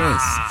had no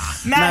choice.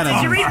 Matt,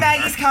 did you read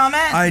Maggie's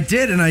comment? I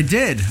did.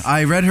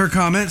 I read her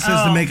comment. It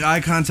says to make eye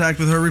contact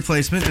with her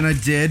replacement, and I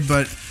did,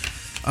 but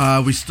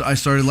I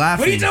started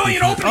laughing. What are you doing? You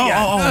don't open it yet.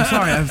 I'm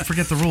sorry. I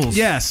forget the rules.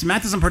 Yes,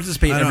 Matt doesn't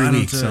participate I don't- every I don't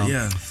week. do So it,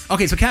 yeah.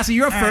 Okay, so Cassie,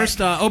 you're up All right. first.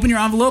 Open your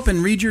envelope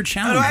and read your Oh,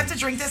 challenge. do I have to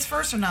drink this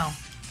first or no?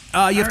 You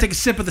have to take a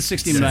sip of the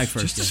 16 bag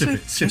first. Sip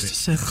it. Sip it.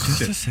 Just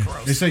a sip.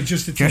 It's like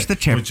just a Just tip, a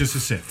chip. but just a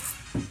sip.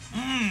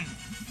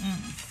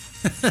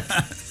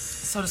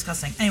 So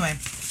disgusting. Anyway.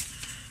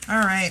 All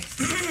right.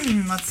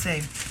 Let's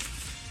see.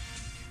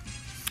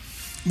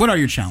 What are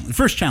your challenge?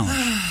 First challenge.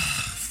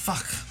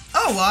 Fuck.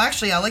 Oh, well,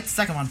 actually, I like the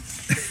second one.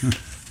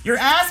 Your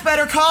ass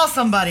better call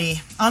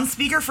somebody. On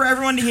speaker for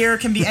everyone to hear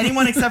can be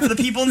anyone except for the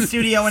people in the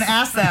studio and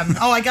ask them.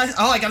 I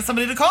got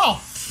somebody to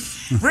call.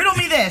 Riddle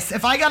me this.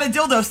 If I got a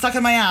dildo stuck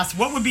in my ass,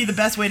 what would be the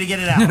best way to get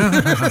it out?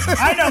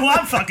 I know who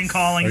I'm fucking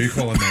calling. Are you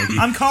calling Maggie?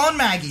 I'm calling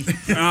Maggie.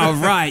 All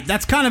right.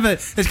 It's kind of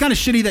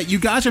shitty that you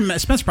guys are.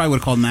 Spencer probably would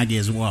have called Maggie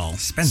as well.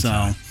 Spencer.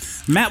 So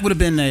Matt would have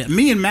been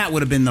me and Matt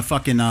would have been the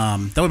fucking that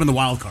would have been the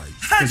wild card.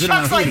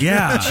 Chuck's like,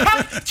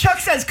 Chuck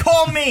says,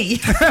 call me.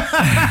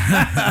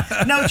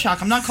 No,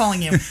 Chuck, I'm not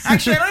calling you.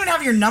 Actually, I don't even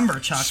have your number,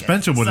 Chuck.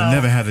 Spencer would have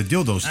never had a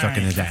dildo stuck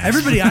in his ass.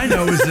 Everybody I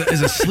know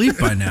is asleep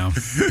by now.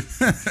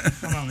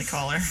 Hold on, let me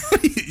call her.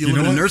 You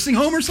live in a nursing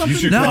home or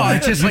something? No,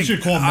 it's just like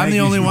I'm the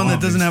only one that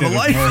doesn't have a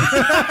life.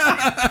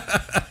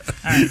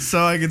 Right.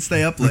 So I can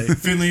stay up late.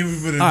 Finley,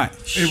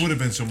 it would have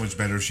been so much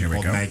better if she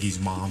called Maggie's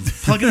mom.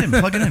 Plug it in.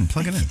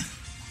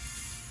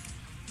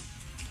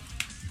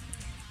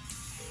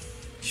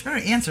 She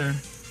better answer.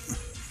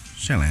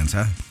 She'll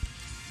answer.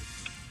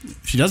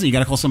 If she doesn't, you got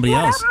to call somebody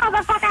else. What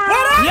up,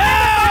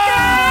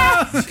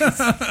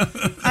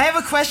 I have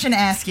a question to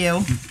ask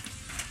you.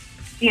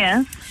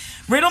 Yes.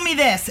 Riddle me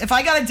this. If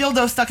I got a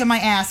dildo stuck in my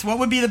ass, what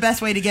would be the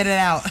best way to get it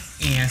out?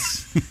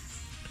 Ass.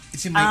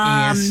 It's in my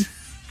ass.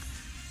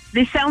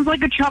 This sounds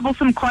like a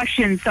troublesome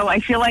question, so I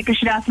feel like I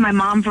should ask my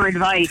mom for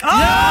advice. Oh!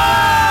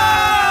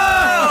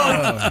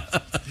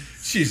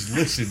 She's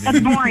listening. That's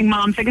boring,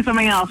 Mom. Think of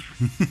something else.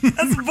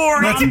 That's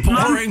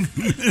boring.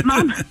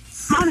 Mom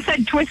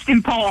said twist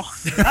and pull.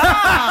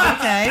 Oh,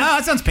 okay. Oh,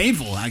 that sounds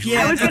painful, actually.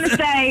 I was going to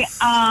say,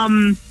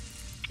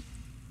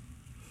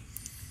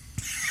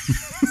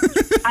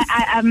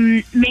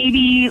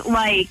 maybe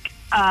like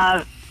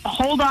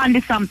hold on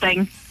to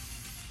something,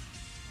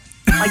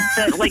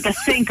 like a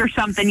sink or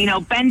something.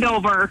 Bend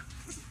over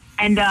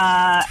and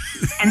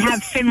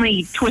have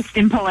Finley twist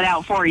and pull it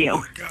out for you.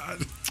 Oh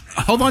God.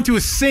 Hold on to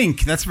a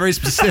sink. That's very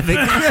specific.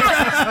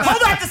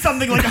 Hold on to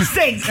something like a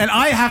sink. And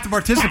I have to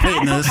participate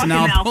in this, and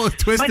I'll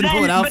twist and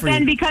pull it out for you. But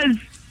then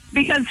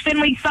because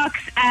Finley sucks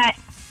at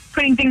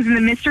putting things in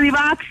the mystery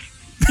box,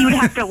 he would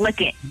have to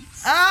lick it.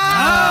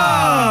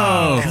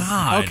 Oh!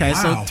 God, okay,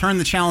 wow. So turn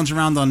the challenge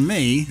around on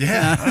me.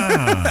 Yeah.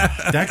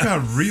 That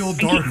got real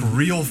dark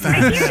real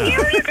fast. I can't hear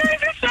what you guys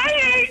are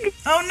saying.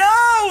 Oh,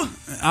 no!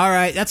 All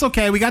right, that's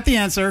okay. We got the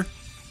answer.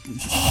 Can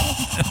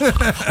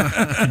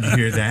you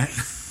hear that?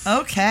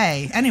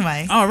 Okay.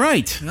 Anyway. All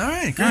right. Great. All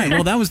right.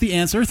 Well, that was the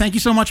answer. Thank you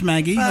so much,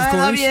 Maggie. Bye, of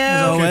course. love you.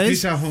 As always. Okay,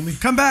 peace out, homie.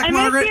 Come back,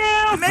 Margaret.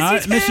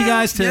 Miss you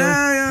guys too.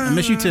 Yeah, I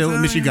miss you too. I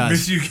miss you guys.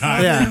 Miss you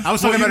guys. Yeah. I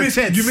was talking about the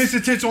tits. You missed the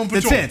tits on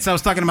patrol. The tits. I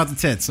was talking about the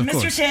tits, of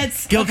course. Mr.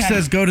 Tits. Gilk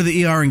says go to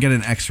the ER and get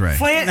an X-ray.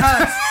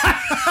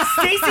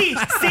 Stacy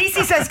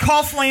says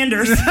call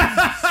Flanders.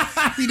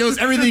 He knows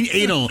everything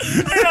anal.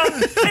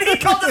 And he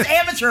called us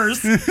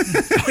amateurs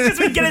because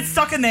we get it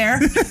stuck in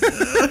there.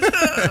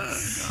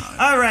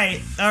 All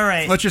right.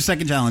 What's your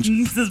second challenge?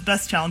 This is the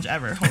best challenge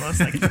ever. Hold on a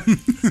second.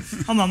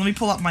 Hold on, let me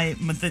pull up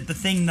the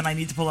thing that I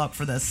need to pull up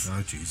for this.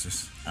 Oh,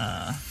 Jesus.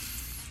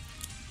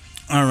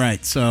 All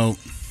right, so...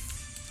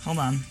 Hold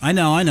on. I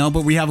know,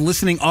 but we have a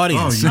listening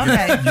audience. Okay. You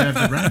have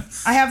the rap?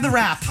 I have the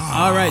rap.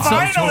 All right,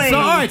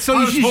 Finally!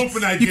 So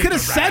you could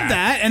have said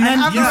that, and then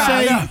you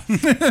say...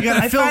 You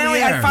gotta fill the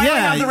air. I finally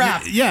have the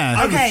rap. Yeah.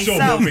 I Okay, was so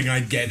hoping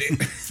I'd get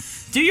it.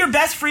 Do your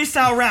best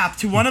freestyle rap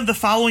to one of the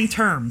following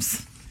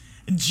terms.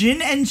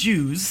 Gin and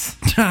Jews.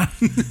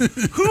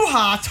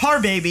 Hoo-ha, tar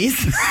babies.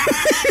 Which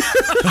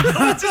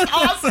is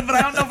awesome, but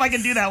I don't know if I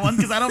can do that one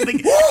because I don't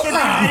think it's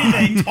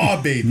anything. Tar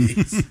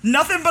babies.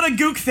 Nothing but a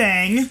gook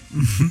thing.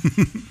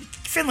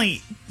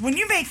 Finley, when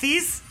you make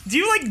these, do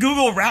you like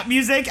Google rap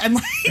music and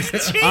like?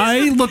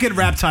 I look at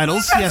rap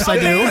titles. Yes, I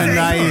do, and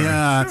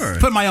I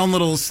put my own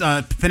little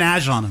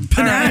panache on them.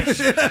 Panache.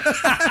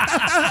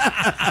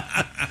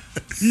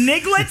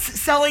 Niglets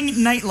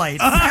selling nightlights.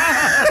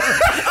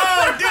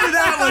 Oh, do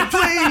that one,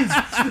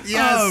 please.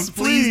 Yes,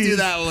 please do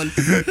that one.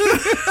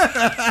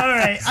 All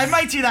right, I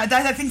might do that.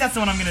 I think that's the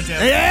one I'm gonna do.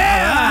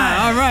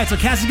 Yeah. All right. So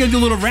Cassie's gonna do a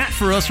little rap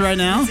for us right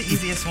now. It's the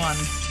easiest one.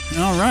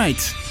 All right.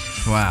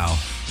 Wow.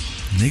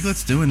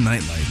 Niglet's doing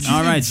nightlights.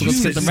 All right. So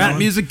let's get the rap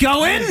music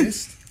going.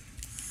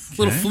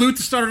 Little flute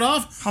to start it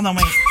off. Hold on,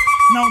 wait.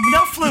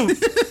 No flute.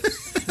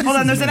 Hold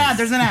on. There's an ad.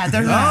 There's an ad.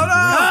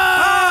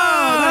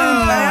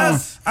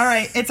 All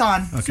right, it's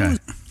on. Okay.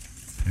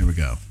 Here we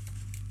go.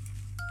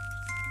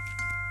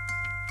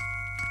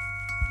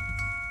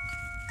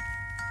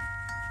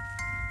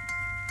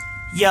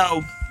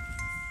 Yo.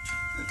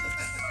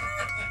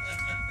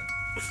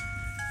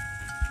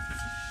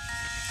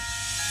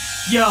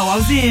 Yo, I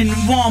was in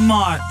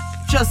Walmart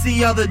just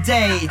the other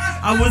day.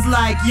 I was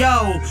like,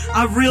 yo,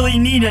 I really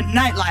need a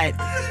nightlight.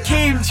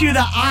 Came to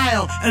the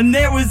aisle and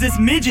there was this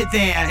midget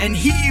there and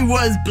he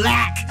was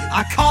black.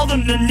 I called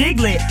him the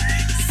Niglet,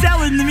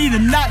 selling me the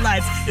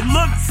nightlights. It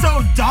looked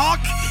so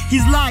dark.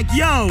 He's like,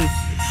 yo,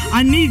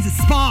 I need the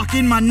spark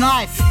in my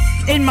knife,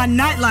 in my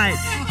nightlight.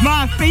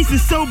 My face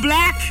is so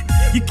black,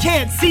 you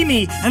can't see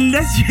me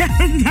unless you have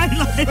a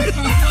nightlight.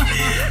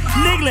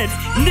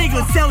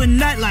 Niglets selling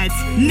nightlights.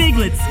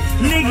 Niglets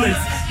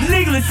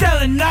Niggas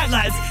selling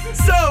nightlights.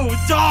 So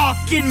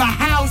dark in my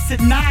house at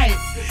night.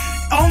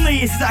 The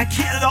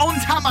only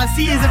time I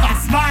see is if I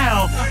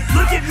smile.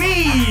 Look at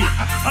me.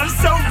 I'm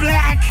so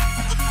black.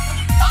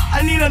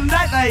 I need a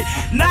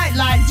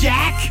nightlight,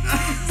 Jack.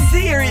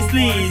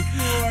 Seriously,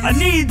 I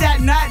need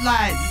that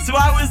nightlight. So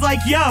I was like,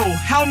 yo,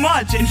 how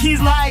much? And he's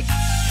like,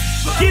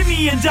 give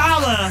me $1.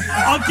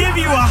 I'll give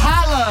you a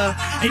holla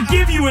and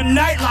give you a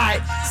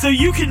nightlight so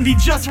you can be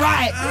just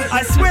right.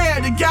 I swear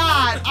to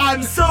God,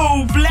 I'm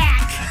so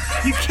black.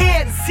 You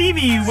can't see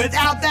me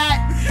without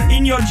that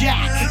in your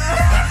jack.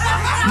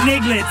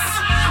 Niglets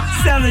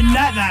selling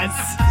nightlights.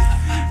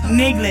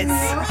 Niglets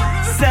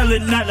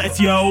selling nightlights,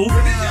 yo.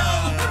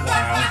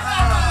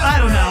 I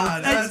don't know.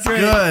 That's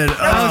good.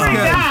 That was pretty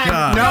bad.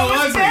 God. No, it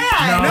wasn't.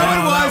 No,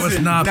 that was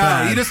not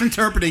bad. You're just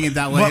interpreting it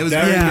that way. It was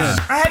very good.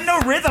 I had no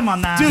rhythm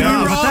on that. Dude, we were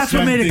but all that's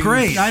what made it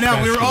great. I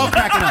know. We were all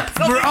cracking up.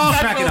 We were all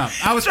cracking up.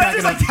 I was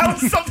cracking up. That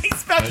was something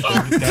special.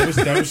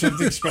 That was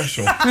something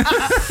special.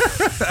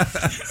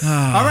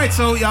 All right,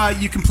 so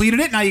you completed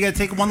it. Now you got to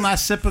take one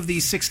last sip of the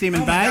 6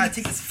 Demon Oh my bag. God,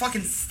 take this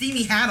fucking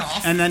steamy hat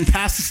off. And then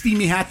pass the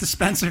steamy hat to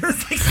Spencer.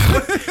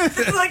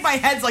 It's like my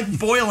head's like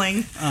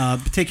boiling.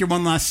 Take your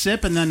one last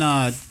sip, and then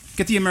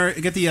get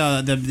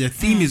the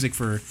theme music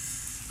for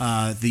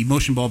the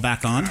motion ball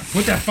back on.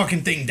 Put that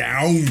fucking thing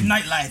down.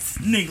 Nightlights,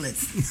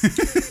 niglets.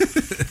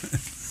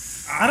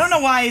 I don't know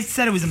why I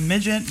said it was a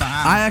midget. But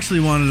I actually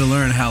wanted to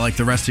learn how like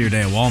the rest of your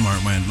day at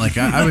Walmart went. Like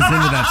I was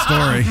into that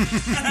story.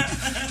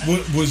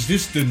 Was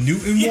this the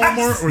Newton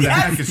Walmart or the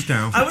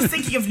Hackettstown? I was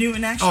thinking of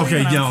Newton actually.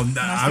 Okay, when no,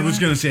 I was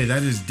going to say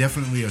that is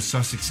definitely a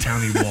Sussex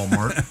County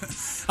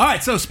Walmart. All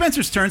right, so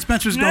Spencer's turn.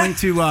 Spencer's going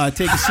to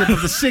take a sip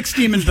of the 6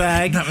 Demon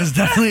bag. That was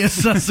definitely a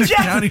Sussex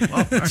County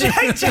Walmart.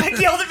 Jack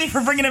yelled at me for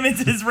bringing him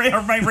into his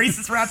my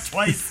racist rap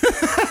twice.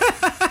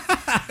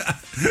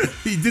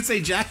 He did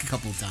say Jack a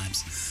couple of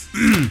times.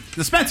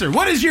 The Spencer,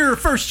 what is your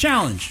first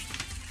challenge?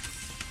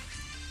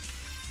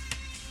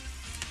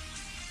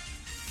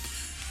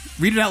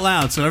 Read it out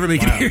loud so everybody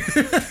can hear.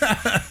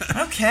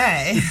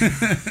 Okay.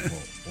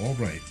 Well, all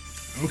right.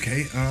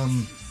 Okay.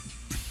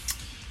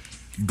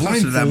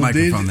 Closer to that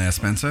microphone there,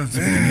 Spencer. So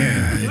we can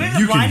hear.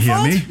 You can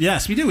hear me.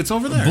 Yes, we do. It's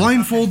over there.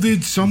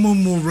 Blindfolded,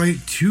 someone will write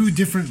 2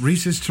 different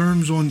racist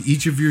terms on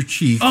each of your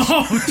cheeks.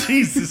 Oh,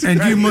 Jesus And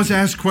Christ. you must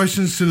ask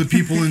questions to the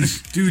people in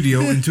studio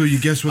until you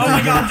guess what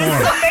they God, both this is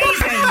are.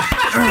 amazing.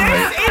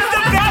 This is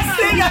the best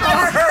thing I've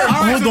ever heard.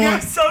 Hold on.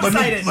 I'm so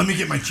excited. Let me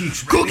get my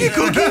cheeks ready. Cookie,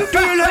 do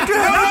you like to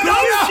have No,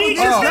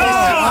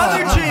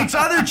 cheeks.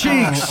 other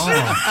cheeks.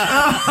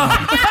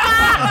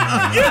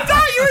 You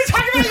thought you were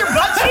talking about your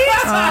butt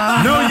cheeks?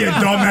 No, you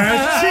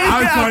dumbass.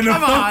 I'm trying to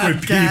come fuck on,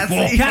 with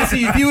people.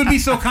 Cassie, if you would be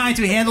so kind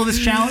to handle this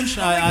challenge.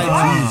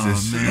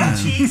 Jesus. Butt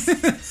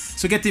cheeks.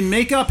 So get the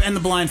makeup and the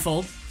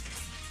blindfold.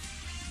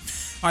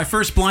 All right,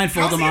 first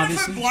blindfold How's him, he gonna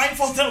obviously. put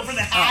blindfold over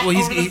the hat? Well,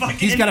 over the fucking...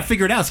 he's got to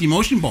figure it out. It's the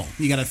emotion bowl.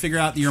 You got to figure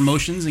out your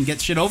emotions and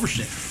get shit over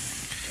shit.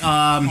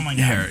 Oh my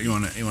God. Here, you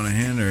want a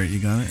hand or you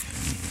got it?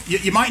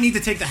 You might need to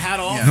take the hat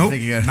off. Yeah, I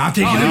think you got it. Not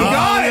taking it you off.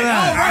 got it. Look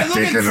at All right, look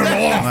Taking at it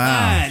that.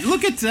 off. Wow.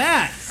 Look at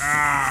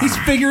that. He's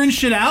figuring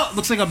shit out.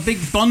 Looks like a big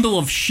bundle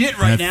of shit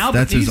right now.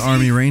 That's his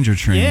Army Ranger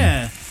training.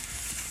 Yeah.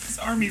 This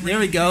Army There he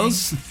Ranger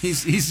goes.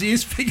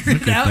 He's figuring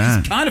Look it at out. that.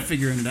 He's kind of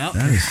figuring it out.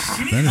 That is.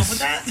 thing. You need help with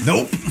that?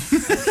 Nope.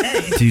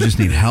 Okay. Do you just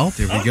need help?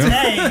 There we go.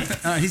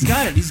 Okay. He's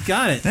got it. He's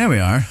got it. There we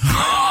are.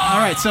 All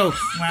right, so,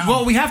 Wow.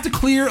 well, we have to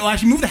clear. Well,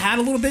 actually, move the hat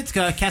a little bit.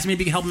 Cassie,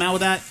 maybe you can help him out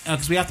with that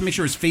because we have to make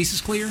sure his face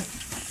is clear.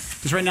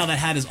 Because right now that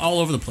hat is all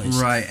over the place.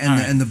 Right, and All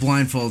right. and the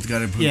blindfold's got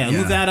to. Yeah,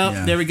 move that up.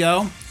 There we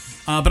go.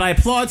 But I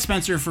applaud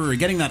Spencer for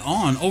getting that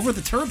on over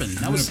the turban.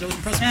 That was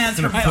impressive. Yeah, that's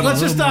All right, put a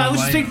let's just little more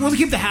let's light we'll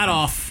keep the hat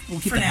off. We'll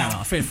keep For the hat now.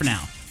 off for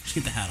now. Just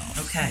keep the hat off.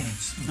 Okay.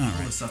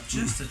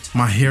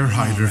 My hair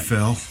hydra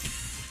fell.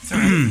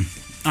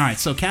 All right,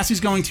 so Cassie's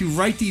going to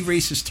write the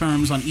racist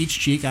terms on each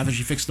cheek after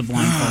she fixed the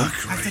blindfold.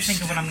 I have to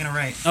think of what I'm gonna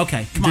write.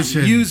 Okay, come on. Just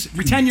said-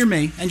 Pretend you're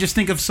me and just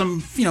think of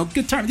some,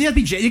 good terms. Yeah,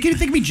 you can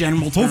think of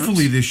general terms.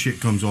 Hopefully this shit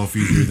comes off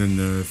easier than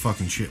the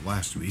fucking shit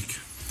last week.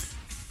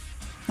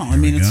 Well, I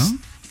mean, we it's go.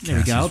 there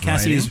we go. Cassie's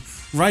Cassie is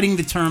writing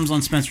the terms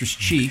on Spencer's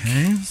cheek.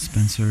 Okay,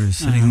 Spencer is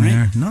sitting All right.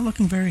 there, not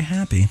looking very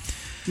happy.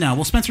 No,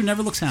 well, Spencer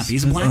never looks happy.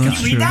 He's a black That's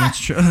guy. read true. that? That's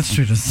true. That's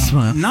true. Doesn't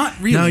smile. Not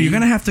really. No, you're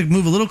gonna have to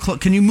move a little.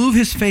 Can you move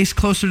his face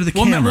closer to the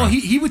Well, camera? well,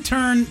 he would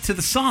turn to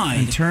the side.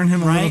 and turn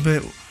him right? a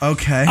little bit.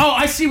 Okay. Oh,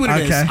 I see what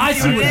it is. Okay. I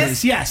see What what it it is?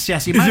 is. Yes.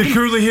 He Is might it be-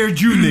 curly haired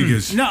Jew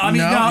niggas? No, I mean,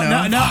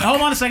 No. no.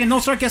 Hold on a second.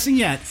 Don't start guessing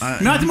yet. No.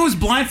 not to move his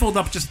blindfold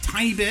up just a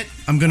tiny bit.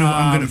 I'm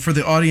gonna for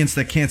the audience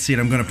that can't see it.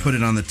 I'm gonna put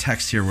it on the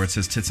text here where it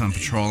says "Tits on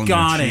Patrol." I'm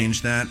Got gonna it.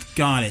 change that.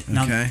 Got it.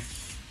 Now, Okay.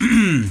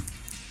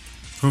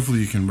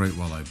 Hopefully you can write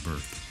while I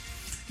burp.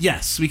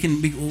 yes, we'll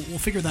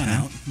figure that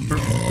out.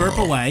 Burp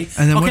away.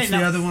 And then okay, what's the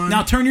now, other one?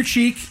 Now turn your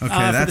cheek Okay, for the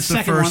that's the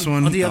second first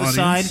one, on the other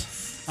audience.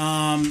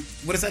 side.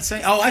 What does that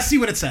say? Oh, I see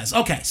what it says.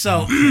 Okay,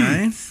 so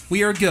Okay.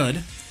 we are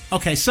good.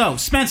 Okay, so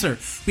Spencer,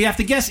 we have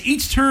to guess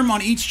each term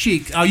on each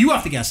cheek. Oh, you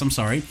have to guess. I'm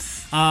sorry.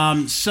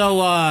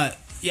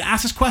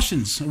 ask us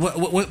questions.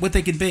 What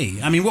they could be.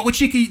 I mean, what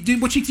cheek do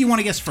you want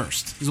to guess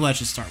first? Is what I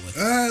should start with.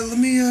 Let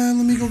me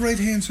go right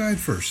hand side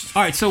first.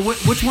 All right. So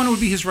which one would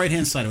be his right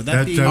hand side? Would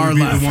that be would our be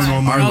left? the one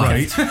on my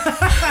right.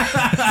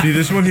 See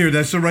this one here?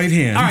 That's the right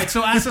hand. All right.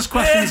 So ask us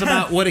questions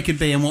about what it could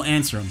be, and we'll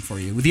answer them for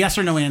you with yes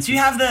or no answers. Do you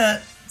have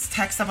the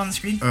text up on the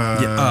screen?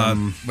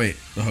 Wait.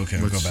 Okay,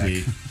 we'll go back.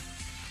 See.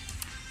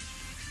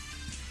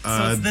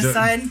 So it's this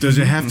side? Does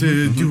it have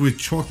to do with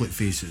chocolate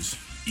faces?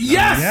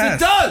 Yes, it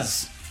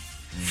does.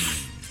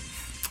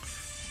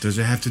 Does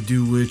it have to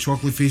do with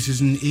chocolate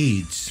faces and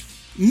AIDS?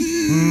 Well,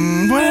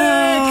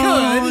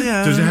 it could.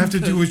 Yeah. Does it have to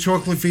do with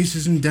chocolate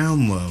faces and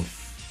down low?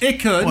 It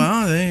could.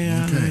 Well, they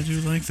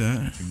do like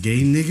that.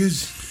 Gay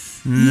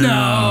niggas?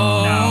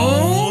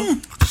 No.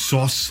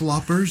 Sauce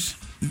sloppers?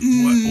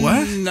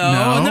 What? No,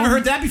 I've never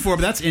heard that before,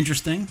 but that's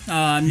interesting.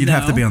 You'd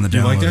have to be on the Do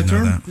you download. like that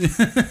to know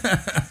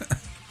term?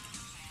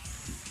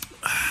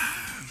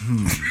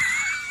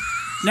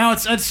 Now,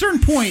 it's at a certain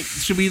point.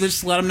 Should we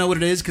just let him know what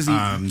it is? Because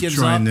he gives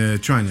trying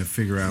up. trying to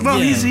figure out. Well,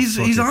 what he's the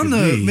fuck it on could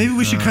the. be. Maybe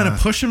we should kind of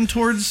push him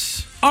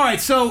towards. All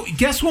right, so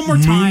guess one more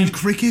time.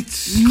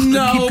 Crickets.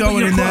 No, keep going but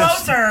you're in that.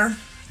 Closer.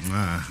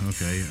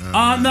 Okay.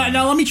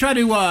 No, let me try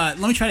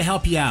to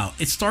help you out.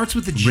 It starts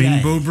with a J.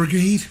 Rainbow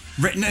Brigade.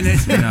 No.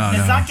 It's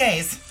not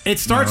gays. It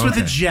starts with a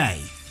okay.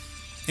 J.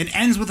 It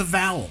ends with a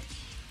vowel.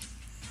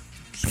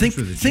 Think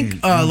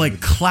like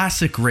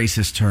classic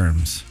racist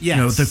terms. Yes.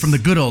 You know, from the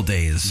good old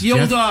days. The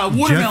old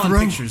watermelon Jethro?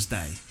 pictures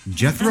day.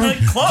 Jethro.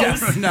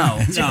 Close.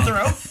 No.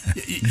 Jethro.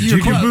 You're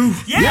close.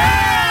 Jigaboo. Yeah!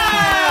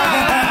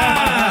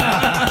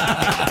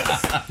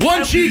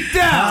 One cheek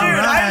down. Dude,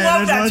 I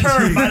love that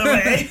term, by the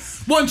way.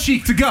 One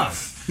cheek to go.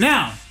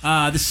 Now,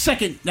 the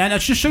second. Now,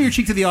 just show your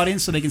cheek to the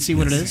audience so they can see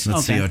what it is.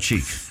 Let's see your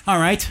cheek. All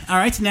right.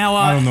 Now,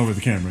 I don't know where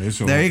the camera is.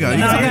 So There you go. No,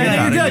 you're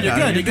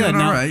good. You're doing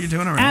Now, all right. You're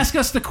doing all right. Ask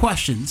us the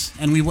questions,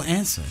 and we will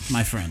answer,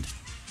 my friend.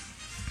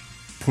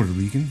 Puerto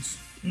Ricans.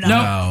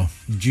 No.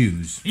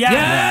 Jews. Yes.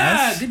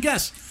 Yeah, good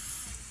guess.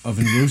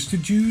 Oven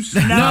roasted Jews.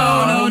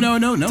 No.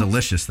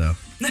 Delicious though.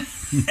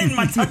 In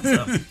my tongue,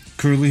 so.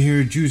 Curly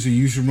haired Jews that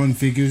used to run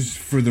figures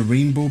for the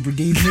Rainbow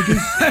Brigade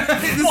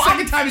niggas. The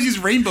second time he's used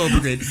Rainbow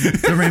Brigade.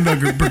 The Rainbow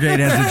Brigade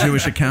has a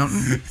Jewish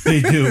accountant. They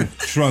do.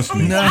 Trust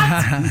me.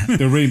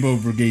 The Rainbow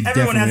Brigade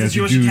Everyone definitely has a has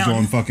Jewish Jews accountant.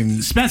 on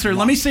fucking. Spencer,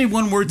 let me say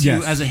one word to you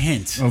Yes. as a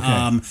hint.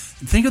 Okay.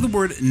 Think of the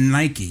word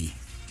Nike.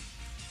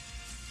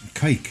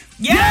 Kike.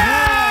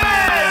 Yeah!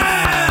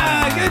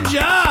 Good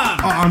job.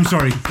 Oh, I'm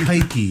sorry.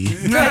 Kikey.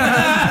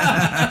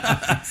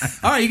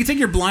 All right, you can take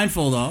your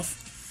blindfold off.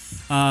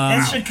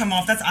 That should come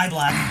off. That's eye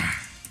black.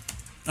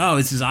 Oh,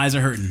 it's his eyes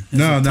are hurting. It's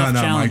No. a tough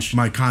challenge.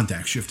 My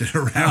contact shifted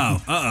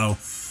around. Oh,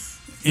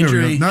 There we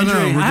injury. go. No,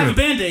 injury. we're I have a good.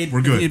 Band-Aid.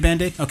 We're good. You need a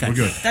Band-Aid? Okay. We're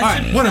good. All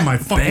right. What am I,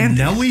 fucking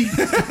Nelly?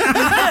 Jesus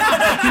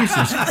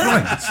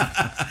Christ.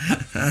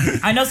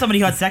 I know somebody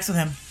who had sex with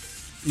him.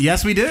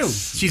 Yes, we do.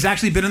 She's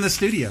actually been in the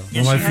studio.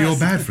 Yes, Well, I she feel has.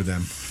 bad for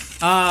them.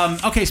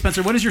 Okay,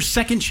 Spencer, what is your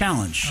second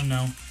challenge? Oh,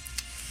 no.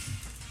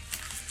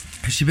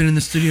 Has she been in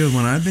the studio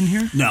when I've been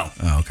here? No.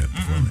 Oh, okay.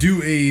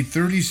 Do a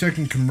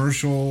 30-second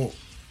commercial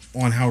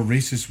on how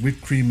racist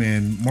whipped cream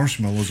and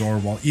marshmallows are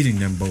while eating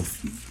them both.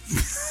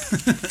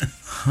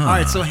 All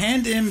right, so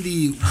hand him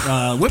the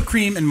whipped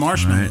cream and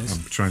marshmallows.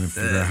 I'm trying to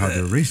figure out how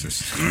they're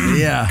racist.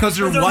 Yeah. Because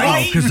they're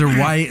white. Because they're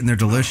white and they're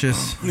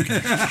delicious.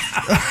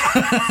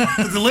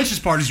 The delicious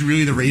part is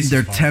really the racist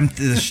They're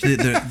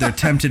part. they're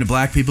tempting to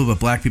black people, but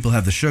black people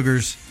have the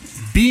sugars.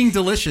 Being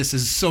delicious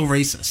is so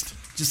racist.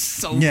 Just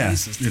so Yeah,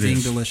 racist. it Being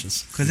is.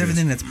 delicious. Because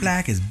everything that's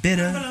black is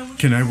bitter.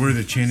 Can I wear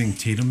the Channing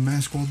Tatum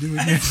mask while doing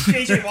this?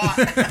 JJ Watt.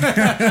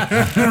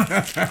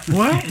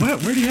 What?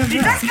 Where do you have He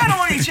does kind of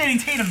look like Channing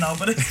Tatum, though,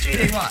 but it's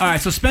JJ Watt. All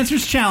right, so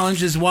Spencer's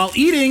challenge is while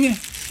eating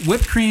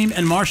whipped cream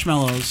and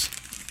marshmallows,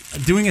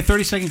 doing a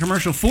 30-second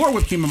commercial for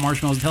whipped cream and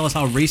marshmallows to tell us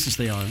how racist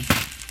they are.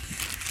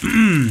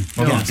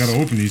 Hold on, gotta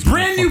open these.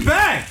 Brand new motherfuckers.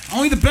 bag.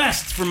 Only the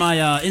best for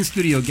my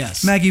in-studio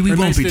guests. Maggie, we Or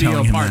my won't be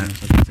in-studio telling him partners,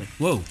 I should say.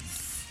 Whoa.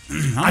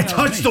 I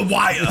touched the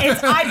wire.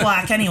 It's eye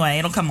black anyway.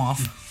 It'll come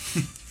off.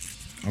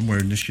 I'm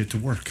wearing this shit to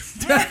work.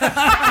 Oh,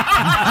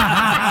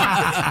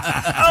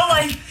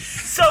 like,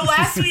 so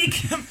last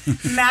week,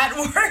 Matt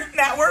wore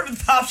the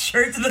top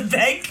shirt to the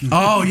bank.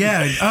 Oh,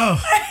 yeah. Oh.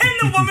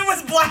 And the woman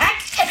was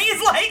black, and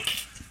he's like,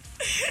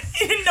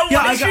 he didn't know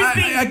Yeah, what she was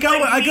being. I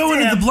go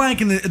into the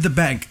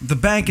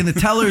bank, and the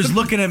teller is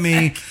looking at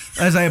me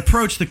as I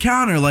approach the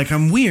counter like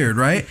I'm weird,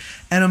 right?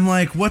 And I'm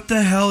like, what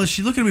the hell is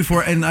she looking at me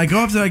for? And I go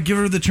up to, I give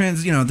her the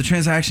transaction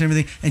and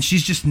everything, and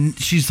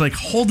she's like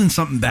holding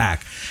something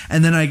back.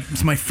 And then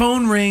my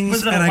phone rings,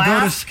 Was it a and I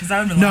laugh? go 'Cause I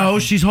would've been no, laughing.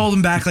 she's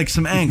holding back like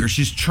some anger.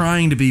 She's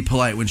trying to be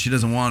polite when she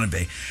doesn't want to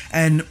be.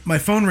 And my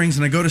phone rings,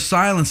 and I go to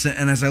silence it,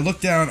 and as I look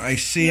down, I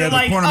see You're out of the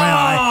like, corner of my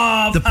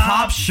eye "Oh, the Pop."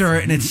 Pop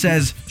shirt, and it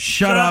says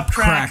 "Shut up,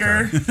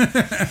 cracker."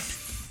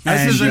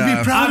 This is be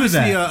proud of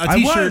obviously that. a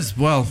t-shirt. I was.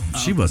 Well,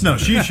 she wasn't. No,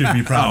 she should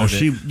be proud of it.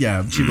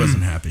 she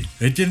wasn't happy.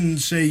 It didn't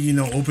say,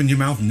 open your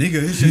mouth,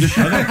 nigga. It said,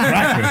 shut up,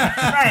 cracker.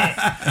 Right.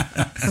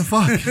 The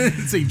fuck?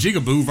 It's a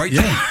jigaboo right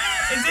there.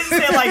 It didn't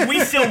say like we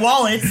steal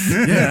wallets.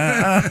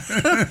 Yeah.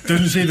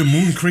 Doesn't say the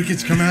moon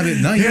crickets come out at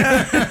night.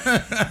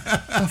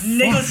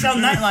 Niggas sell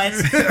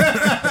nightlights.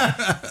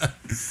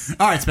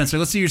 All right, Spencer,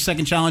 let's see your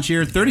second challenge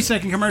here.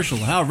 30-second commercial.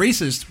 How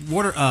racist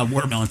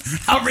watermelon.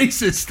 How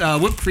racist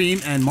whipped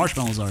cream and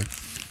marshmallows are.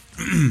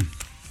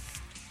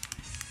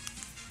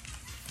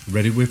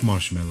 Ready with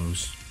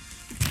marshmallows.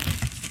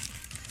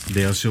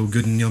 They are so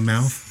good in your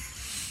mouth.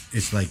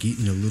 It's like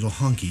eating a little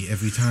honky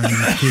every time you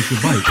take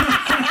a bite.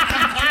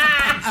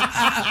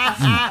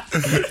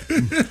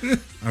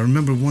 I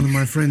remember one of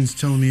my friends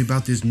telling me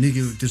about this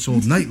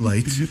old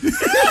nightlight,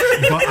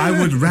 but I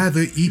would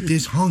rather eat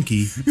this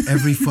honky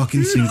every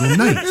fucking single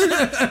night.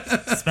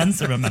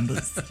 Spencer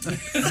remembers.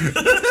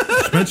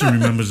 Spencer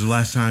remembers the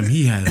last time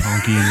he had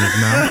honky in his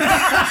mouth.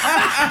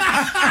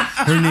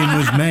 Her name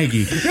was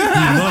Maggie. He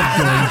loved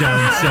going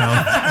down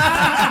south.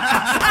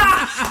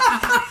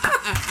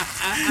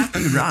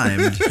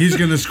 Rhymed. He's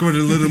gonna squirt a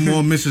little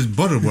more Mrs.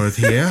 Butterworth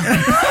here.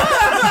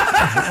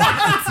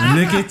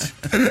 Lick it,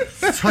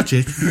 touch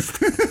it.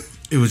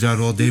 It was out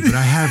all day, but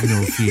I have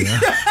no fear.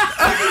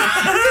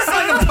 It's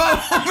like a poem.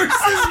 This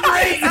is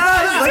great.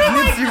 Like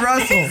Nipsey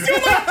Russell. He's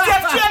doing like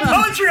Def Jam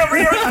poetry over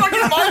here with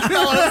fucking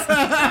marshmallows.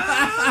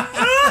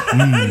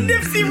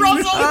 Nipsey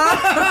Russell.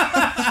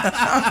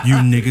 You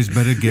niggas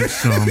better get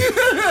some.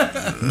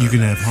 You can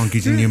have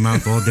honkies in your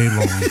mouth all day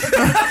long.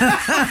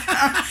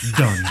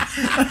 Done.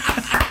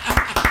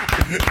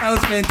 That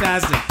was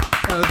fantastic.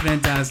 That was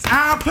fantastic.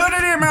 I'll put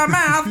it in my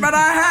mouth, but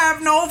I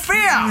have no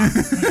fear.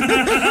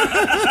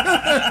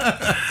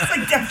 It's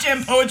like Def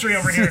Jam poetry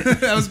over here.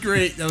 That was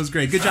great. That was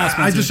great. Good job,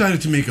 Spencer. I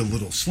decided to make a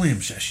little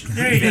slam session.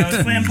 There you go.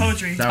 Slam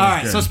poetry. All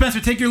right, so Spencer,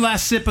 take your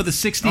last sip of the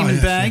 6-demon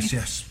bag.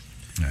 Yes.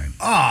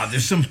 Ah,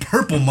 there's some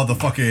purple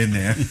motherfucker in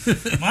there.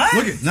 What?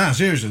 Look at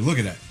seriously, look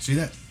at that. See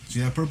that? See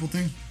that purple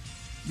thing?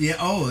 Yeah,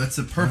 that's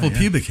a purple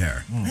pubic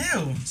hair.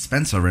 Ew.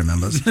 Spencer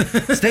remembers.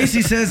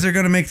 Stacy says they're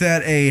going to make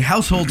that a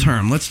household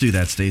term. Let's do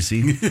that,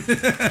 Stacy.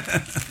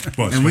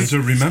 What, And Spencer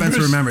remembers?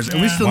 Spencer remembers.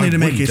 And we Yeah. still Why need to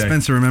make a wouldn't they?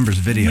 Spencer remembers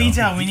video. We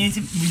do. Give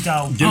me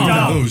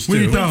those, too.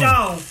 We do.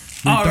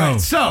 All right,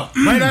 so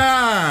Right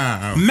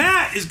now.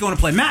 Matt is going to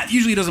play. Matt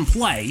usually doesn't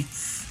play.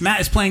 Matt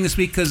is playing this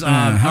week because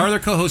our other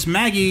co-host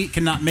Maggie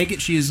cannot make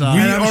it. She's We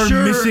are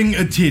missing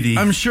a titty.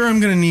 I'm sure I'm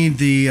going to need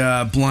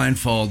the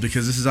blindfold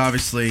because this is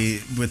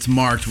obviously it's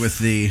marked with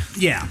the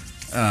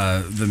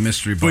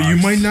mystery box. But you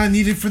might not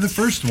need it for the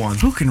first one.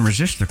 Who can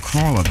resist the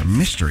crawl of the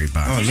mystery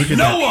box? Oh, look at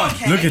No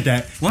that. one. Look at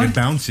that. What? It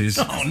bounces.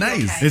 Oh,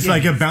 nice. It's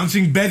like a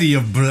bouncing Betty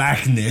of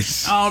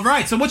blackness. All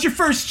right, so what's your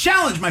first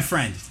challenge, my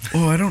friend?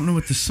 Oh, I don't know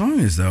what the song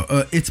is, though.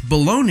 It's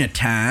Bologna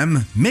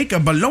time. Make a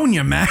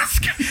Bologna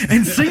mask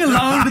and sing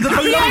along to the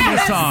Bologna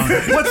song.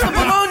 What's the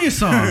Bologna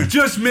song?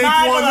 Just make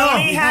My one up.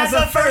 baloney has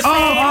a first name.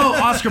 Oh,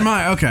 Oscar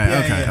Mayer.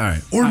 Okay, all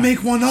right. Or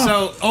make one up.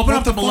 So open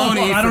up the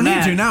bologna. I don't for need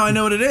Matt. to. Now I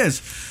know what it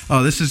is.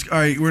 Oh, this is all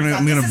right.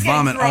 I'm gonna is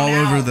vomit getting all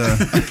thrown over out.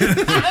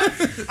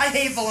 the. I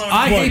hate bologna.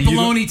 I hate you don't-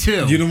 bologna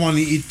too. You don't want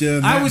to eat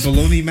the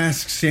bologna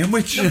mask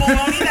sandwich? The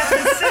bologna that's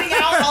been sitting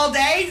out all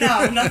day?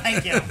 No,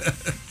 thank you.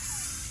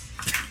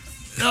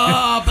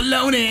 Oh,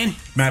 bologna.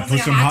 Matt,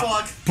 Sounds like a hot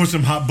dog. put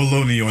some hot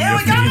bologna on Ew, your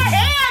I got my face.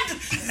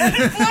 hand! And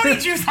there's bologna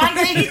juice on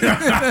me.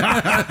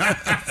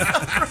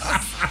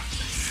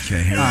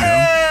 Okay, here we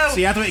go. So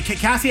you have to wait.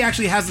 Kathy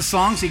actually has the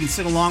song, so you can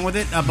sing along with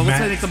it. But let's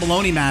Matt- make the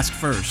bologna mask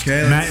first.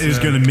 Okay, Matt is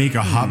going to make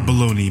a hot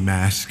bologna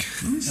mask.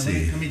 Let me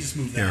see. Let me just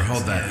move that. Here,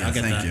 hold that. I'll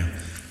get Thank that. you.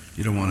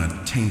 You don't want to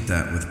taint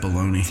that with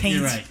bologna.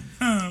 You're right.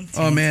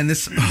 Oh man,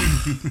 this. Man,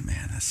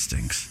 that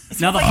stinks.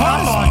 Now the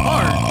hardest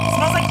part. It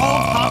smells like old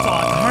hot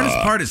dog. The hardest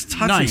part is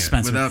touching Nice, it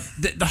Spencer. without.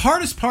 The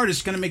hardest part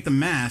is going to make the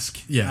mask.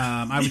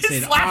 Yeah. I would say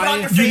the Slap it on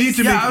eye. your You need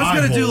to Yeah, make I was eye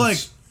gonna do holes. like.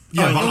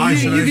 Yeah, Oh, but you, eye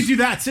you holes. could do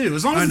that too,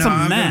 as long as I it's know. a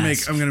I'm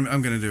mask.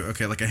 gonna do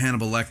okay, like a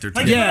Hannibal Lecter.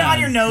 Like type. you put it Yeah. on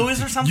your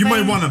nose or something. You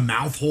might want a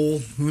mouth hole.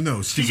 Who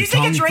knows? Stick Did you your take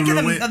a tongue drink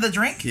through of the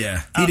drink?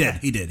 Yeah. He Okay. did.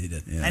 He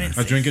did. Yeah. I didn't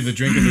A see drink of the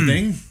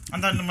thing? I'm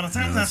done. Let's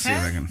see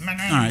if I can.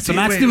 All right, so Wait,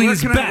 Matt's doing where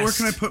his can best. where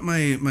can I put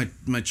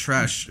my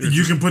trash?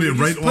 You can put it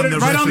right put on it the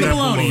right rest on of the that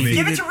bologna. bologna.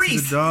 Give it to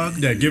Reese. The dog.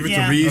 Yeah, give it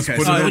Yeah. to Reese. Okay,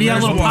 Put so it Oh, on do you have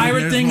a there. little one. pirate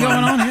There's thing one.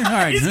 going on here? All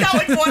right. He's got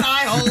like one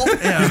eye hole.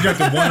 He's got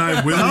the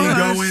one-eyed Willie Oh,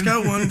 I just going.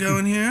 got one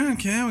going here.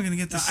 Okay, we're gonna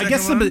get the I second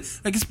guess one.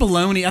 I guess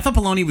bologna. I thought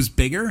bologna was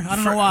bigger. I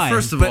don't know why.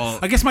 First of but all,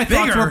 I guess my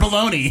thoughts bigger. were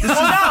bologna.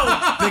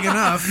 Oh Big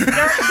enough. no,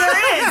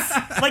 there is.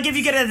 Like if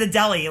you get it at the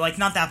deli, like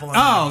not that bologna.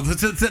 Oh,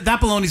 that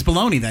bologna's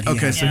bologna that he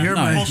Okay, has. so here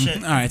All my- right.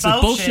 Bullshit. All right, so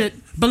bullshit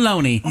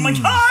bologna. Oh my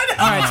god!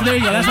 All right, so there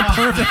you go. That's a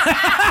perfect.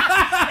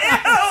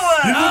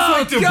 He looks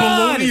like the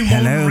God. bologna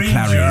Hello, Lone Ranger.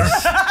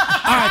 Clarice.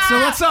 All right,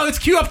 so let's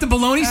cue up the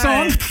bologna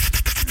song.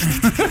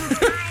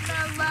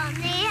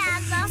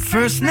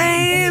 First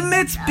name,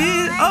 it's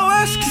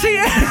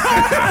B-O-S-C-A.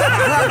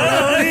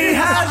 He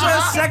has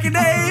a second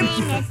name,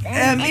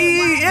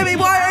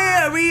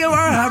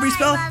 M-E-M-E-Y-A-R-E-O-R. How we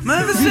spell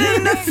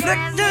medicine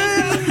affected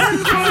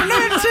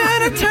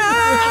at a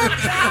time.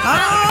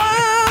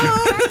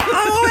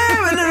 I'm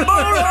wearing a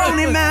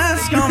bologna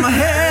mask on my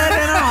head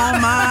and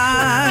on my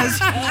eyes.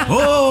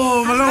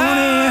 Oh,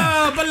 bologna.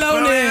 Oh,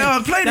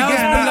 bologna. Play it That was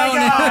again.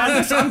 bologna.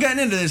 I'm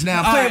getting into this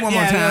now. Play it one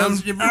more time.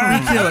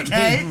 Kill it.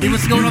 Okay. He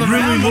was going on the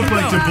Really look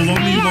like the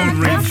Bologna Lone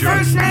Ranger.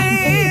 First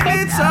name,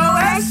 it's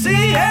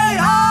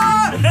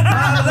O-S-C-A-R.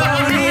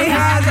 Bologna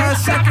has a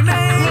second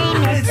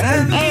name, it's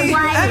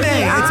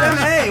M-E-M-A. It's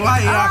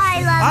M-A-Y-E-R.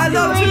 I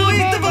love to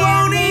eat the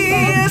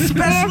bologna,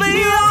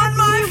 especially on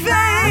my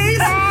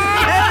face.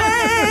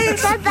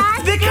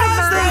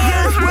 Because they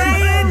get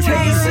way and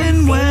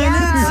tasting when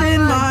it's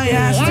in my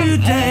ass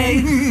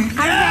today.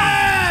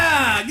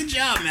 Yeah! Good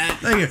job, man.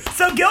 Thank you.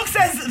 So Gilk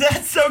says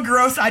that's so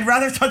gross. I'd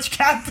rather touch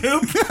cat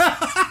poop.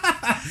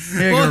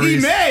 Well, he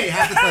may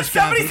have to touch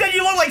cat Somebody poop. said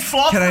you look like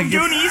Sloth Can I from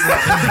get- Goonies.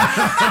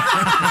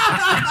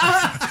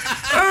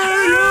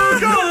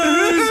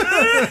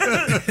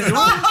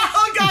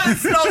 Oh God, it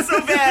smells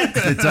so bad.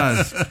 It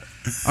does.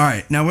 All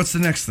right, now what's the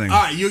next thing?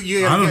 All right,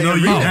 you I don't know.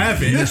 You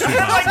have it.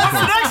 Like, what's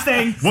the next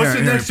thing? What's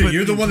the next thing? put-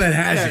 You're the one that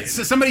has Yeah, it.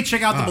 so somebody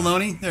check out the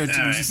bologna. There,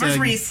 just, Where's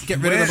Reese? Get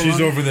rid of the bologna.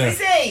 She's over there.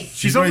 Say,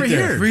 She's over right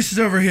there. here. Reese is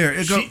over here.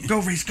 Go,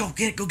 Reese. Go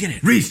get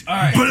it. Reese,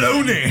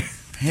 bologna.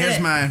 Here's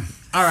my.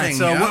 All right, thing,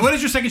 so yeah. what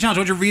is your second challenge?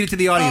 Why don't you read it to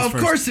the audience Of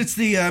first? course, it's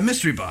the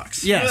mystery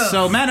box. Yes,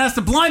 so Matt has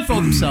to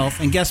blindfold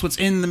himself and guess what's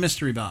in the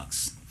mystery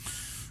box.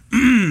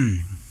 Reese,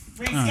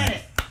 get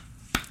it.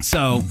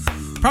 So,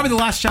 probably the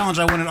last challenge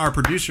I wanted our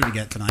producer to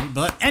get tonight.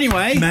 But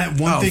anyway, Matt,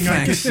 one thing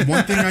I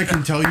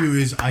can tell you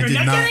is I You're did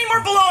not not. getting any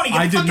more bologna. Get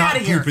I the did fuck not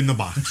out of here. poop in the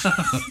box.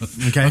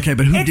 Okay. Okay,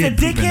 but who It's a did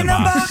dick poop in the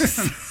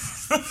box.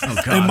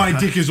 And my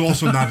dick is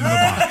also not in the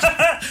box.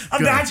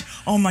 Imagine.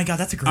 Oh my God,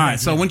 that's a great all right. idea.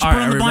 So when you All put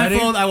right, on the are we ready?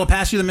 blindfold, I will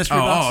pass you the mystery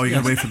box. Oh, you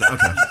gotta wait for that.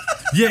 Okay.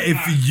 Yeah,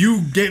 if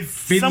you get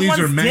Finley's or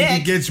Someone's Maggie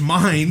dick. gets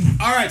mine,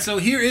 All right. So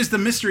here is the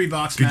mystery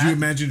box. could Matt. you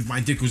imagine if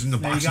my dick was in the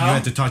box you and you go.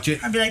 had to touch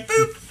it? I'd be like,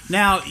 boop.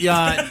 Now,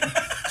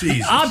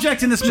 Jesus.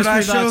 object in this Should mystery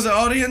I show box. the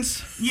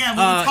audience? Yeah,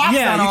 well, the top's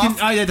Yeah, not you off.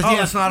 can. Oh, yeah,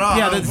 Oh, it's not off.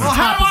 Yeah, the Well,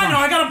 how top do is I know?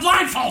 on. I got a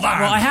blindfold on.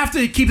 Well, I have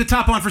to keep the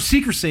top on for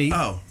secrecy,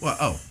 Oh, well,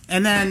 oh.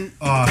 and then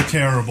Oh,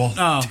 terrible.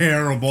 Oh.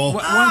 Terrible.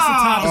 once the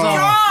top is Oh.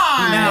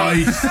 off. Now,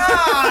 Right.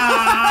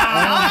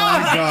 Oh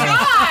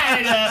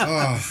my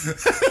God.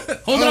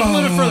 hold it up a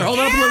little bit further. Hold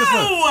it up a little bit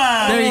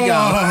further. There you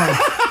go.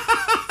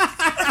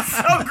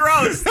 So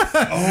gross.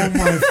 Oh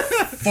my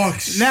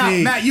fuck's Now,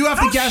 sake. Matt, you have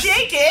to Don't guess.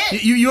 shake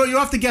it. You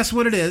have to guess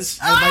what it is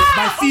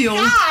by feel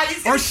God, you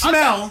or said-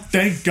 smell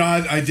Thank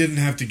God I didn't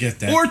have to get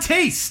that. or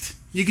taste.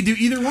 You can do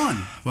either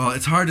one. Well,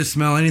 it's hard to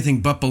smell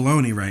anything but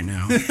bologna right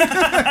now.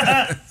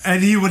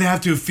 And he would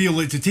have to feel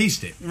it to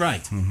taste it.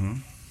 Right. Mm-hmm.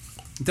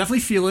 Definitely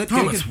feel it.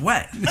 Oh, it's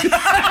wet.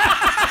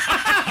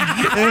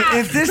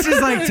 if this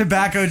is like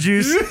tobacco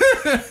juice,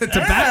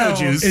 tobacco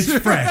juice. It's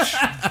fresh.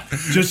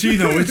 Just so you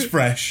know, it's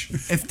fresh.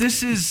 if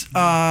this is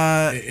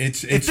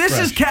It's if this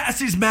is fresh.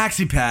 Cassie's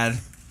maxi pad,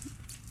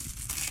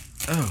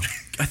 oh,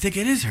 I think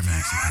it is her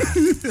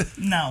maxi pad.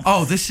 No.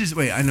 Oh, this is.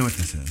 Wait, I know what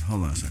this is.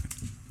 Hold on a second.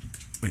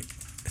 Wait,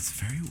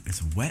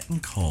 it's wet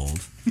and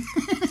cold.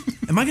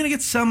 Am I gonna get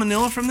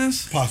salmonella from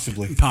this?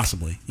 Possibly.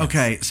 Possibly.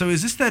 Okay, so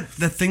is this that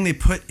thing they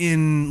put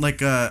in like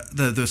the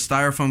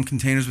styrofoam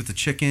containers with the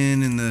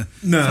chicken and the?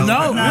 No.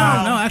 No,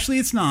 actually,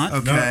 it's not.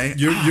 Okay,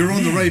 No, you're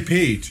on the right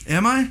page.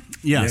 am I?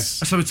 Yes.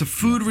 So it's a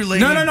food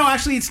related. No.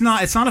 Actually, it's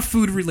not. It's not a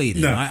food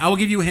related. No. I will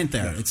give you a hint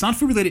there. It's not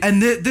food related.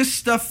 And this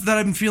stuff that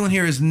I'm feeling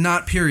here is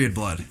not period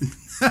blood.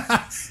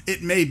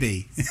 It may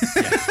be.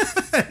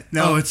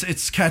 No,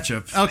 it's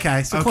ketchup.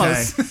 Okay, so Okay,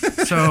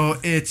 close. so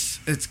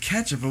it's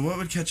ketchup. But what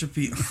would ketchup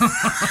be?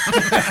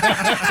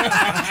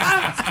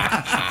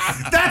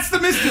 That's the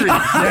mystery.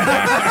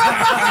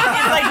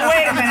 Like,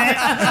 wait a minute.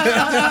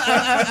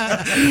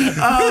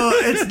 Oh,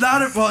 it's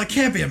not. Well, it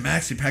can't be a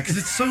maxi pack because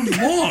it's so long.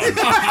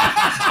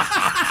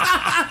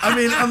 I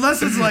mean,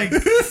 unless it's like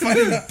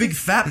fucking big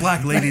fat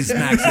black ladies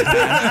maxi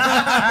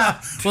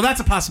pack. Well, that's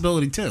a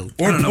possibility too.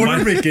 Or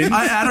Puerto Rican.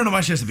 I don't know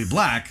why she has to be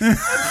black. She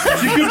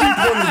could be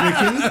Puerto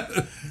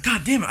Rican.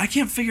 God damn it! I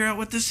can't figure out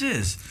what this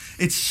is.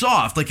 It's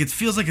soft, like it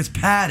feels like it's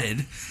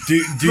padded.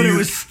 Do But you, it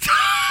was.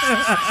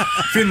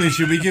 Finley,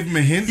 should we give him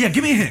a hint? Yeah,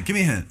 give me a hint. Give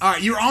me a hint. All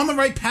right, you're on the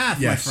right path,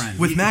 Yes. my friend.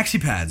 With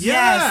maxi pads.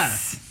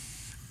 yes.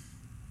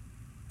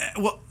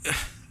 Well,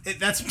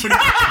 That's pretty. well,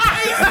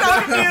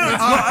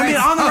 I mean,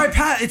 on the right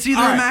path. It's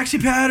either All a right.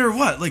 maxi pad or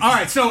what? Like, All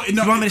right, so you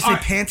want me to say all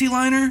right. panty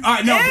liner? All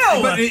right, no,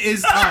 Ew. but it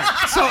is. All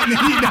right, so all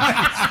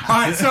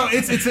right, so all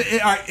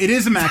right, it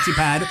is a maxi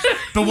pad,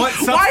 but what?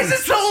 Substance, Why is it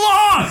so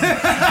long?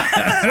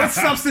 What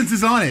substance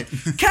is on it?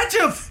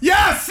 Ketchup.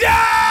 Yes, All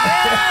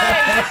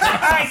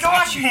right, go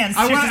wash your hands.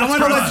 I Chicken, want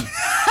let's to go. let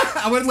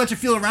you, I want to let you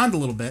feel around a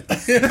little bit.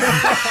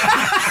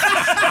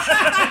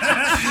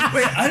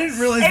 Wait, I didn't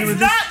realize there was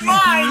It's not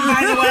mine,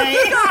 by the way.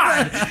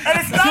 God. And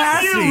it's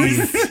not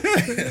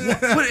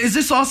used. What, is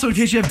this also in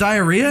case you have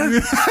diarrhea? No,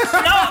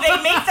 they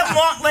make them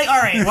long. Like, all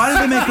right. Why do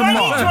they make them Do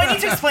long? I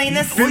need to explain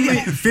this? Finley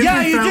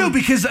Yeah, you do found-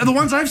 because the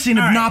ones I've seen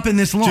have All right. not been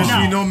this long. Just so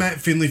you know, Matt,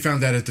 Finley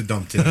found that at the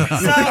dump today.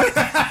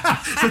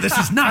 So this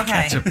is not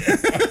Okay. ketchup.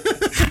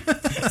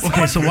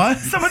 Okay, so what?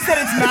 Someone said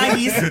it's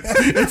Maggie's.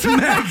 It's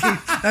Maggie.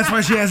 That's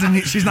why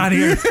she's not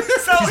here.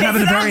 So She's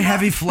having a very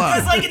heavy flow.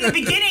 Because like in the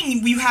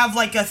beginning, you have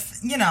like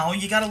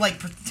you gotta like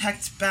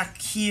protect back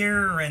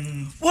here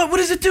and. What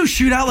does it do?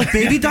 Shoot out like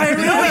baby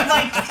diarrhea? No, it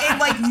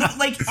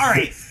like all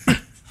right.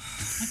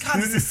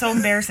 God, this is so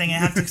embarrassing. I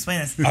have to explain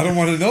this. I don't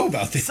want to know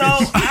about this. So,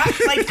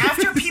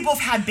 after people have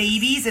had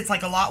babies, it's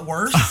like a lot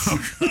worse. So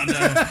you need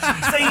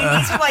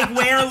to like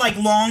wear like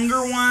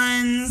longer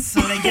ones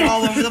so they get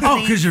all over the place.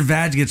 Oh, because your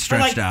vag gets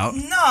stretched out.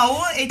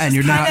 No, it just and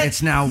you're kinda, not.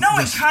 It's now. No,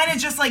 it kind of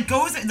just like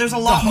goes. There's a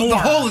lot more. The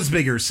hole is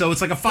bigger, so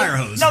it's like a fire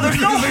hose. No, there's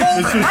no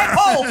hole. My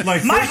hole.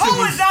 Like, my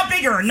hole is not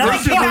bigger.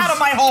 Nothing came out of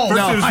my hole.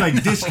 First it was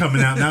like this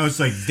coming out. Now it's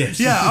like this.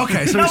 Yeah.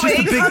 Okay. So it's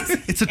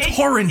just it's a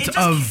torrent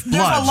of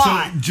blood. A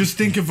lot. So just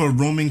think of a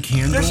Roman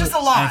candle There's just a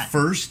lot. at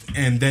first,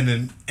 and then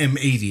an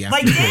M80 after.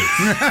 Like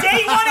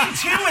day 1 and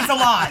 2, it's a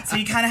lot. So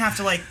you kind of have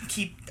to like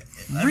keep.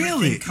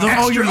 Really?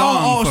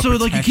 long for so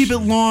like you keep it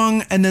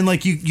long, and then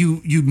like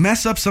you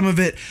mess up some of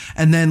it,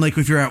 and then like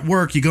if you're at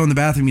work, you go in the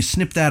bathroom, you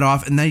snip that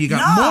off, and then you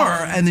got more,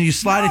 and then you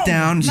slide it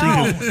down. So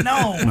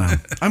No.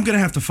 I'm gonna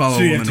have to follow.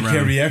 So you a have to woman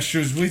around. carry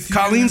extras with you.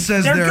 Colleen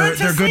says they're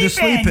good to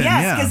sleep in. Yes,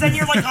 Yeah. because then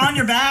you're like on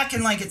your back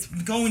and like it's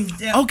going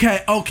down.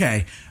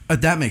 Okay.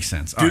 That makes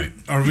sense. All right.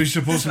 Are we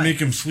supposed to make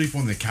him sleep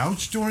on the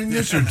couch during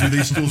this, or do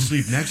they still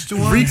sleep next to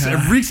us?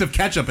 Reeks of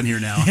ketchup in here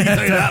now. Oh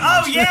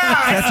yeah,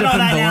 I smell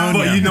that now.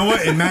 But you know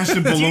what? It mashed the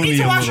Do you bologna need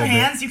to a wash little your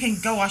bit. hands? You can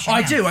go wash your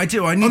hands. I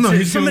do. I need no, to.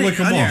 he's gonna lick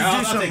 'em off.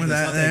 Do something with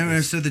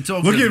that. So the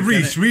dog. Look at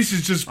Reese. Reese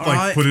is just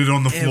like put it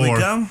on the Here floor. we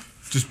go.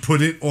 Just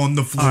put it on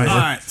the floor. All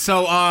right.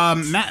 So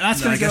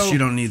Matt's gonna I guess go. you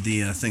don't need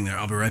the thing there.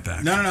 I'll be right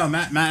back. No,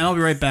 Matt. I'll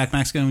be right back.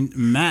 I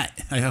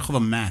call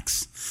him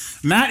Max.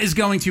 Matt is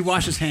going to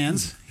wash his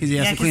hands. He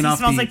has to clean off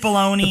smells the, like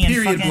bologna the and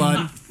period fucking-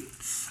 blood.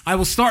 I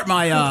will start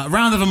my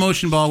round of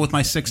emotion ball with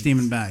my 6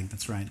 demon bag.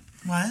 That's right.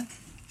 What?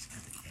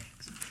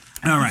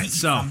 All right.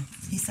 So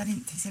he said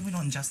we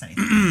don't ingest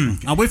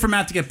anything. I'll wait for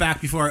Matt to get back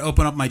before I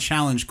open up my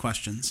challenge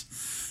questions.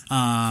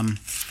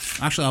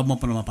 Actually, I'll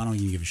open them up. I don't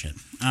even give a shit.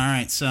 All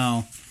right.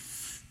 So.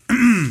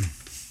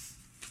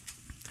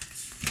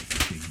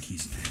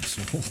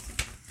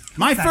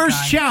 My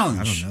first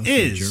challenge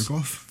is jerk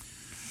off.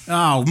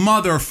 Oh,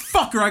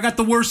 motherfucker, I got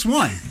the worst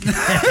one. What, do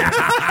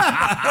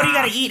you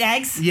got to eat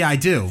eggs? Yeah, I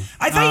do.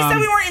 I thought you said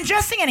we weren't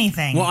ingesting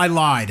anything. Well, I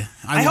lied.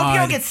 I hope you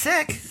don't get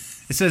sick.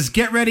 It says,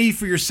 get ready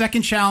for your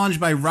second challenge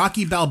by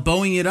Rocky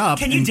Balboaing it up.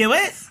 Can you do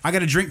it? I got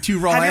to drink 2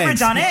 raw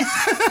eggs. eggs. Have you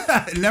ever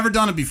done it? Never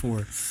done it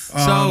before.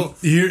 So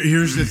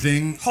here's the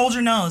thing. Hold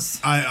your nose.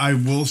 I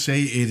will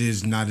say it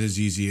is not as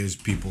easy as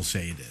people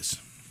say it is.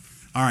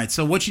 All right,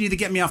 so what you need to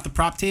get me off the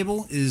prop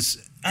table is...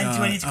 Do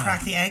I need to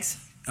crack the eggs?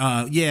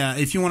 Yeah,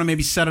 if you want to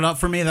maybe set it up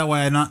for me, that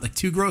way I'm not like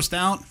too grossed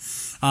out.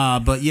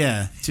 But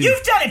yeah.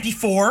 You've done it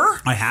before.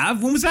 I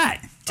have? When was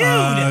that? Dude,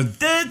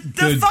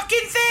 the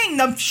fucking thing,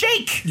 the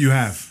shake. You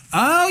have.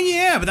 Oh,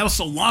 yeah, but that was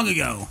so long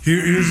ago.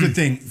 Here's the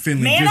thing,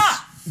 Finley. Man up.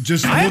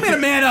 Just I look am at-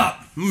 a man up.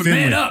 I'm a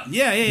man up.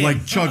 Yeah.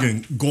 Like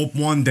chugging. Gulp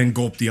one, then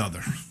gulp the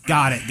other.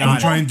 Got it.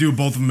 I'm trying to do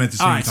both of them at the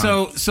same All right,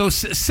 time. so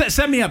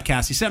set me up,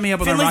 Cassie. Set me up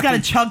with Finley's a Rocky.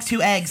 got to chug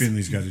 2 eggs.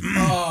 Finley's got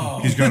to.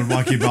 He's got a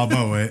Rocky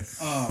Balboa.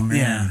 Oh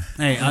man.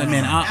 Yeah. Hey,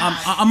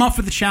 I'm up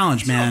for the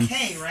challenge, man.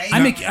 Okay, right?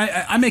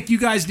 I make you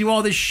guys do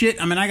all this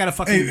shit. I mean, I gotta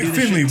fucking Hey, do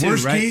this Finley, shit too,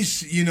 worst right?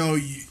 case,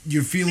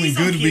 you're feeling Please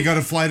don't good. We puke. got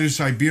to fly to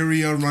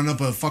Siberia, run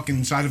up a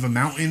fucking side of a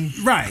mountain.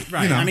 Right.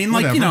 I mean,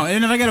 like, whatever.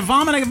 and if I gotta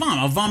vomit, I can vomit.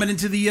 I'll vomit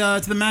into the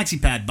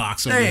maxi pad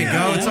box over There you there.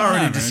 go. It's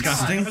already Whatever.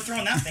 disgusting. We're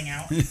throwing that thing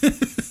out.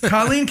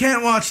 Colleen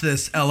can't watch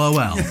this. LOL.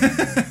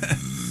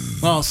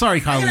 Well, sorry, I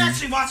Colleen. can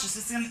actually watch this.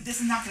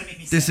 This is not going to make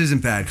me sick. This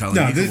isn't bad, Colleen.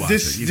 No, You can watch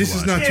this it. You can is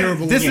watch not it.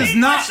 terrible. This at all. is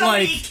not Watch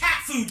somebody like eat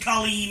cat food,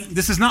 Colleen.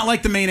 this is not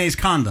like the mayonnaise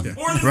condom.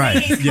 Or the Right.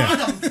 mayonnaise Yeah.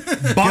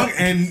 condom.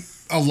 And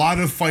a lot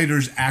of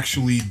fighters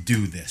actually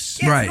do this.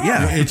 Right,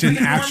 yeah. It's an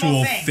Normal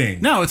actual thing.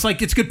 thing. No, it's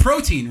like it's good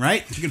protein,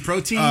 right? It's good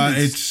protein.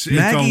 It's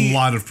a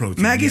lot of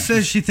protein. Maggie yeah.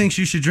 says she thinks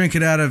you should drink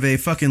it out of a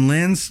fucking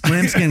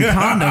lambskin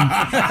condom.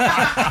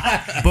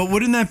 But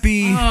wouldn't that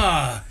be?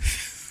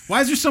 Why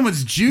is there so much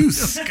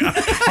juice? Hold on,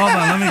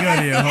 let me go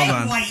to you. Hold Egg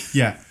on. white.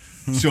 Yeah.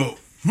 So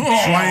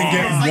try and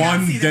get I gotta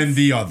one, see then this.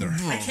 the other.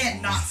 I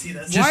can't not see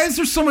this. Why is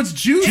there so much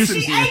juice in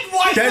the here? egg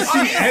white. That's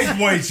the egg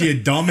whites, you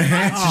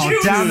dumbass.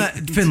 Oh, down the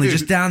Finley,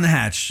 just down the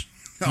hatch.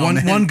 One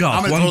gulp.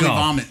 I'm gonna One totally gulp.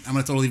 vomit. I'm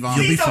gonna totally vomit.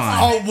 You'll be Please don't fine.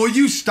 Oh, will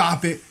you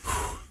stop it?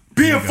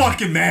 Be a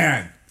fucking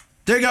man.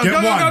 There you go. Get Go,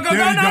 one. go, go, go,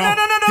 There go. you No, go. no,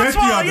 no, no, Get the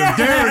swallow. other. Yeah.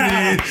 There it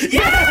is.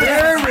 Yeah.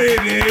 There it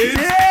is.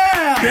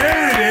 Yeah.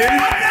 There it is.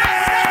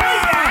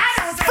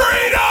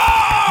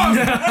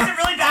 Was it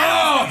really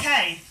bad? It was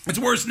okay. It's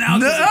worse now.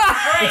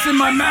 It's in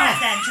my Drink mouth.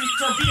 that then. Drink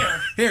your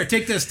beer. Here,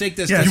 take this.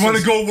 Yeah, You want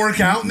to go work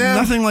out now?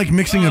 Nothing like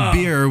mixing a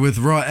beer with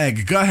raw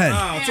egg. Go ahead.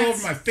 Oh, it's all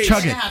over my face.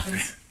 Chug it.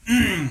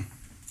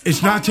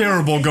 It's not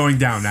terrible going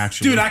down,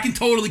 actually. Dude, I can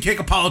totally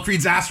kick Apollo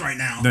Creed's ass right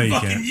now. No, you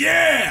Fucking can't.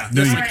 yeah.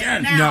 No, Yes, you I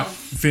can. Now. No,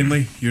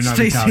 Finley, you're not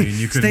Italian.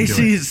 You couldn't do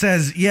Stacy it.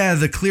 says, "Yeah,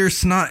 the clear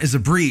snot is a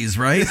breeze,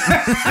 right?" How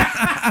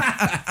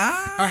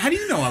do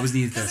you know I was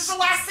needing This is this? the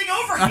last thing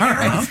over here.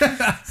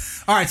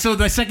 All All right, so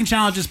my second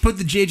challenge is put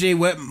the JJ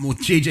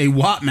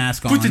Watt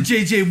mask on. Put the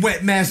JJ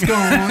Wet mask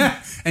on.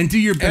 And do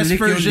your best lick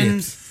your version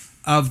lips.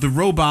 of the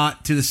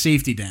robot to the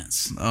safety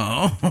dance.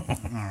 Oh. All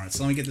right,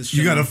 so let me get this.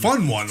 You got a shit on.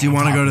 fun one. Do you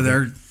want to on go to top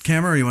of their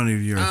camera or you want to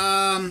do yours?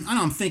 I don't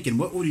know. I'm thinking,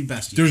 what would be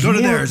best? There's Go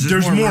to more, theirs.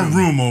 there's more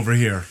room over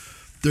here.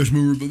 There's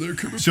more room there.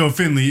 So,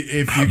 Finley,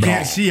 if you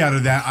can't see out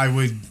of that, I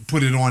would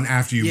put it on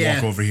after you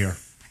walk over here.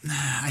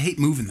 I hate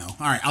moving, though.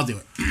 All right, I'll do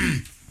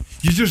it.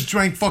 You just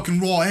drank fucking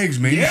raw eggs,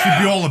 man. You should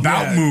be all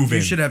about moving.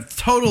 You should have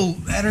total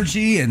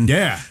energy and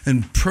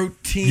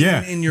protein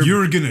in your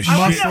You're gonna I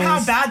want shit. to know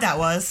how bad that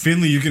was.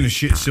 Finley, you're gonna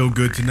shit so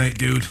good tonight,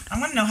 dude. I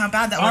want to know how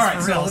bad that All was right,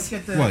 for so real. let's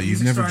get the What,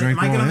 you've music never started. drank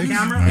Am I raw good on eggs?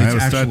 camera? All right, It's we'll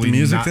start the actually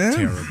music not then.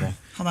 terrible.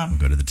 Hold on.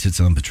 Go to the Tits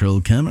on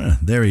Patrol camera.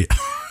 There he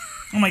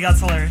Oh my god,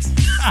 it's hilarious.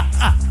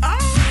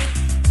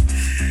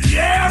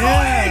 Yeah,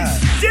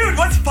 boys! Dude,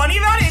 what's funny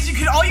about it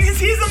is all you can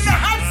see is the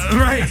mask.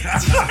 Right.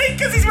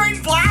 Because he's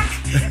wearing black.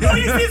 All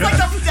you see is like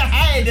the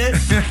head.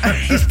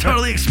 He's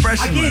totally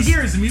expressionless. I can't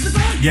hear. Is the music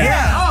on?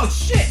 Yeah. Oh,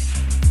 shit.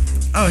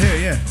 Oh, here,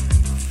 yeah.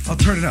 I'll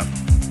turn it up.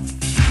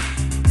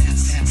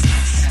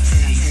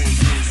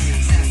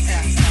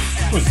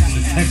 What's this,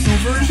 the techno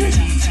version?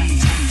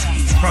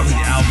 Probably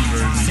the album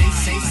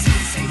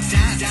version.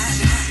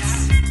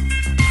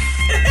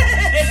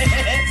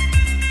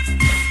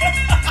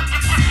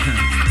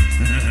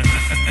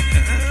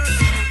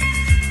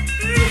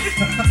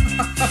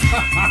 We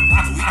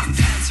can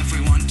dance if we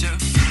want to.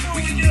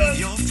 We can leave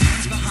your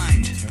friends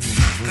behind.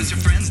 Cause your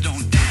friends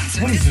don't dance.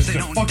 What is this, the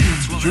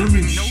fucking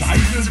German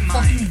Scheiße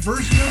fucking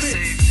version of it?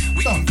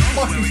 What the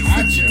fuck is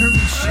that German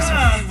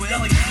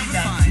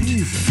Scheiße?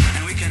 Jesus.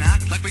 And we can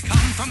act like we come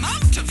from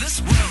out of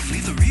this world.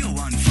 Leave the real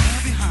one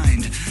far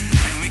behind.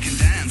 And we can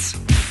dance.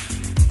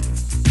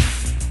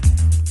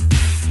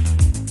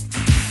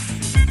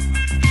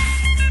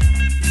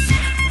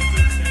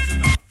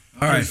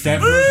 All right. That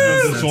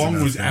version of the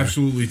song was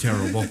absolutely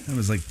terrible. That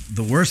was like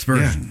the worst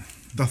version.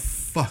 The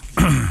fuck?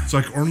 It's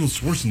like Arnold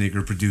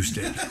Schwarzenegger produced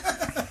it.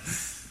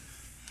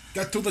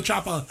 Get to the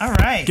chopper. All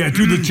right. Get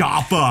to the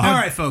chopper. All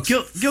right, folks.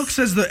 Gilk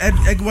says the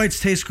egg whites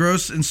taste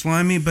gross and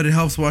slimy, but it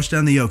helps wash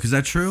down the yolk. Is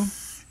that true?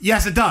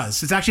 Yes, it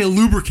does. It's actually a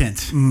lubricant.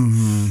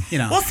 Mm-hmm. You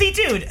know. Well, see,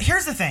 dude,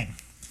 here's the thing.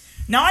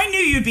 Now, I knew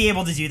you'd be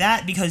able to do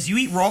that because you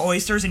eat raw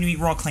oysters and you eat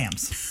raw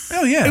clams.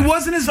 Oh, yeah. It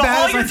wasn't as So bad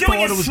all as I you're doing thought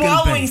it is was going to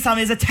swallowing be. some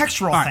is a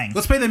textural All right, thing.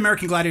 let's play the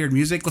American Gladiator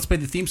music. Let's play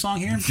the theme song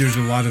here. There's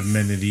a lot of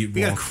men that eat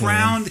We raw got a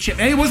crown, the chip.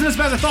 Hey, it wasn't as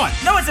bad as I thought.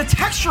 No, it's a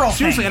textural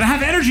Seriously, thing. and I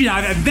have energy now.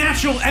 I have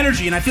natural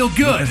energy, and I feel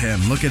good. Look at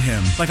him. Look at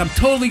him. Like I'm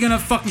totally gonna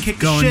fucking kick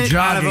the Going shit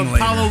out of jogging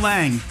Apollo later.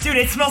 Lang. Dude,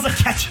 it smells like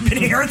ketchup in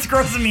here. It's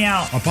grossing me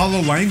out.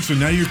 Apollo Lang, so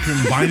now you're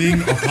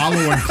combining Apollo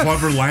and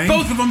Clever Lang?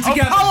 Both of them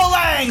together. Apollo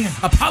Lang!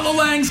 Apollo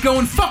Lang's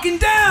going fucking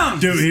down.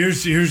 Dude,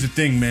 here's the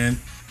thing, man.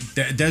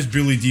 That's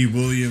Billy D.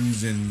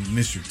 Williams and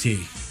Mr.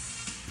 T.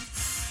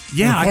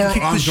 Yeah, I can Carl-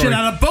 kick I'm the sorry. shit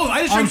out of both.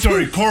 I just I'm drank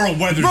sorry, two Carl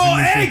Weathers raw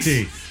and Mr. eggs.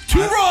 T. Two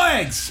raw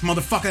eggs,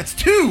 motherfucker. That's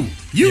two.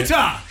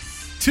 Utah.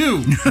 Two.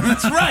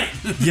 That's right.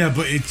 Yeah,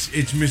 but it's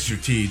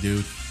Mr. T,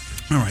 dude.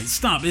 All right,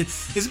 stop.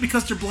 Is it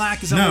because they're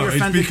black? Is that why No, you're it's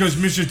offended? because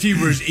Mr. T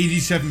wears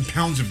 87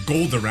 pounds of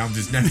gold around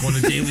his neck on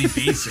a daily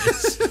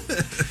basis.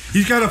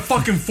 He's got a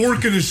fucking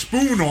fork and a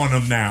spoon on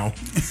him now.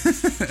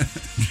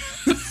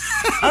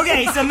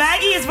 Okay, so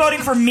Maggie is voting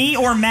for me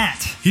or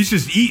Matt. He's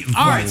just eating.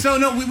 All right, so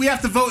no, we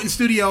have to vote in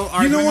studio. All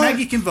right, You know what?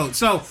 Maggie can vote.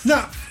 So No,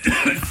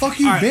 fuck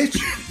you, All right.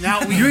 bitch.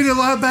 now You ain't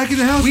allowed back in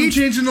the house. we I'm each-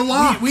 changing the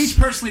locks. We each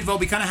personally vote.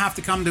 We kind of have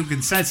to come to a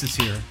consensus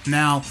here.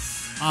 Now,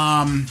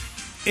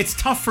 it's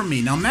tough for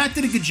me. Now, Matt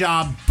did a good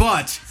job,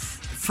 but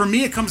for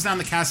me, it comes down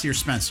to Cassie or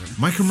Spencer.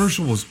 My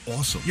commercial was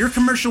awesome. Your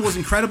commercial was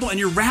incredible, and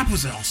your rap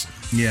was awesome.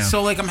 Yeah.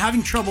 So, like, I'm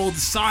having trouble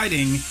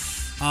deciding.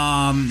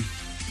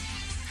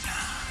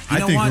 You I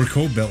know think what? we're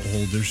co-belt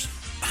holders.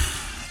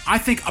 I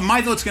think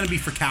my vote's going to be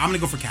for Cassie. I'm going to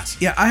go for Cassie.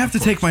 Yeah, I have to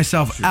take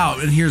myself out,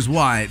 and here's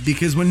why.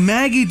 Because when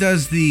Maggie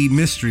does the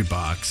mystery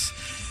box,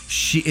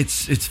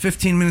 it's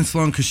 15 minutes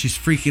long because she's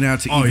freaking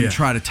out to even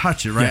try to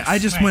touch it, right? Yes. I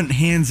just Right. went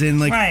hands in,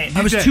 like Right.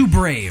 I was You did. too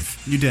brave.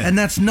 You did. And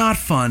that's not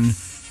fun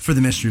for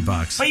the mystery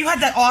box. But you had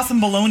that awesome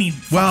bologna.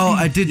 Well,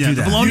 I did do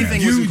the that. bologna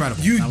thing was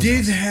incredible. You That was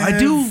did awesome.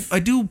 have. I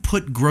do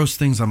put gross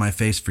things on my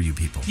face for you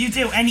people. You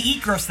do, and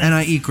eat gross things. And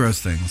I eat gross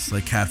things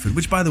like cat food,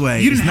 which, by the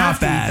way, You is didn't not have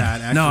to eat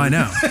bad. that, No, I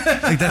actually. know.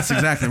 Like, that's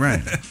exactly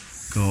right.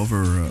 Go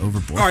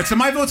overboard. All right, so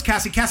my vote's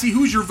Cassie. Cassie,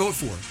 who's your vote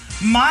for?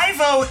 My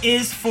vote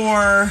is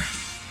for.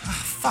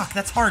 Oh, fuck,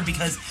 that's hard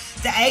because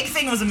the egg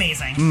thing was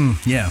amazing.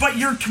 Yeah. But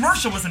your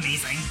commercial was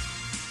amazing.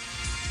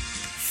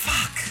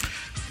 Fuck.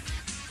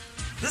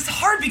 This is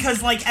hard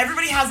because, like,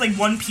 everybody has, like,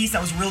 one piece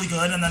that was really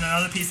good and then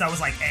another piece that was,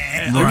 like,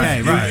 eh.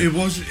 Okay, right. It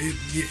was.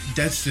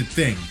 That's the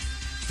thing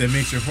that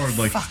makes it hard.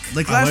 Like,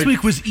 Like I last like-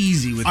 week was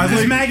easy with I Maggie. Because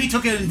like- Maggie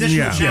took an additional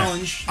Yeah.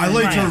 challenge. I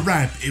liked her Right.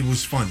 rap. It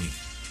was funny.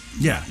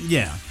 Yeah.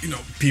 Yeah. You know,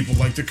 people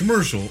like the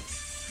commercial.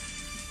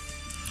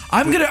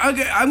 I'm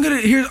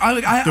gonna here. I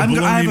The have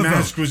bologna a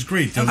mask vote. was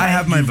great. I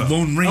have my You vote.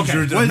 Lone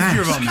Ranger. Okay, the what is mask.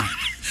 your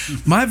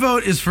vote? My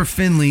vote is for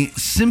Finley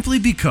simply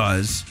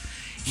because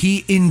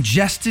he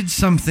ingested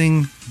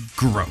something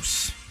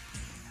gross.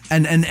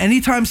 And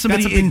anytime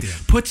somebody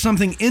puts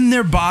something in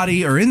their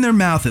body or in their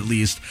mouth, at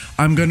least,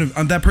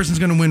 that person's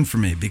gonna win for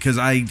me because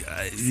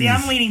See,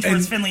 I'm leaning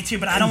towards Finley too,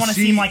 but I don't want to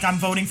seem like I'm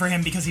voting for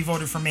him because he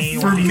voted for me.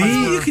 For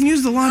me, you can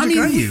use the logic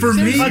I use. For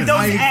me, but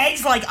those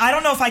eggs, like, I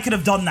don't know if I could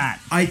have done that.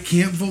 I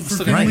can't vote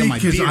for Finley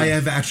because I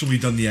have actually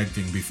done the egg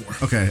thing before.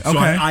 Okay. So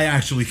I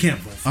actually can't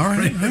vote for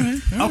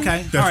him.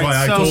 Okay. That's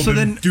why I told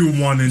him do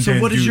one and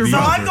then do the other. So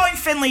I'm going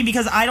Finley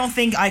because I don't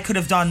think I could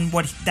have done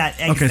that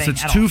egg thing. Okay, so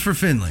it's 2 for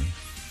Finley.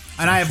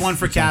 And I have 1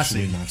 for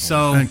Cassie.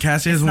 So and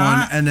Cassie has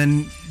 1, and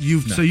then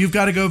you've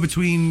got to go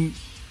between.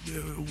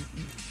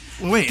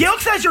 Wait. Gilk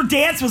says your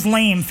dance was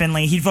lame,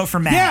 Finley. He'd vote for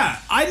Matt. Yeah,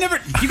 I never.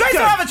 You guys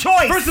don't have a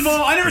choice. First of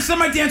all, I never said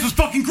my dance was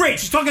fucking great.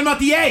 She's talking about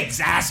the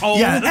eggs, asshole.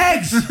 Yeah,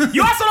 eggs.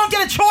 You also don't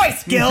get a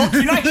choice, Gilk.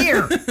 You're not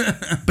here.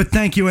 But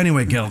thank you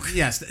anyway, Gilk.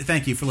 Yes,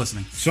 thank you for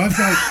listening. So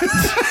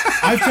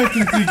I've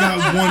technically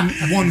got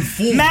one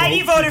full.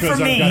 Maggie vote voted for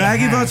me.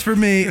 Maggie votes for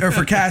me or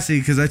for Cassie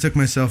because I took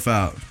myself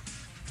out.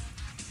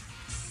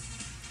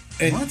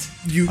 What?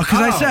 Because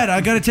I said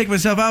I got to take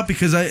myself out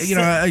because I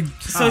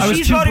was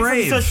she's too voting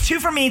brave. so it's 2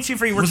 for me, 2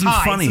 for you. We're Wasn't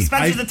tied. funny. So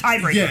Spencer's the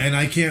tiebreaker. Yeah, and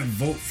I can't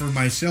vote for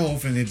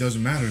myself, and it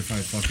doesn't matter if I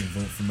fucking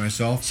vote for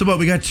myself. So, but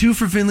we got 2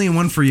 for Finley and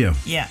 1 for you.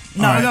 Yeah.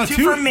 No, 2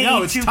 for me.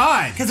 No, it's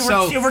tied. Because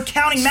we're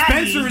counting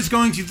Maggie. Spencer is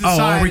going to decide.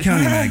 Oh, are we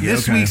counting Maggie?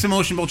 This Okay. week's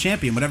Emotion Bowl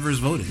champion, whatever his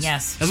vote is.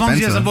 Yes. As long as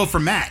he Spencer. doesn't vote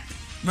for Matt.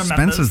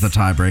 Spencer's the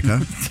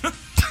tiebreaker.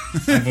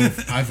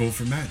 I vote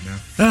for Matt now.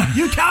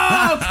 You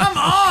come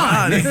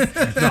on!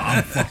 No,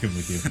 I'm fucking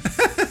with you.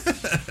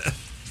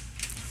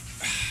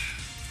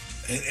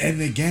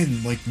 And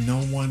again, like, no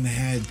one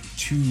had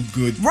 2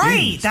 good things.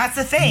 Right, that's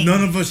the thing.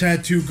 None of us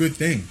had 2 good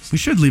things. We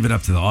should leave it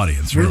up to the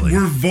audience, really.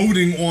 We're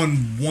voting on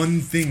one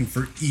thing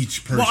for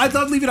each person. Well, I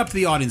thought leave it up to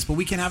the audience, but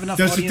we can have enough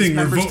That's the audience thing.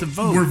 members to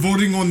vote. We're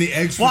voting on the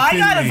eggs for Well, I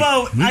Finley. got a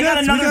vote. I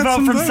got another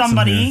vote from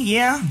somebody.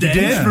 Yeah. The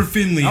eggs for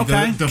Finley.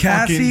 Okay. The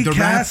Cassie, fucking, the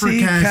rat for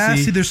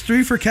Cassie. There's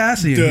 3 for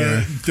Cassie in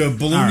here. The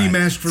bologna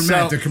mash for So-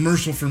 Matt. The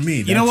commercial for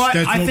me. You know what?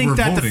 That's I think we're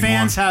that the voting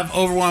fans on. have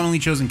overwhelmingly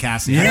chosen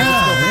Cassie.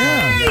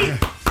 Yeah.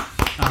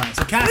 All right,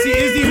 so Cassie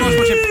is the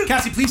emotional champion.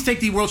 Cassie, please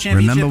take the world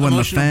championship. Remember when the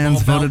emotional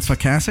fans ball voted belt. for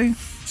Cassie?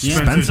 Yeah.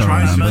 Spencer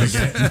remembers.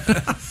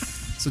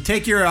 So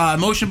take your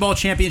emotion ball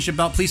championship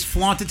belt. Please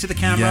flaunt it to the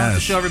camera to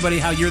Yes. show everybody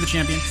how you're the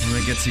champion. I'm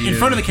gonna get to you. In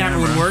front of the camera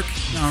would work.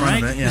 All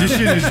right. This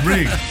shit is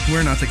rigged.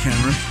 We're not the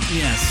camera.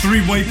 Yes. 3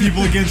 white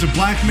people against a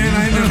black man.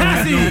 I never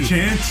had no Cassie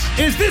chance.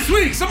 is this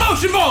week's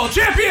emotion ball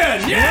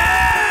champion.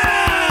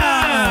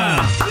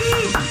 Yeah.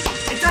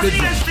 It doesn't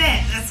even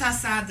fit. That's how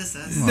sad this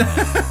is.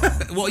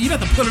 Well, you have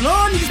to put it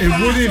on. You just It put it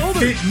on your wouldn't shoulder.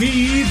 fit me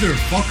either,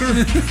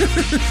 fucker.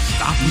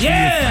 Stop.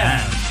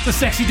 Yeah. It's a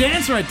sexy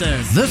dance right there.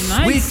 This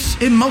Nice. week's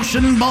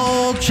Emotion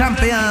Ball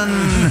champion,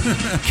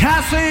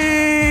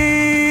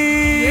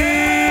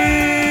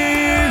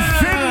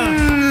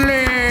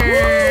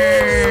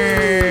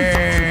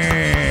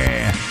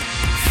 Cassie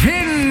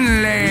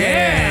Finley.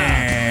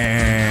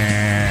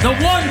 Yeah. The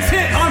one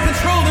tit on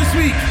patrol this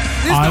week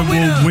is the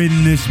winner.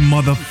 win this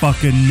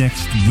motherfucker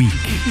next week.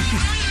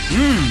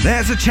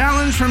 There's a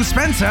challenge from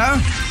Spencer.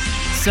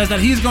 Says that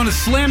he's going to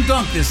slam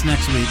dunk this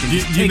next week. And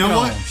just You take know it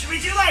what? all. Should we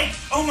do like,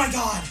 oh my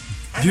God.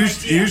 I have an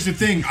idea. Here's the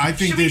thing. I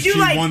think Should we this do, she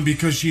like- won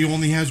because she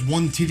only has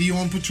 1 titty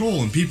on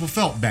patrol, and people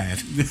felt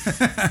bad.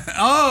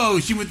 Oh,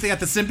 they got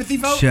the sympathy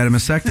vote? She had a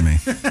mastectomy.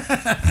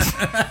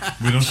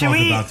 We don't Should talk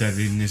we- about that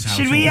in this house.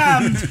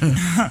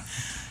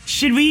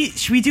 Should we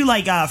should we do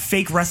like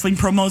fake wrestling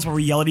promos where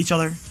we yell at each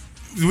other?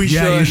 We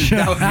Yeah, should. you should.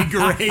 That would be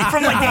great.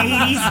 From like the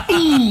 80s.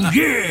 Ooh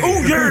yeah.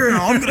 Ooh yeah.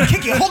 I'm gonna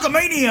kick you,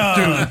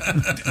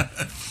 Hulkamania.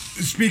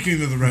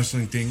 Speaking of the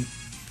wrestling thing,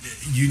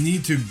 you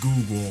need to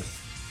Google,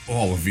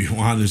 all of you,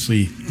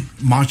 honestly,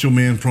 Macho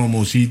Man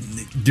promos.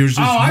 There's this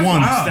I've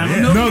one. watched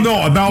them.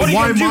 No, about What are you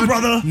why gonna do, Macho.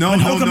 brother, No, when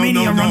no,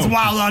 Hulkamania runs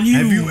wild on you?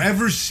 Have you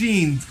ever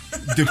seen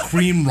the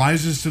cream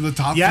rises to the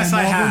top? Yes, promo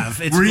I of him?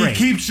 have. It's where great.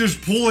 he keeps just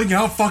pulling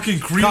out fucking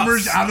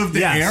creamers Cups. out of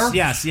the air.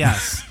 Yes.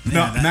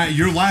 No, Matt,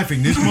 you're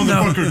laughing. This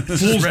motherfucker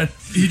pulls.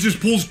 He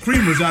just pulls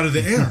creamers out of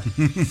the air.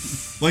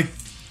 Like.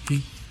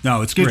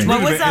 No, it's Gets great. rid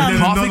of What it, was, and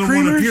then coffee another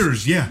one creamers?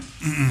 appears. Yeah,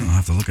 I'll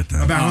have to look at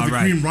that. about how the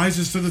right. cream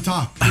rises to the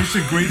top. It's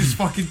the greatest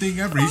fucking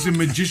thing ever. He's a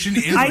magician.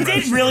 And I a did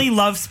wrestler. really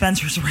love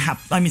Spencer's rap.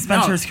 I mean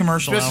Spencer's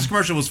commercial. Spencer's though.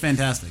 commercial was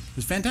fantastic. It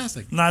was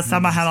fantastic. Last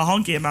time I had a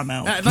honky in my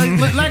mouth.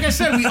 Like I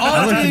said, we all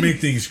I like to did. make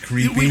things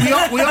creepy. We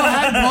all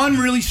had one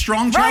really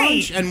strong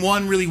challenge Right. and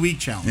one really weak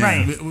challenge.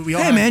 Right. We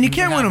all Hey, had- man, you we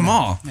can't had win them one.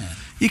 all. Yeah.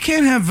 You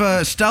can't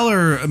have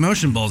stellar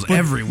emotion balls But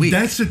every week.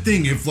 That's the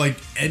thing. If like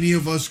any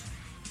of us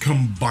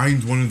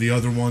combined one of the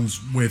other ones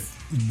with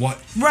what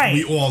Right.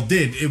 we all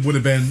did, it would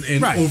have been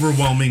an Right.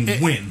 overwhelming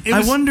win. It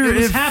was, I wonder it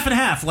was if- half and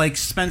half, like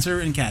Spencer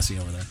and Cassie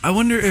over there. I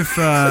wonder if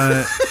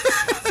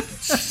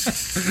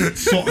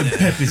Salt and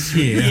pepper's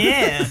here.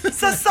 Yeah.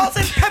 So salt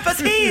and pepper's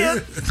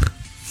here.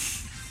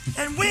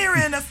 And we're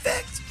in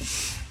effect.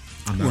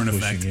 I'm We're not in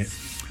pushing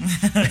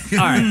effect. it.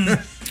 All right.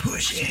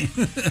 Push it.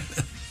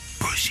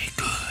 Push it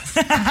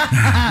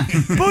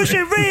good. Push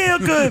it real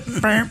good.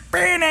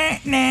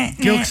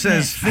 Gilk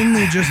says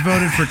Finley just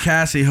voted for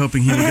Cassie,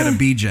 hoping he would get a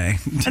BJ.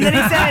 And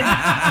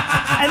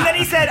then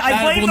he said,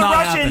 I blame the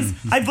Russians.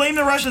 I blame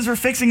the Russians for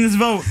fixing this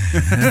vote.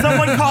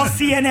 Someone call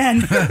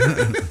CNN.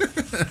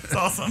 It's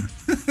awesome.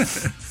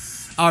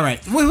 All right.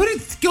 Who did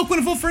Gilk win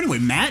a vote for anyway?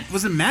 Matt?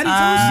 Was it Matt?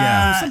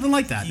 Yeah. Something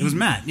like that. It was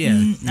Matt. Yeah.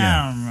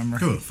 I don't remember.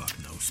 Who the fuck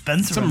knows?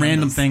 Spencer. Some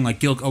random thing. Like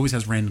Gilk always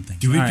has random things.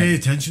 Do we All pay right.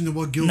 attention to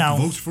what Gilk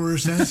votes for or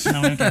says?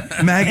 No, we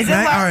don't. Mag, all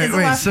right,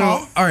 wait. So,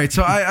 all right.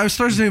 So I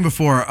started saying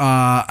before.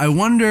 I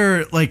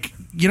wonder, like,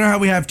 you know how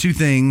we have two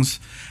things,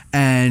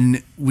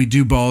 and we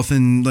do both,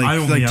 and I like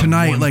only have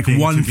tonight, one like thing,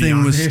 one to be thing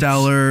was honest.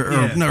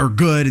 stellar or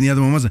good, and the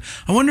other one wasn't.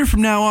 I wonder if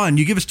from now on,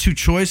 you give us two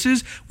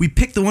choices, we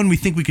pick the one we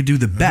think we could do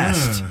the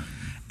best,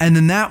 and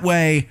then that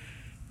way,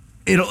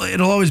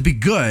 it'll always be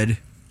good.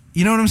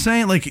 You know what I'm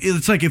saying? Like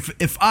it's like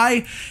if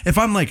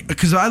I'm like,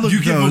 because I look You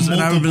at give a those and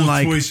I would have been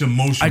like, multiple choice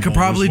emotional I could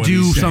probably is what do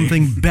he's saying.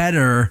 something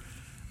better,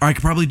 or I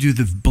could probably do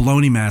the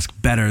bologna mask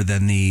better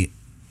than the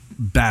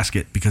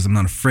basket because I'm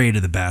not afraid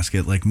of the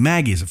basket. Like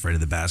Maggie is afraid of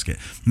the basket.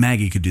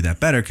 Maggie could do that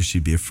better because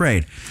she'd be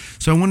afraid.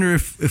 So I wonder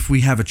if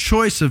we have a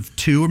choice of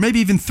two or maybe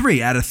even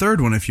three, add a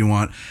third one if you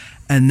want,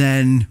 and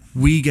then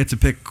we get to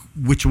pick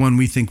which one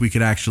we think we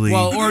could actually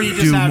or you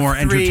just do have more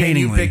three and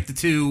entertainingly. you pick the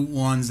two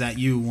ones that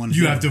you want to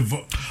do. You have to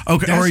vote.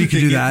 Okay, That's or the you could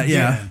thing, do that,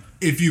 yeah.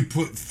 If you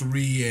put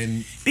three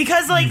in,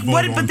 Because like you vote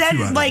what? on But 2 out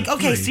then of like the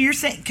okay, 3. so you're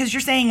saying because you're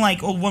saying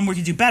like oh one we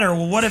could do better.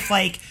 Well, what if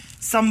like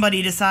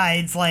somebody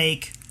decides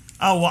like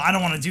oh well I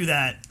don't want to do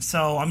that,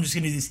 so I'm just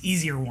gonna do this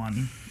easier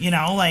one. You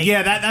know, like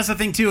Yeah, that's the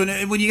thing too.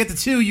 And when you get the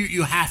two,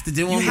 you have to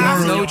do them. You have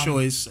have to no do 'em.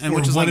 choice, and or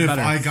which is what like if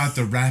better. I got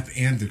the rap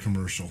and the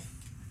commercial?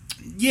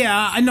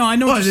 Yeah, I know what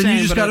Well, you're then saying.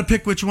 you just but got to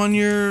pick which one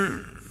you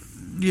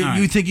All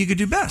right. you think you could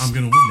do best. I'm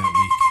gonna win that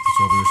week. That's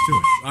all there is to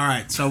it. All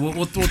right, so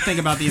we'll think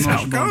about the That's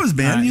how emotional. it goes,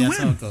 man. All right, You that's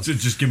win. how it goes.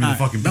 Just give me the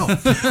fucking belt.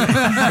 If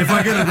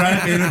I get a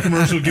rap and a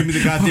commercial, give me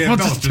the goddamn We'll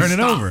belt. just turn it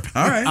stop. over.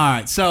 All right. All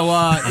right, so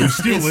I'll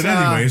steal it's, it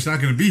anyway. It's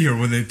not going to be here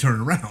when they turn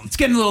around. It's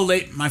getting a little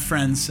late, my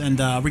friends, and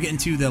we're getting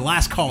to the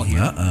last call here.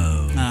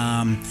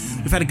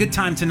 We've had a good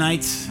time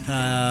tonight.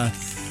 I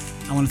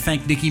want to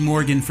thank Nikki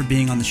Morgan for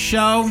being on the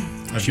show.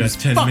 I've She got was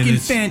 10 fucking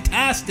minutes.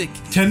 fantastic.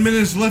 10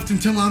 minutes left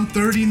until I'm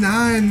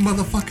 39,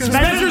 motherfucker.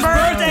 Spencer's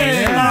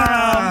birthday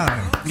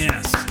tomorrow.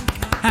 Yes.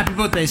 Happy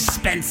birthday,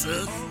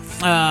 Spencer.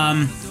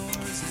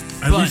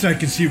 At least I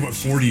can see what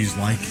 40 is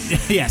like.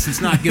 Yes,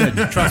 it's not good.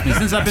 Trust me.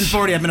 Since I've been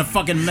 40, I've been a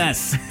fucking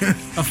mess.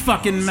 A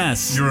fucking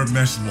mess. You're a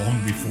mess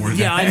long before that.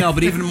 Yeah, I know,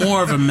 but even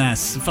more of a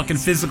mess. A fucking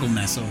physical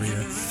mess over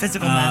here.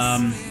 Physical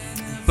mess.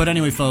 But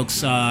anyway,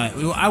 folks,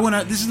 I want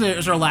to. This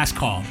is our last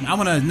call. I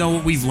want to know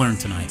what we've learned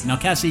tonight. Now,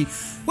 Cassie,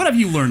 what have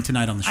you learned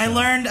tonight on the show? I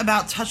learned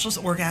about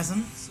touchless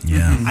orgasm.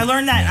 Yeah. I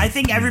learned that. I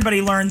think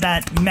everybody learned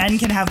that men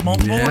can have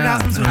multiple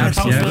orgasms. Which I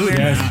thought was really weird.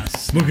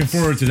 Yes. Looking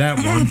forward to that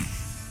one.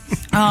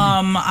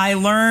 I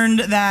learned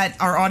that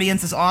our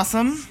audience is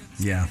awesome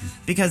Yeah.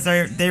 because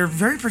they're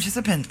very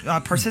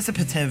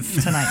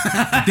participative tonight.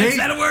 Is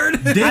that a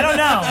word? I don't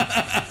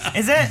know.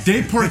 Is it?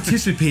 They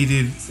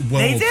participated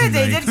well. They did.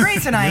 They did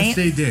great tonight. Yes,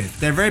 they did.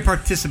 They're very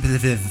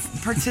participative.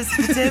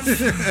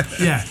 Participative.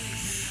 Yeah.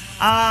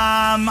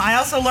 I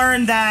also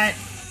learned that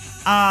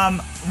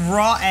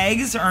raw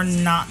eggs are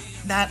not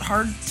that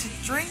hard to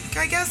drink.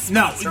 I guess.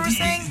 No, that's what we're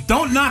saying.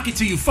 don't knock it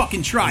till you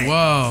fucking try it.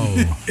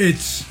 Whoa.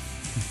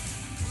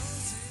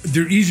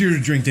 They're easier to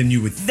drink than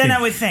you would think. Then I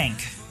would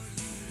think.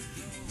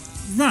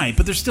 Right,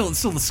 but it's still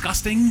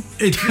disgusting.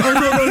 No. No,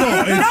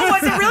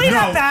 was it really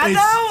that bad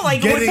though?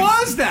 Like, It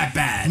was that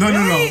bad. No.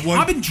 Really?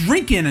 I've been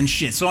drinking and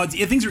shit, so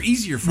things are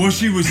easier for me. What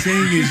she was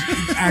saying is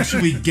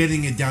actually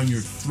getting it down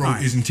your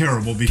throat isn't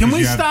terrible because Can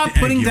we you have stop the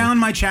egg putting yolk. down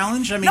my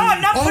challenge? I mean, No,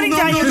 I'm not putting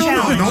down your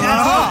challenge no, at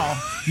all.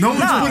 No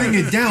one's No. putting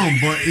it down,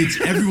 but it's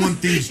everyone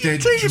thinks that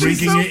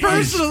drinking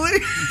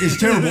it is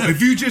terrible.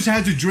 If you just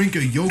had to drink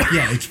a yolk,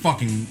 yeah, it's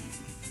fucking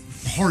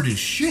hard as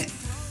shit.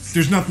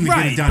 There's nothing to get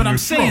Right, it down but your I'm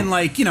throat. saying,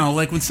 like, you know,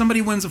 like when somebody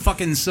wins a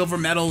fucking silver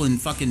medal in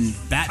fucking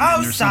Batman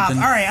Oh, or stop.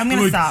 something. All right, I'm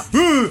gonna stop.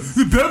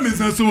 The Batman's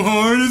not so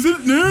hard, is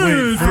it? No.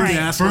 Wait, Fucking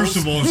assholes. first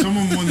of all, if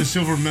someone won the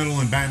silver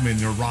medal in Batman,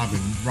 they're Robin.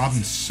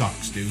 Robin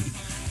sucks, dude.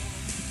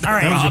 All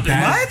right.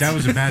 That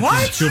was a bad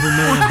What? silver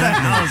medal in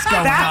Batman.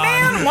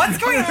 Batman? What's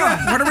going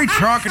on? What are we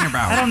talking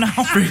about? I don't know.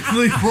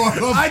 Finley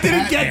brought up I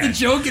didn't get Batman. the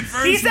joke at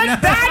first. He said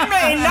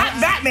Batman, not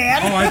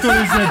Batman. Oh, I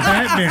thought he said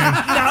Batman.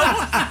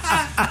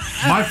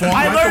 No. My fault.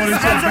 I thought learned he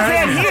said Spencer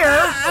Van Batman. here.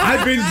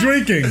 I've been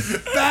drinking.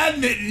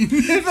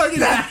 Badminton.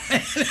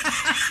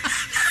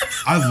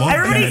 I love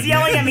Everybody's Batman.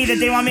 yelling at me that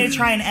they want me to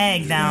try an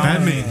egg now.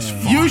 Batman's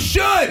fun. You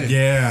should.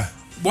 Yeah.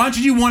 Why don't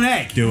you do one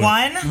egg? Do it.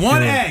 One?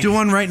 One Do it. egg. Do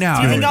one right now.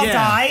 Do you think I'll Yeah.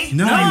 die?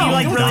 No. Will I be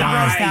like don't really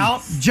die. grossed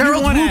out?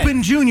 Gerald one egg.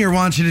 Hoopin Jr.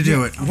 wants you to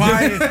do it.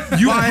 Why?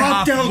 You why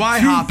hopped out why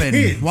two hopping?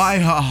 kids. Why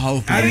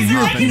hopping? Out of Is it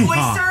your like an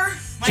hoo-ha. oyster?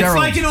 It's Gerald.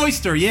 like an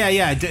oyster.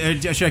 Yeah.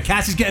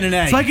 Cassie's getting an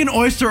egg. It's like an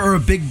oyster or a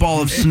big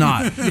ball of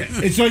snot Yeah,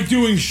 it's like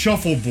doing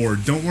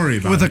shuffleboard. Don't worry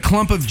about with a it.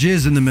 clump of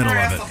jizz in the middle All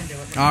right, of I'll it. fucking do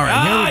it. All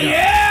right, here we go.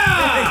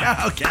 yeah.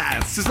 Okay.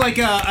 This is like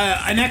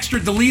an extra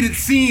deleted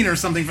scene or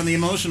something from the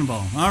Emotion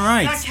Ball. All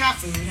right. Not cat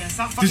food. It's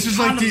not fucking This is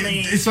like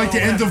it's like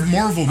the end of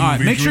Marvel movies. All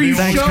right, make sure you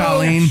Thanks, show,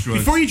 Colleen.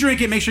 Before you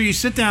drink it, make sure you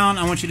sit down.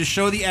 I want you to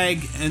show the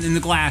egg in the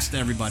glass to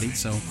everybody.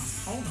 So,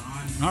 hold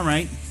on. All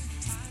right.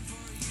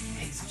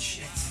 Eggs and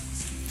shit.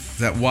 Is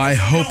that why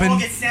I'll hoping?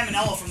 get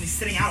salmonella from these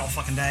sitting out all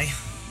fucking day.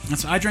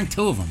 I drank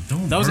 2 of them.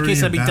 Don't that was in worry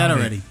case I'd be about dead it.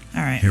 already.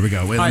 All right. Here we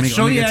go. Wait, All right,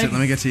 show the egg. let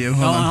me get to you.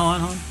 Hold on.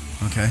 Hold on.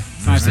 Okay. All right,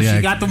 There's so the she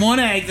egg. got the one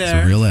egg It's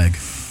there. a real egg.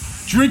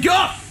 Drink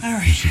up! All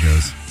right. Here she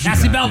goes.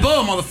 Cassie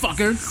Balboa,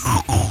 motherfucker.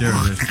 There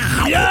it is.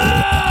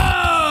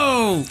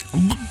 Yo!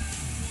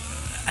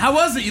 How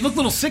was it? You looked a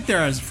little sick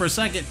there for a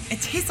second.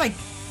 It tastes like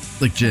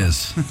Like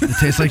jizz. It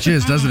tastes like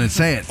jizz, doesn't it?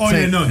 Say it. Oh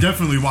Say yeah, it. no,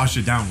 definitely wash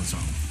it down with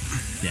something.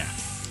 Yeah.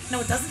 no,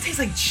 it doesn't taste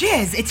like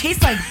jizz. It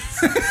tastes like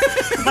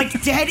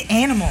like dead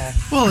animal.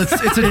 Well, it's a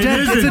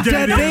dead baby Doesn't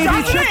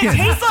it? chicken. It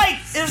tastes like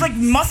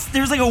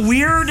there's like a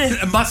weird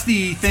A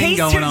musty thing taste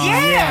going to on.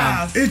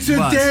 Yeah. It's a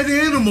But- dead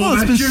animal. Well,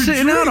 it's that been you're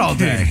sitting out all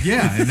day. drinking.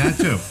 Yeah, and that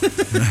too.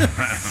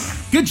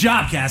 Good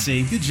job,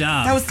 Cassie. Good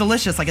job. That was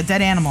delicious, like a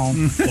dead animal.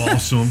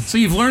 Awesome. So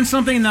you've learned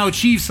something and now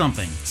achieved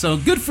something. So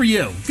good for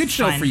you. Good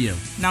show Fine. for you.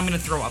 Now I'm gonna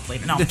throw up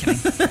later. No, I'm kidding.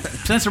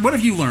 Spencer, what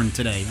have you learned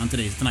today on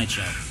tonight's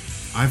show?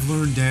 I've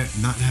learned that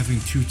not having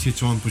 2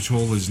 tits on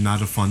patrol is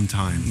not a fun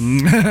time.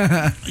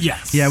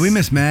 Yes. Yeah, we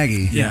miss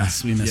Maggie.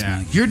 Yes, we miss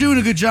Maggie. You're doing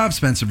a good job,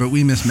 Spencer, but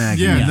we miss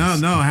Maggie. Yeah, Yes.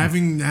 no,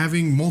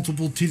 having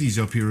multiple titties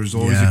up here is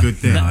always Yeah. a good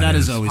thing. No, That it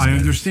is is. always I good.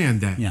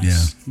 understand that.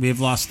 Yes. We have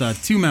lost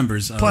 2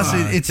 members. Plus,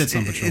 Tits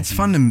on Patrol it's tonight.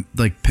 fun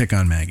to like pick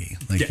on Maggie,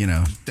 like you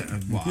know.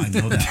 Well, I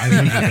know that. I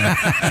live with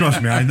that.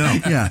 Trust me, I know.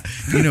 Yeah,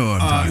 you know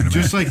what I'm talking about.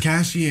 Just like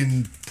Cassie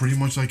and pretty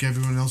much like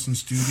everyone else in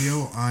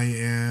studio, I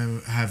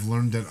have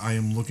learned that I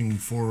am looking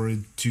forward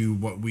to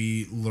what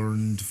we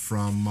learned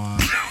from,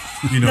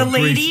 The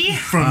lady?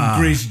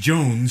 Grace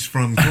Jones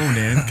from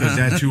Conan, because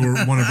that's who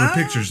one of her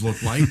pictures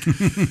looked like.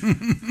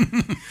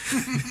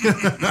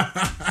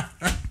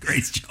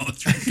 Grace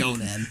Jones from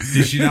Conan.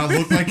 Did she not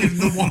look like it in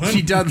the one?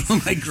 She does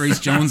look like Grace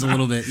Jones a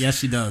little bit. Yes,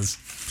 she does.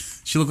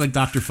 She looked like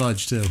Dr.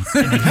 Fudge, too.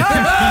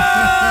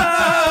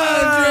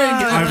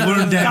 I've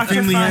learned that Dr.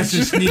 Finley has to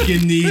Fudge. sneak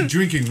in the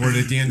drinking word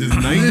at the end of the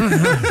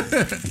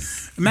night.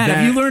 Matt,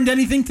 have you learned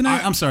anything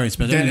tonight? I'm sorry,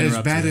 Spencer. I That didn't as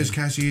interrupt bad you. as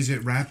Cassie is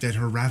at rap, that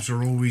her raps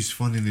are always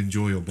fun and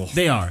enjoyable.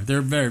 They are.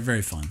 They're very,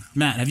 very fun.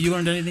 Matt, have you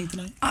learned anything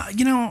tonight?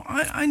 You know,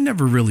 I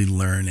never really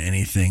learn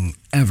anything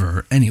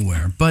ever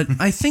anywhere, but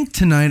I think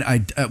tonight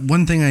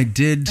one thing I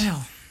did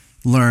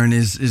learn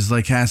is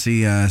like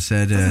Cassie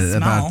said Doesn't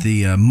about smell.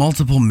 the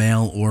multiple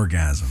male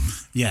orgasm.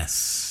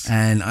 Yes.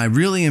 And I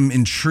really am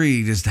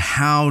intrigued as to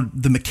how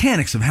the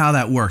mechanics of how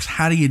that works.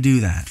 How do you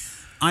do that?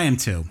 I am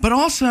too. But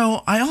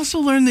also, I also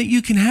learned that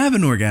you can have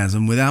an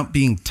orgasm without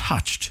being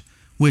touched,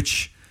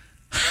 which,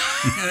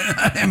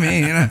 I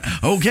mean,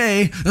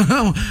 okay,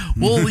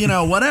 well, you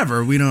know,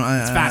 whatever. We don't.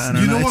 It's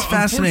fascinating. You know It's what?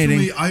 fascinating.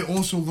 Unfortunately, I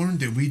also learned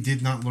that we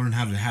did not learn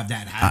how to have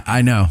that happen.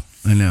 I know.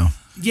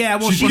 Yeah,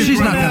 well, She's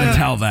not going to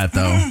tell that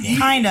though.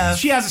 Kind of.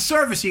 She has a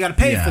service you got to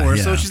pay Yeah, for,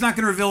 so yeah. she's not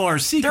going to reveal our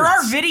secrets. There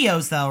are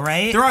videos though,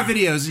 right? There are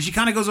videos, and she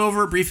kind of goes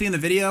over it briefly in the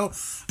video.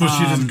 But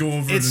she doesn't go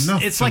over it it's,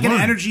 enough It's to like an learn.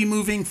 energy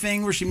moving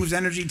thing where she moves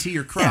energy to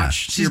your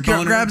crotch. to She your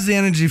boner. grabs the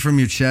energy from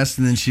your chest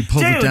and then she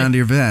pulls it Dude, down to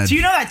your bed. Do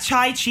you know that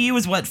Chai Chi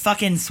was what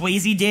fucking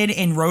Swayze did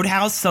in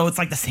Roadhouse? So it's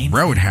like the same.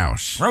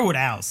 Roadhouse.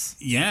 Roadhouse.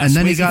 Yeah. And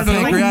then he Swayze got did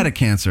it. pancreatic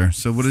cancer.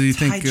 So what do you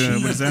think? Tai Chi.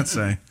 What does that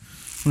say?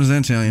 What does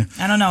that tell you?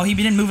 I don't know. He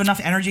didn't move enough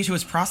energy to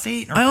his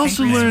prostate. Or I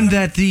also pancreas or learned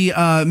whatever. that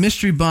the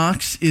mystery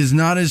box is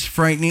not as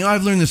frightening.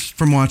 I've learned this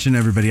from watching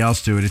everybody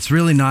else do it. It's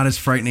really not as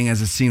frightening as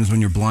it seems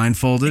when you're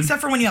blindfolded. Except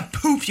for when you have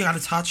poop, you got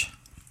to touch.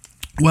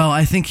 Well,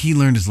 I think he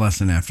learned his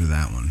lesson after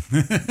that one,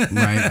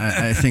 right?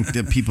 I think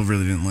that people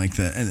really didn't like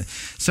that. And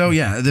so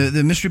yeah,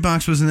 the mystery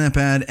box wasn't that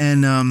bad,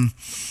 and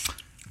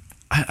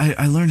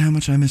I learned how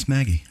much I miss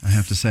Maggie. I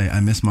have to say, I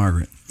miss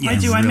Margaret. I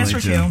do. I miss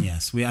her too.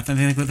 Yes, I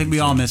think we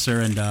all miss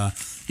her, and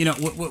you know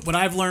what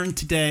I've learned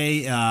today.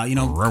 You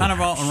know, kind of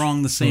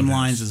along the same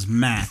lines as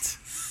Matt.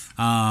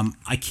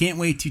 I can't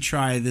wait to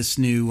try this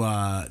new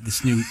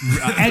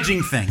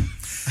edging thing,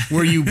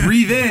 where you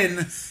breathe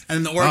in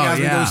and the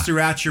orgasm goes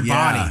throughout your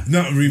body.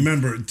 No,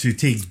 remember to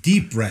take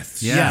deep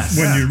breaths Yes.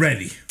 when you're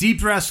ready. Deep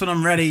breaths when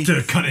I'm ready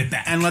To cut it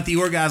back. and let the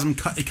orgasm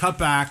cut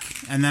back,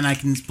 and then I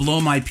can blow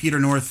my Peter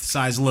North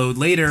size load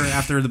later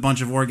after the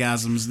bunch of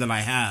orgasms that I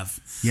have.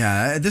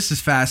 Yeah, this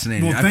is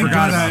fascinating. Well, I thank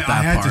forgot God about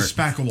I that had part. to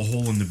spackle a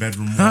hole in the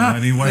bedroom wall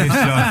anyway, so,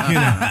 you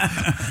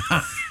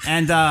know.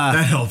 And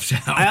that helps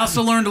out. I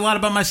also learned a lot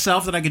about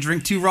myself, that I could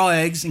drink 2 raw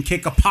eggs and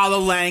kick Apollo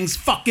Lang's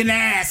fucking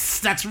ass.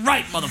 That's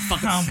right,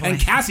 motherfucker. Oh, boy. And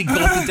Cassie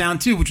gulped it down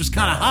too, which was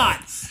kind of hot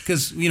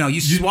because you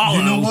swallow.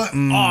 You know what?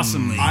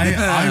 Awesomely.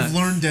 I've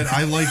learned that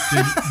I like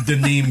the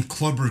name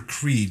Clubber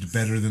Creed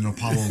better than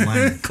Apollo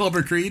Lang.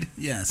 Clubber Creed,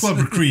 yes.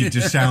 Clubber Creed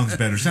just sounds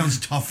better. Sounds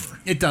tougher.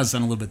 It does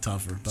sound a little bit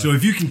tougher. But. So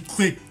if you can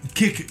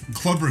kick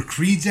Clubber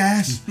Creed's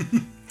ass,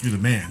 you're the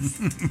man.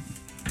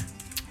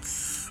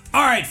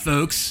 All right,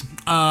 folks.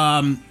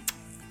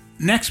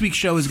 next week's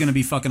show is going to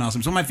be fucking awesome.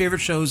 It's one of my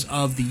favorite shows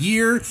of the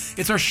year.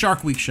 It's our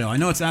Shark Week show. I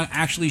know it's not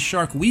actually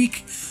Shark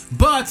Week,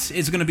 but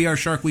it's going to be our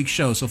Shark Week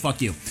show, so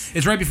fuck you.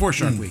 It's right before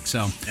Shark Week.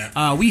 So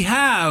we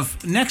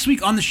have, next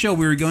week on the show,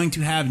 we're going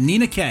to have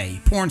Nina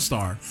Kay, porn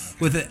star,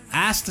 with an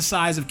ass the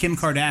size of Kim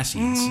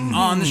Kardashian's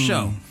on the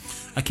show.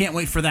 I can't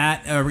wait for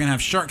that. We're going to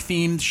have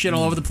shark-themed shit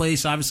all over the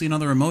place. Obviously,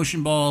 another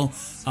emotion ball,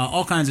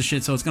 all kinds of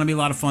shit. So it's going to be a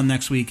lot of fun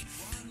next week.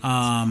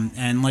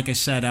 And like I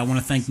said, I want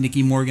to thank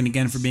Nikki Morgan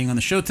again for being on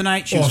the show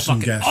tonight. She was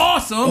fucking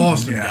awesome.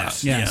 Awesome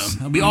guest. guest. Yes.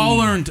 We all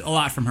learned a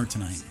lot from her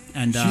tonight.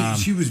 And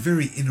she was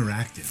very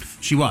interactive.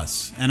 She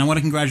was. And I want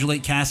to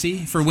congratulate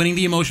Cassie for winning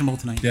the emotion bowl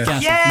tonight. Yes.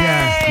 Cassie.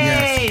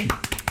 Yay!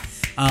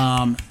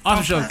 Yes.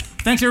 Awesome show.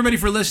 Thanks everybody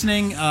for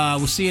listening.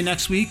 We'll see you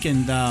next week.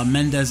 And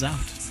Mendez out.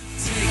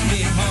 Take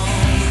me home.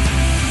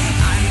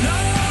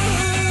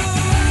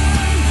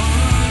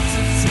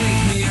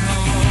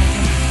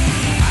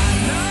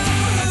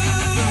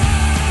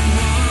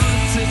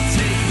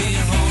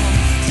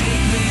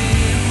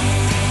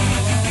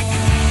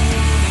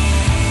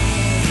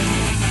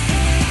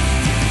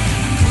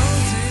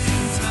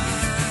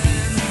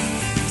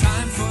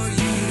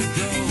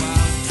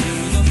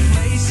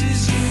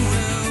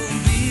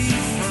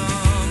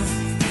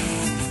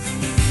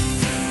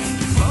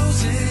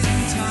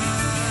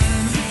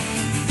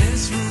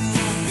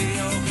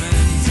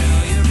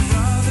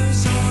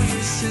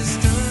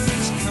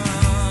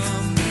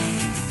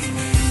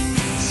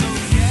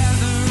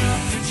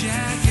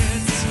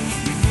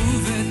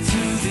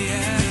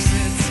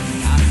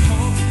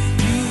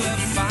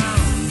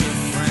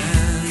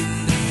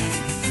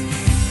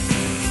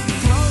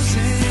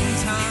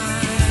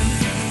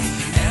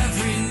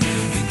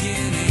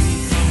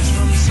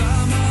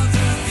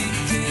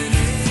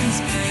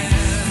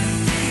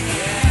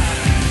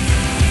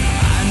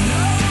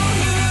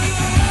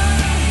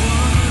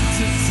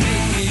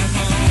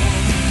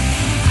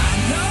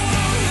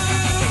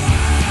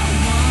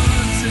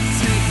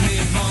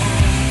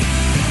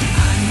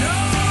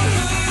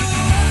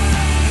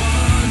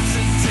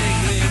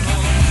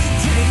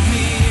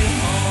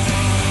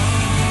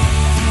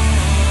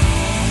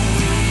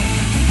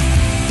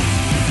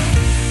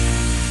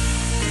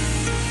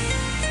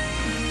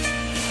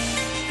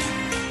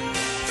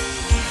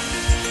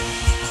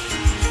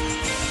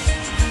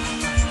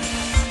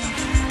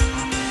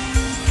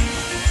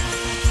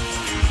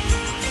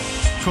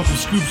 Couple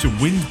scoops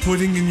of wind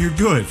pudding and you're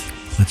good.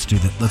 Let's do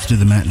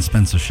the Matt and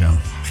Spencer show.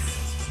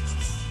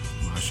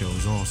 My show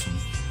is awesome.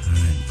 All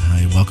right.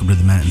 Hi, welcome to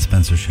the Matt and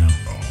Spencer show.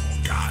 Oh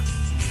God.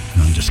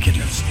 No, I'm just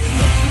kidding.